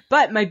 Samantha.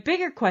 But my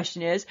bigger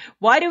question is,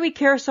 why do we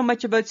care so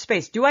much about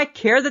space? Do I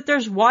care that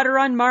there's water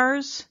on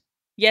Mars?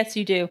 Yes,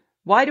 you do.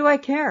 Why do I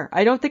care?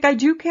 I don't think I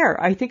do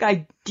care. I think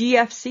I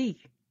DFC.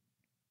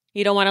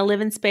 You don't want to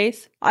live in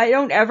space? I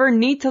don't ever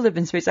need to live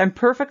in space. I'm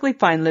perfectly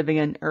fine living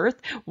on Earth.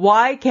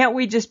 Why can't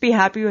we just be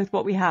happy with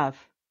what we have?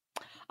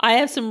 I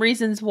have some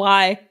reasons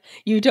why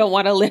you don't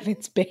want to live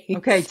in space.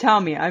 Okay, tell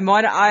me.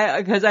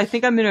 Because I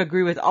think I'm going to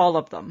agree with all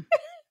of them.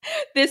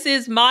 This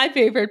is my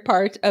favorite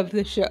part of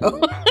the show.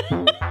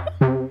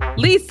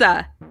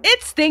 Lisa,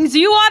 it's things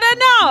you ought to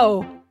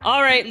know.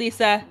 All right,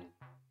 Lisa.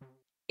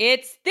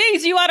 It's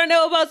things you ought to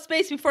know about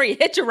space before you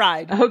hitch a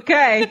ride.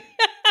 Okay.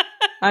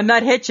 I'm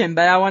not hitching,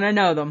 but I want to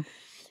know them.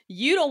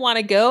 You don't want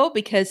to go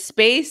because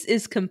space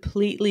is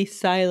completely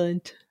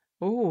silent.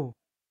 Ooh.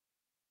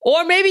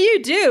 Or maybe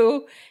you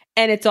do,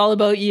 and it's all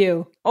about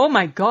you. Oh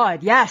my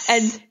God, yes.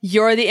 And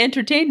you're the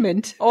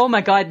entertainment. Oh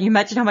my God, can you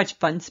imagine how much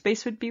fun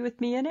space would be with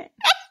me in it?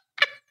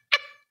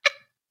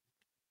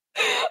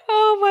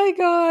 Oh my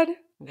God.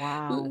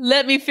 Wow.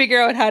 Let me figure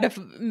out how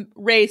to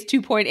raise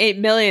 $2.8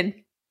 million.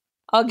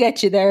 I'll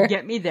get you there.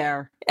 Get me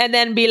there. And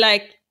then be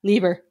like,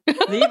 leave her.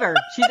 Leave her.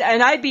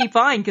 And I'd be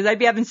fine because I'd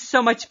be having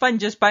so much fun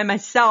just by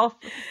myself,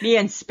 me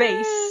and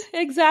space.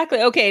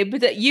 Exactly. Okay,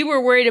 but you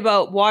were worried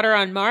about water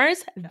on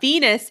Mars.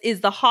 Venus is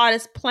the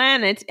hottest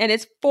planet and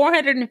it's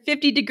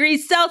 450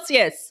 degrees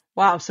Celsius.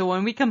 Wow. So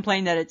when we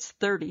complain that it's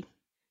 30.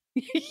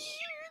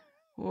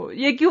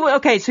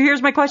 Okay, so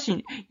here's my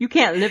question. You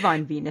can't live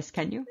on Venus,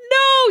 can you?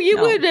 No, you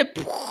would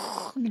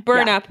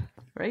burn up.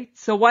 Right?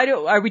 So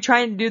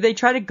do they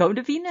try to go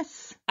to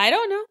Venus? I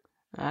don't know.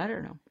 I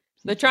don't know.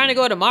 They're trying to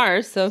go to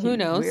Mars, so who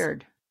knows?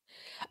 Weird.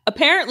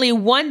 Apparently,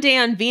 one day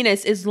on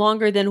Venus is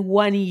longer than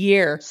 1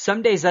 year.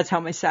 Some days that's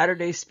how my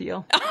Saturdays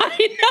feel.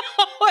 I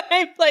know.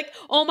 I'm like,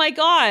 oh my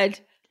God.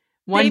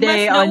 One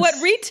day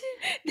must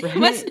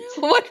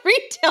know what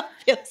retail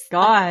feels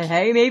God,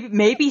 hey,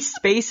 maybe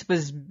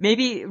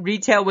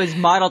retail was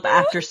modeled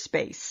after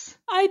space.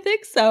 I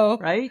think so.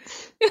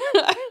 Right?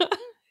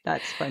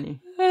 That's funny.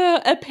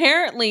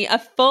 Apparently, a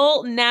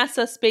full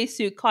NASA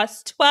spacesuit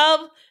costs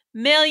 $12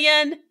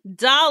 million.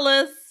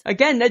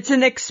 Again, that's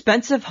an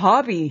expensive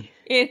hobby.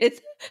 It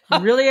is a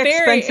really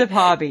expensive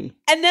hobby.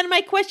 And then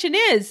my question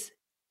is,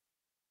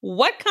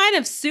 What kind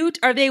of suit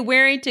are they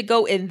wearing to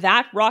go in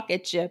that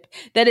rocket ship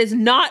that is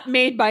not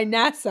made by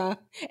NASA,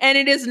 and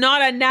it is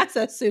not a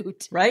NASA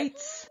suit? Right?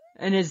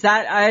 And is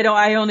that,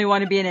 I only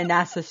want to be in a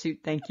NASA suit.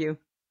 Thank you.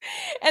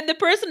 And the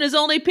person is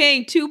only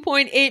paying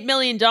 $2.8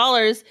 million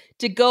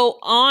to go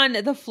on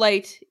the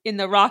flight in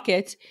the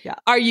rocket. Yeah.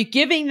 Are you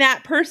giving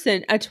that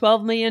person a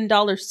 $12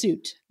 million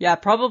suit? Yeah,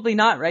 probably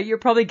not, right? You're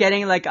probably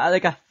getting like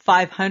a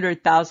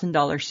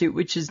 $500,000 suit,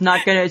 which is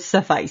not going to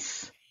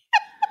suffice.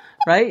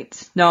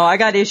 Right? No, I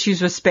got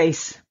issues with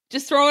space.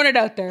 Just throwing it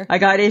out there. I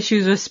got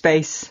issues with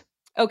space.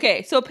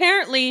 Okay, so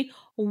apparently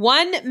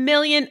 1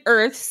 million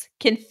Earths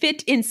can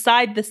fit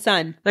inside the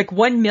sun. Like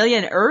 1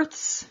 million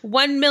Earths?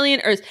 1 million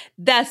Earths.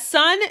 The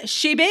sun,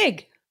 she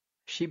big.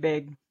 She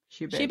big.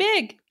 She big. She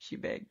big. She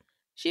big.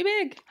 She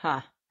big.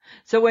 Huh.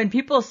 So when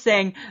people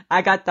saying,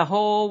 I got the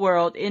whole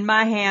world in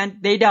my hand,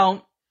 they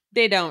don't.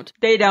 They don't.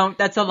 They don't.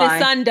 That's a lie.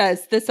 The sun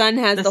does. The sun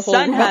has the whole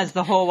sun world. has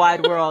the whole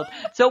wide world.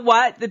 So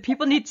what? The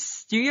people need to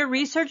do your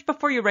research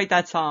before you write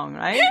that song,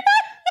 right?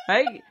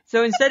 Right?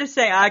 So instead of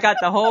saying, I got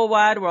the whole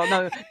wide world,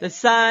 no, the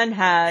sun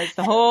has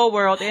the whole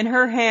world in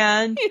her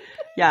hand.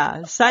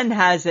 Yeah, sun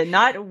has it,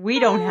 not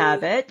we don't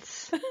have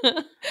it.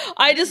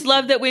 I just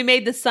love that we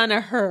made the sun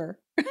a her.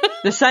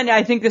 The sun,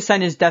 I think the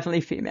sun is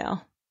definitely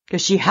female.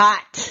 Cause she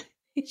hot.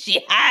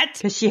 She hot.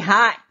 Cause she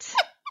hot.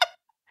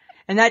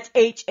 And that's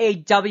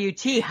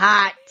HAWT,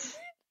 hot.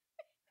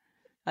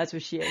 That's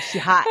what she is. She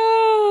hot.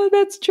 Oh,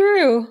 that's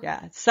true.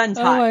 Yeah, sun's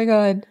hot. Oh my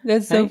God.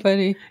 That's so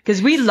funny.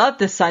 Because we love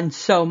the sun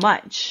so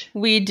much.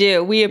 We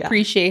do. We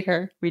appreciate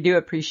her. We do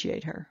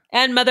appreciate her.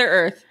 And Mother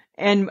Earth.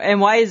 And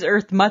why is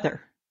Earth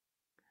mother?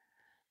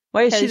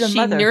 Why is she the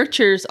mother? She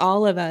nurtures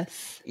all of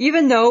us.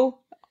 Even though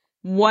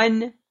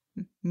 1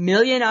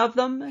 million of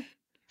them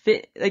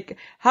fit,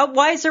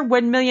 why is there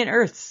 1 million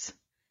Earths?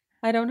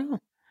 I don't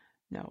know.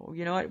 No,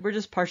 you know what? We're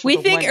just partial. We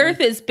think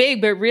Earth is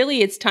big, but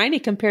really it's tiny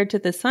compared to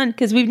the sun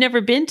because we've never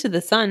been to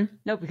the sun.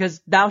 No,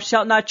 because thou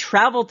shalt not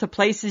travel to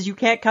places you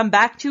can't come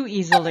back to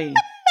easily.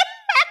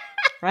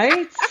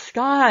 Right?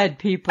 God,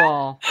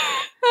 people.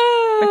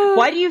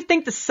 Why do you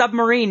think the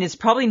submarine is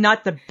probably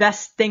not the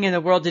best thing in the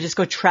world to just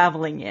go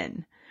traveling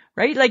in?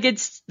 Right?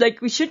 It's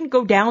we shouldn't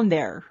go down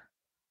there.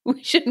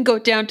 We shouldn't go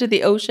down to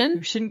the ocean?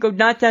 We shouldn't go,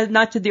 not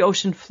to the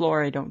ocean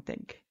floor, I don't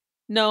think.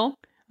 No?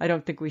 I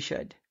don't think we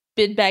should.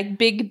 Big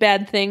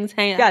bad things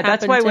hang out. Yeah,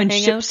 that's why when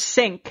ships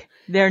sink,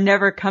 they're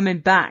never coming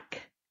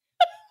back.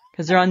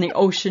 Because they're on the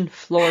ocean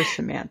floor,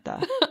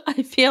 Samantha.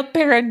 I feel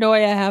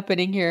paranoia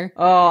happening here.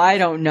 Oh, I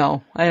don't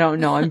know.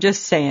 I'm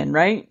just saying,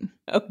 right?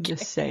 Okay. I'm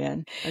just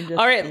saying.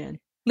 All right, saying.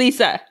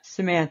 Lisa.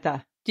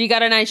 Samantha. Do you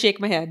got an I shake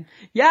my head?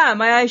 Yeah,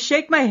 my I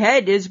shake my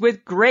head is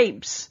with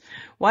grapes.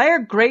 Why are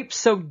grapes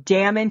so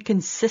damn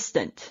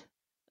inconsistent?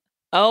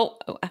 Oh,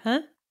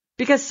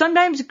 Because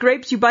sometimes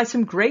grapes, you buy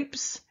some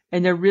grapes,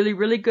 and they're really,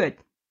 really good.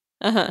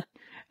 Uh-huh.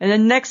 And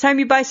then next time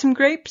you buy some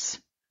grapes,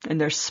 and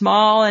they're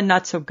small and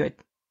not so good.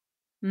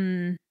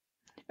 Mm.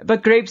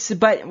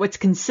 But what's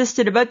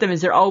consistent about them is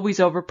they're always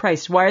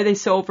overpriced. Why are they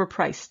so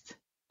overpriced?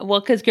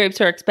 Well, because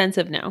grapes are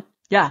expensive now.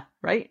 Yeah,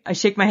 right? I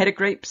shake my head at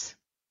grapes.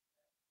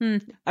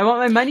 I want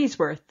my money's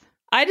worth.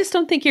 I just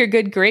don't think you're a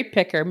good grape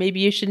picker.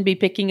 Maybe you shouldn't be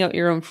picking out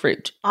your own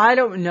fruit. I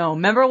don't know.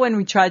 Remember when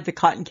we tried the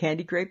cotton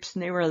candy grapes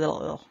and they were a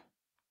little...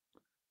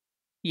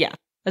 Yeah.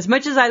 As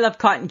much as I love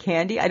cotton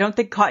candy, I don't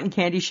think cotton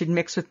candy should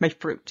mix with my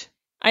fruit.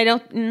 I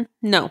don't...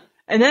 no.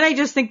 And then I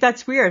just think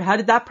that's weird. How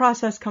did that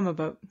process come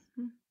about?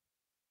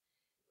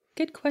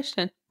 Good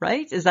question.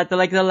 Right? Is that the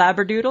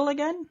labradoodle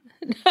again?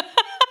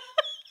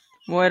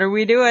 What are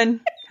we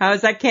doing? How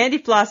is that candy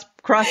floss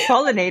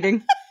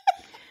cross-pollinating?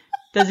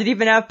 Does it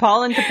even have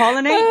pollen to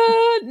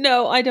pollinate?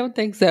 No, I don't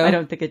think so. I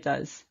don't think it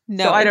does.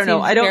 No, so I don't know.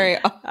 I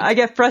I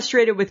get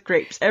frustrated with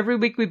grapes. Every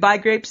week we buy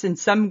grapes, and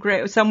some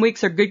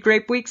weeks are good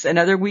grape weeks, and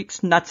other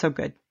weeks not so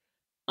good.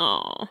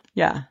 Oh.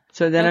 Yeah.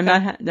 So then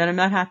Okay. I'm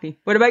not happy.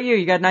 What about you?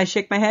 You got a nice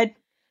shake my head?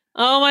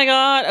 Oh my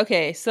God.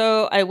 Okay,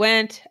 so I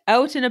went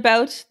out and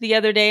about the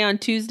other day on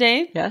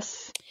Tuesday.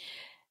 Yes.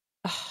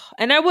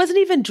 And I wasn't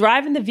even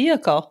driving the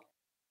vehicle.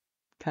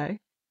 Okay.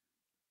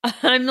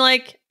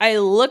 I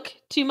look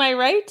to my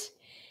right,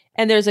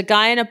 and there's a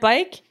guy on a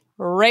bike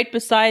right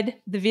beside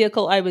the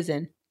vehicle I was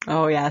in.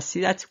 Oh yeah,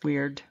 see, that's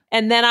weird.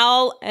 And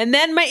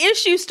then my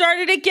issue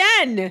started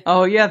again.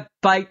 Oh, you have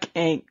bike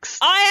angst.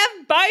 I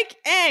have bike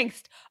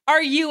angst.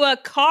 Are you a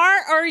car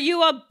or are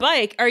you a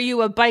bike? Are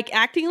you a bike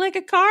acting like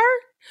a car?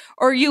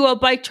 Or are you a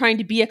bike trying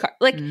to be a car?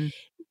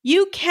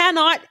 You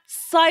cannot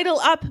sidle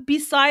up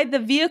beside the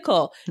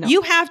vehicle. No.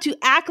 You have to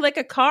act like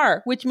a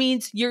car, which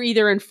means you're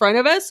either in front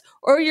of us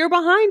or you're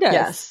behind us.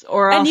 Yes,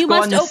 or else go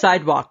on the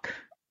sidewalk.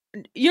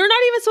 You're not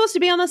even supposed to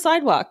be on the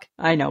sidewalk.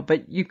 I know,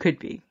 but you could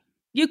be.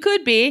 You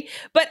could be,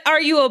 but are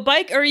you a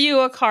bike or are you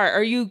a car?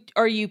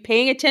 Are you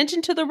paying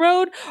attention to the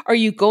road? Are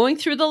you going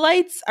through the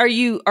lights? Are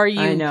you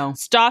I know.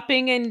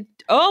 stopping and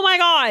oh my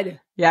God.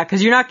 Yeah,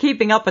 because you're not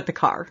keeping up with the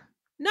car.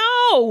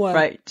 No.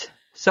 Right.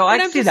 So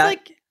I see that.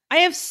 I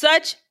have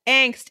such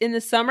angst in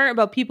the summer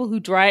about people who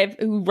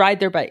ride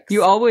their bikes.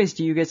 You always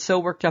do. You get so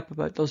worked up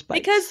about those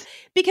bikes.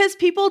 Because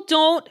people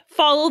don't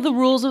follow the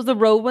rules of the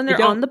road when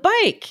they're on the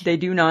bike. They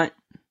do not.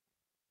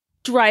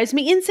 Drives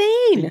me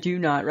insane. They do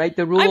not, right?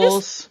 The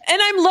rules.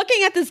 I'm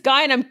looking at this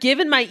guy and I'm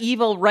giving my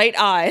evil right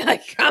eye.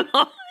 Like, come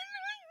on.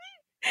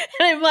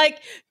 And I'm like,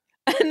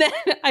 and then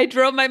I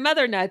drove my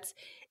mother nuts.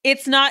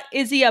 It's not,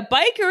 is he a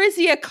bike or is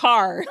he a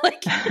car?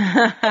 Like,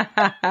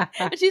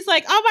 and she's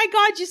like, oh my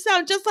God, you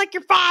sound just like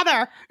your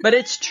father. But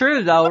it's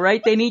true though,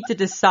 right? They need to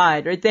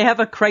decide, right? They have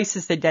a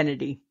crisis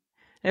identity.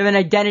 They have an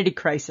identity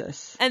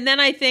crisis. And then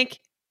I think,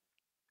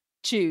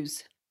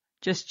 choose.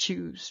 Just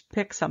choose.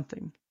 Pick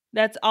something.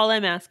 That's all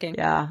I'm asking.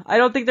 Yeah. I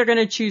don't think they're going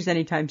to choose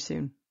anytime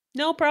soon.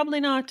 No, probably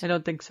not. I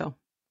don't think so.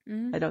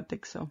 I don't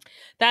think so.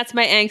 That's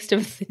my angst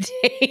of the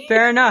day.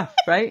 Fair enough,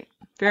 right?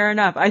 Fair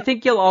enough. I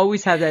think you'll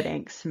always have that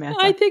angst, Samantha.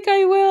 I think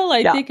I will.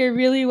 I think I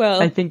really will.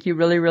 I think you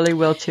really, really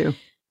will too.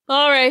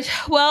 All right.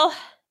 Well,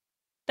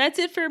 that's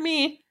it for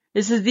me.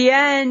 This is the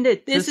end.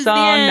 It's a song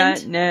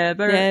that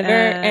never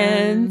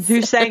ends.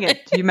 Who sang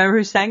it? Do you remember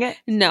who sang it?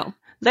 No.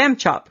 Lamb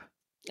Chop.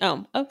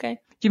 Oh, okay.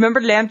 Do you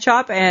remember Lamb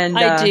Chop? And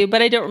I do,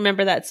 but I don't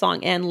remember that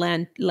song and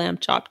Lamb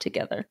Chop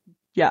together.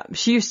 Yeah,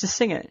 she used to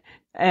sing it.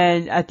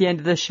 And at the end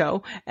of the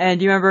show. And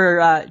do you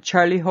remember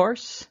Charlie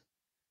Horse?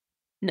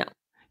 No.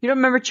 You don't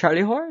remember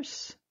Charlie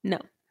Horse? No.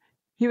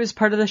 He was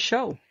part of the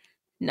show.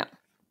 No.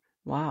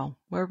 Wow.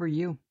 Where were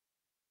you?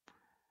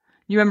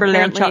 You remember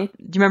Lamb Chop? Do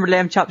you remember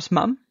Lamb Chop's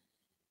mom?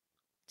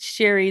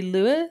 Sherry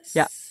Lewis?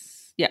 Yeah.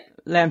 Yeah.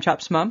 Lamb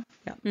Chop's mom?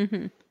 Yeah.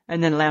 Mm-hmm.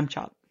 And then Lamb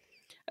Chop.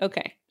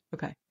 Okay.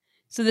 Okay.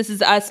 So this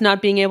is us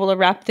not being able to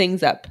wrap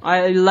things up.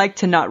 I like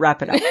to not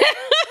wrap it up.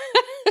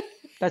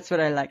 That's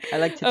what I like. I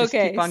like to just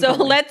keep on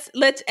going.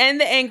 let's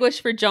end the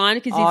anguish for John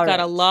because he's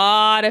got a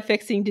lot of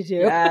fixing to do.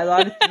 Yeah, a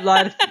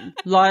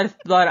lot of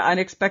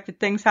unexpected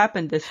things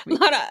happened this week.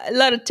 A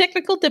lot of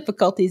technical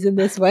difficulties in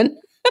this one.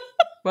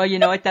 Well, you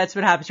know what? That's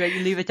what happens, right?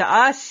 You leave it to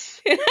us.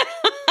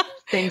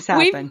 Things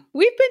happen.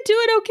 We've been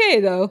doing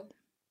okay though.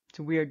 It's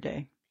a weird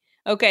day.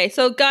 Okay,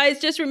 so guys,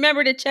 just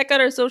remember to check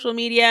out our social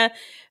media: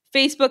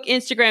 Facebook,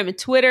 Instagram, and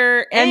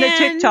Twitter, and the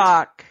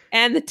TikTok.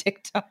 And the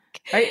TikTok.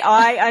 Right?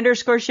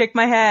 I_shake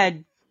my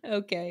head.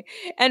 Okay.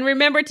 And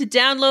remember to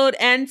download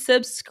and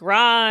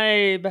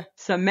subscribe.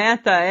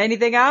 Samantha,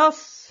 anything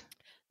else?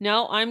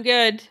 No, I'm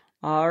good.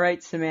 All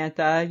right,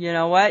 Samantha. You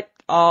know what?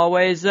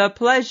 Always a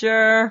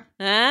pleasure.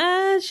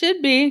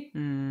 Should be.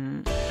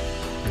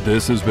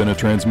 This has been a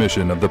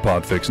transmission of the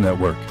Podfix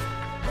Network.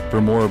 For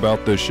more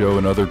about this show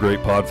and other great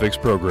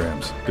Podfix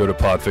programs, go to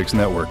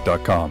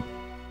podfixnetwork.com.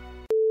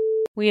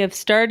 We have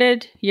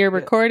started. You're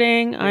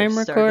recording. I'm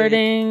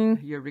recording.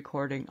 You're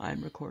recording.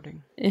 I'm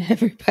recording.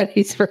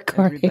 Everybody's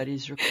recording.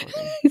 Everybody's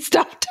recording.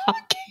 Stop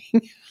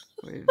talking.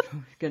 We're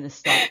going to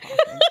stop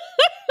talking.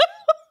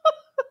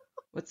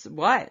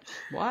 What?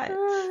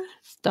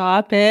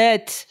 Stop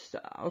it.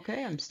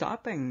 Okay, I'm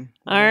stopping.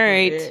 All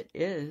right. It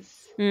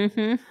is.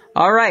 Mm-hmm.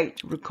 All right.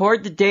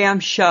 Record the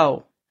damn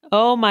show.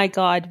 Oh my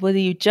God. Will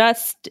you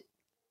just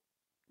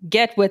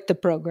get with the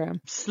program?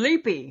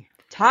 Sleepy.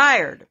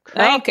 Tired.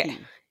 Cranky. Okay.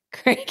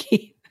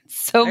 Cranky.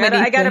 So many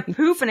I gotta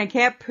poop and I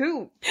can't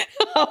poop.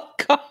 Oh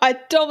God,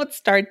 don't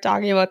start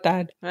talking about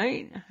that.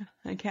 Right?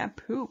 I can't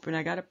poop and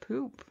I gotta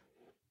poop.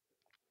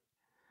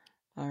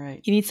 All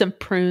right. You need some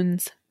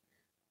prunes.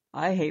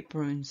 I hate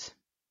prunes.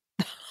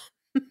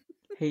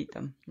 Hate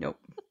them. Nope.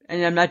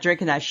 And I'm not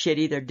drinking that shit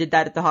either. Did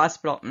that at the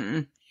hospital.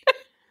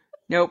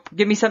 Nope.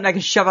 Give me something I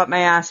can shove up my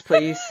ass,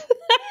 please.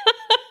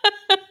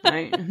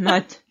 Right? I'm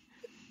not...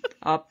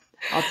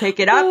 I'll take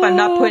it up. I'm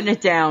not putting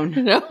it down.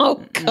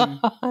 Oh,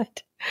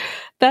 God.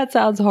 That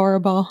sounds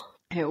horrible.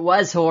 It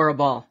was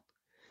horrible.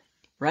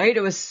 Right?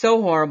 It was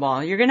so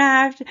horrible. You're going to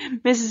have to,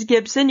 Mrs.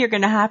 Gibson, you're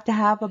going to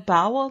have a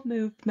bowel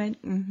movement.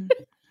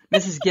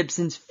 Mrs.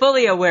 Gibson's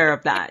fully aware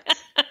of that.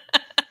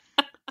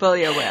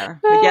 Fully aware.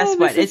 But guess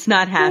what? It's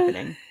not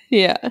happening.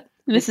 Yeah.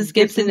 Mrs.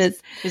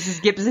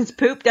 Mrs. Gibson's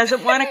poop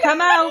doesn't want to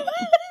come out.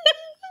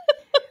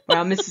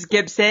 Well, Mrs.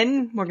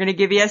 Gibson, we're going to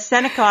give you a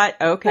Senecot.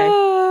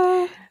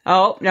 Okay.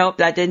 Oh, nope,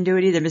 that didn't do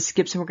it either. Mrs.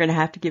 Gibson, we're going to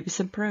have to give you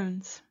some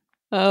prunes.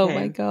 Oh, okay.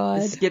 My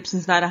God. Mrs.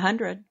 Gibson's not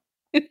 100.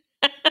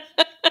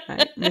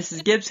 Right?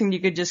 Mrs. Gibson,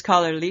 you could just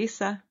call her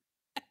Lisa.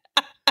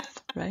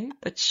 Right?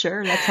 But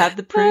sure, let's have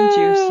the prune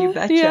juice. You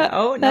betcha. Yeah,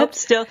 oh, nope,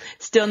 still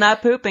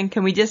not pooping.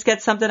 Can we just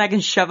get something I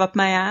can shove up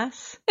my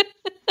ass?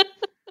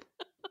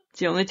 It's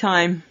the only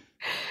time.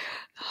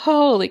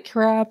 Holy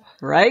crap.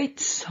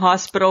 Right?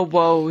 Hospital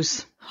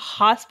woes.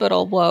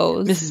 Hospital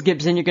woes. Mrs.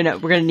 Gibson, we're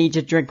gonna need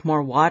you to drink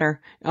more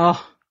water.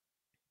 Oh.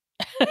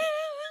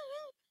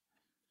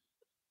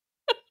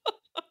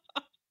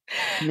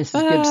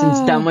 Mrs.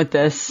 Gibson's done with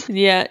this.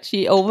 Yeah,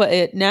 she over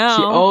it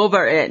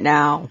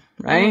now.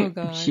 Right? Oh,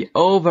 God. She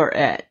over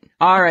it.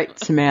 All right,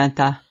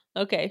 Samantha.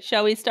 Okay,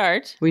 shall we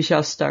start? We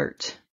shall start.